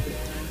ball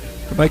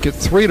to make it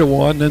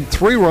 3-1. Then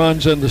 3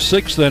 runs in the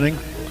 6th inning.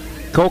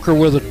 Coker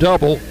with a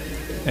double,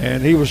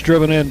 and he was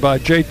driven in by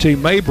J.T.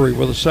 Mabry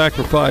with a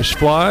sacrifice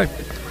fly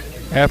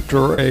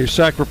after a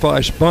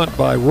sacrifice bunt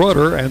by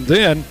Rudder. And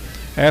then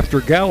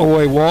after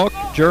Galloway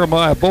walked,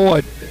 Jeremiah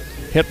Boyd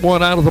hit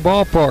one out of the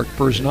ballpark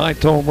for his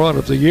 9th home run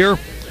of the year,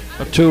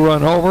 a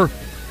 2-run homer,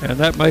 and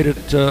that made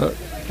it a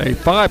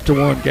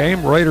 5-1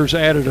 game. Raiders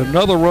added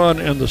another run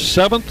in the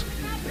 7th.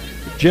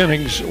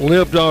 Jennings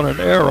lived on an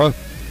error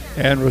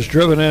and was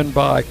driven in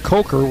by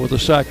Coker with a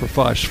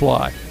sacrifice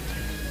fly.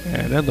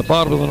 And in the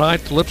bottom of the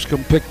 9th,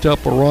 Lipscomb picked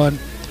up a run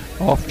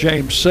off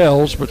James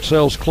Sells, but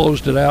Sells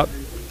closed it out,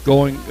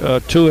 going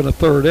 2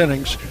 1/3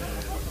 innings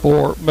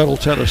for Middle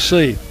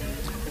Tennessee.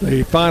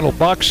 The final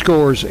box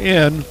scores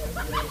in,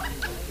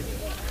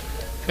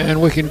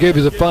 and we can give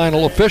you the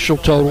final official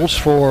totals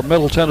for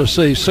Middle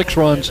Tennessee: 6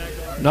 runs,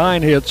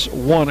 9 hits,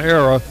 1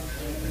 error,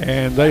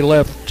 and they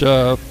left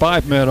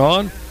 5 men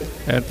on.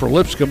 And for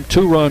Lipscomb,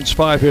 2 runs,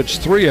 5 hits,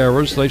 3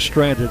 errors. They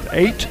stranded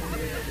 8.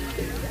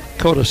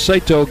 Kota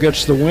Sato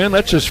gets the win.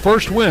 That's his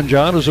first win,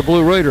 John, as a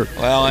Blue Raider.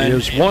 Well, he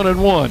is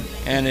 1-1.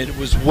 And it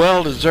was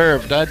well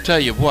deserved. I tell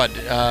you what,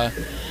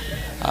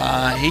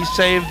 he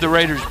saved the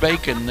Raiders'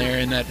 bacon there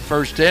in that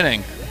first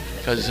inning,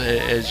 because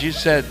as you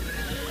said,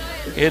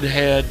 it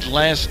had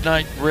last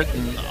night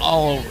written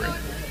all over it.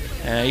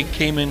 He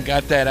came in,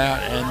 got that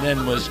out, and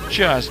then was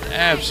just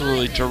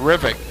absolutely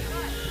terrific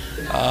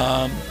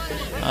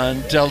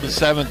until the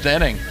 7th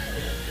inning.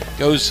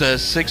 Goes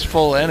 6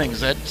 full innings.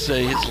 That's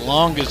his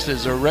longest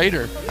as a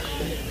Raider.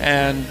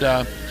 And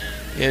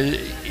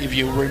if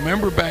you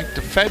remember back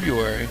to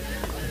February,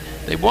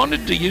 they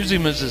wanted to use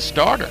him as a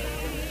starter.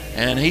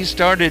 And he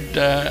started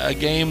a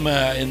game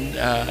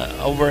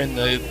over in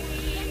the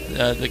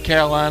the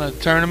Carolina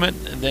tournament,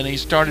 and then he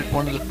started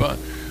one of the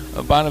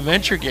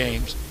Bonaventure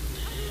games.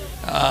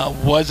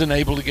 Wasn't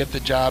able to get the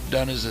job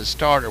done as a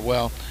starter.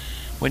 Well,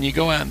 when you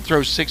go out and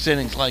throw 6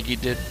 innings like he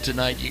did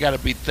tonight, you got to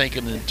be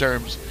thinking in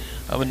terms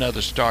of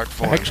another start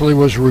for him. Actually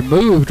was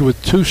removed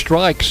with 2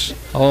 strikes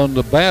on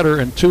the batter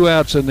and 2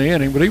 outs in the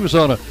inning, but he was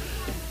on a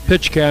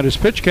pitch count. His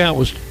pitch count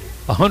was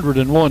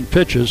 101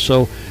 pitches,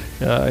 so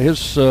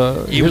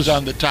he was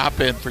on the top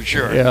end for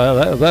sure.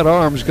 Yeah, that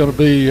arm's going to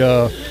be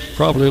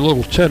probably a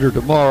little tender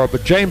tomorrow.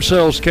 But James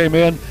Sells came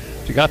in,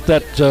 he got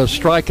that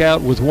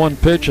strikeout with 1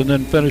 pitch, and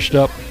then finished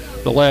up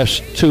the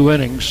last 2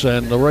 innings,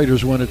 and the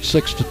Raiders win it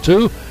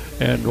 6-2.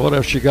 And what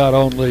else you got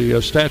on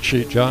the stat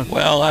sheet, John?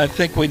 Well, I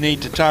think we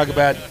need to talk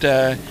about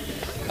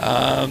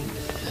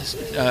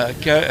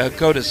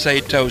Kota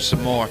Sato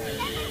some more.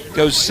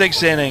 Goes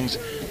 6 innings,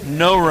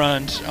 no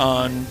runs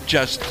on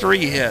just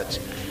 3 hits.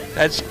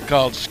 That's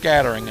called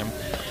scattering him.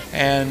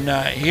 And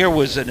here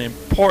was an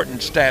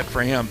important stat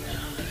for him.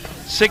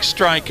 6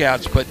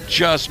 strikeouts, but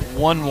just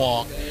 1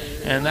 walk.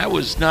 And that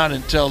was not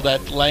until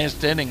that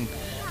last inning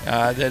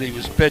that he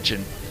was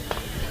pitching.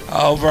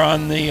 Over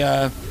on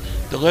the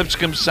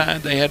Lipscomb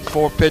side, they had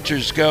 4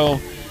 pitchers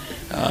go.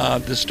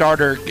 The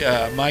starter,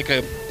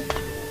 Micah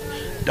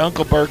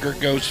Dunkelberger,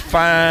 goes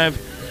 5.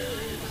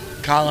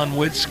 Colin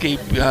Witzke,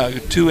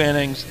 2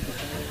 innings.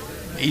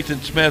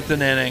 Ethan Smith,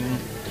 an inning.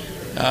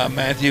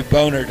 Matthew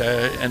Bonert,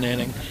 an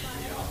inning.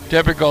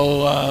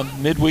 Typical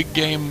midweek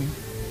game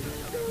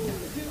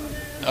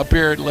up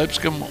here at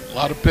Lipscomb. A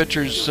lot of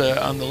pitchers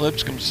on the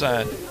Lipscomb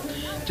side.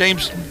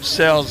 James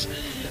Sells,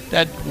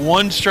 that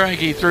 1 strike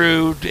he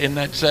threw in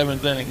that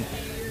 7th inning,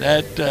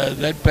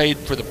 that paid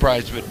for the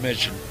price of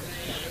admission.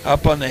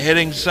 Up on the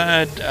hitting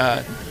side,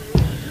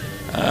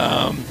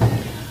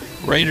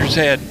 Raiders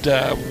had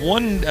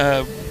one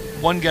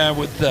guy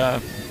with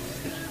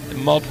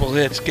multiple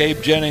hits.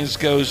 Gabe Jennings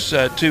goes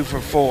 2 for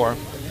 4.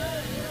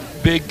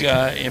 Big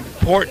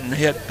important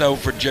hit though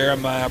for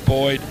Jeremiah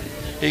Boyd.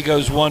 He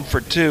goes 1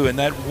 for 2, and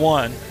that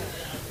 1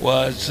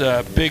 was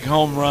a big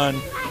home run,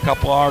 a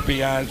couple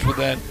RBIs with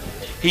that.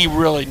 He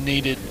really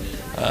needed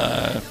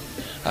a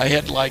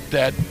hit like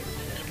that.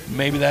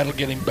 Maybe that'll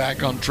get him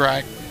back on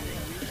track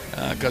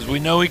because we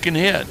know he can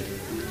hit.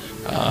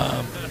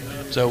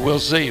 So we'll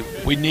see.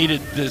 We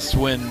needed this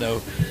win,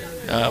 though,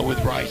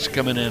 with Rice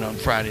coming in on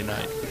Friday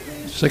night.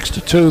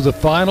 6-2 the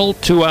final,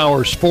 2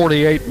 hours,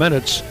 48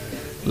 minutes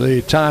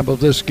the time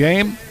of this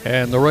game,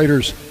 and the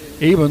Raiders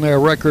even their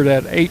record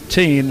at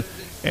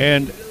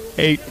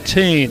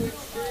 18-18,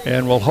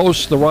 and will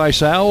host the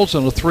Rice Owls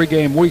in a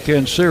 3-game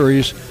weekend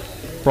series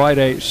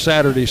Friday,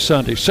 Saturday,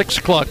 Sunday. 6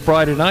 o'clock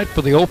Friday night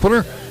for the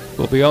opener.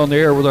 We'll be on the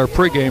air with our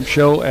pregame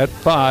show at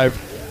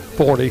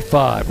 5:45.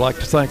 I'd like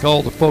to thank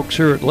all the folks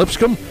here at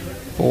Lipscomb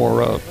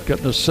for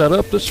getting us set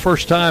up. This is the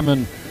first time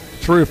in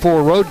 3 or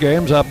 4 road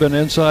games I've been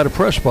inside a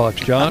press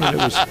box, John,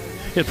 and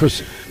it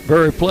was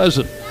very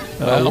pleasant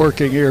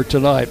working here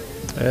tonight,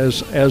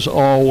 as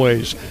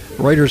always.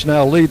 Raiders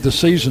now lead the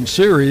season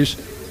series,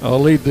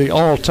 lead the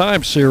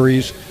all-time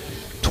series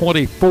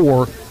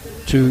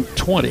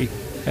 24-20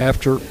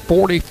 after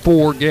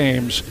 44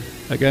 games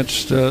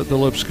against the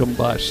Lipscomb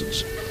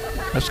Bisons.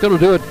 That's going to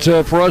do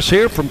it for us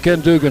here from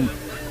Ken Dugan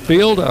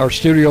Field. Our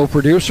studio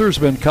producer has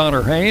been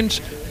Connor Haynes.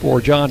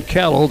 For John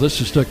Callow,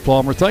 this is Dick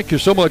Plummer. Thank you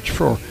so much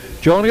for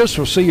joining us.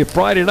 We'll see you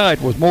Friday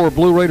night with more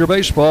Blue Raider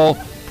baseball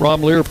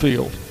from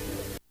Learfield.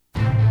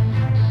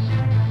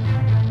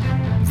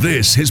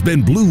 This has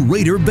been Blue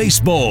Raider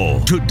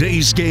Baseball.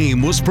 Today's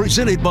game was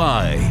presented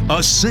by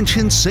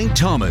Ascension St.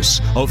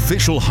 Thomas,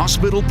 official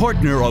hospital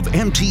partner of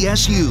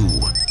MTSU.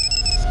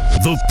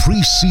 The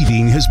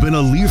preceding has been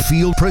a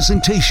Learfield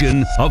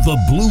presentation of the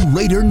Blue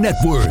Raider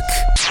Network.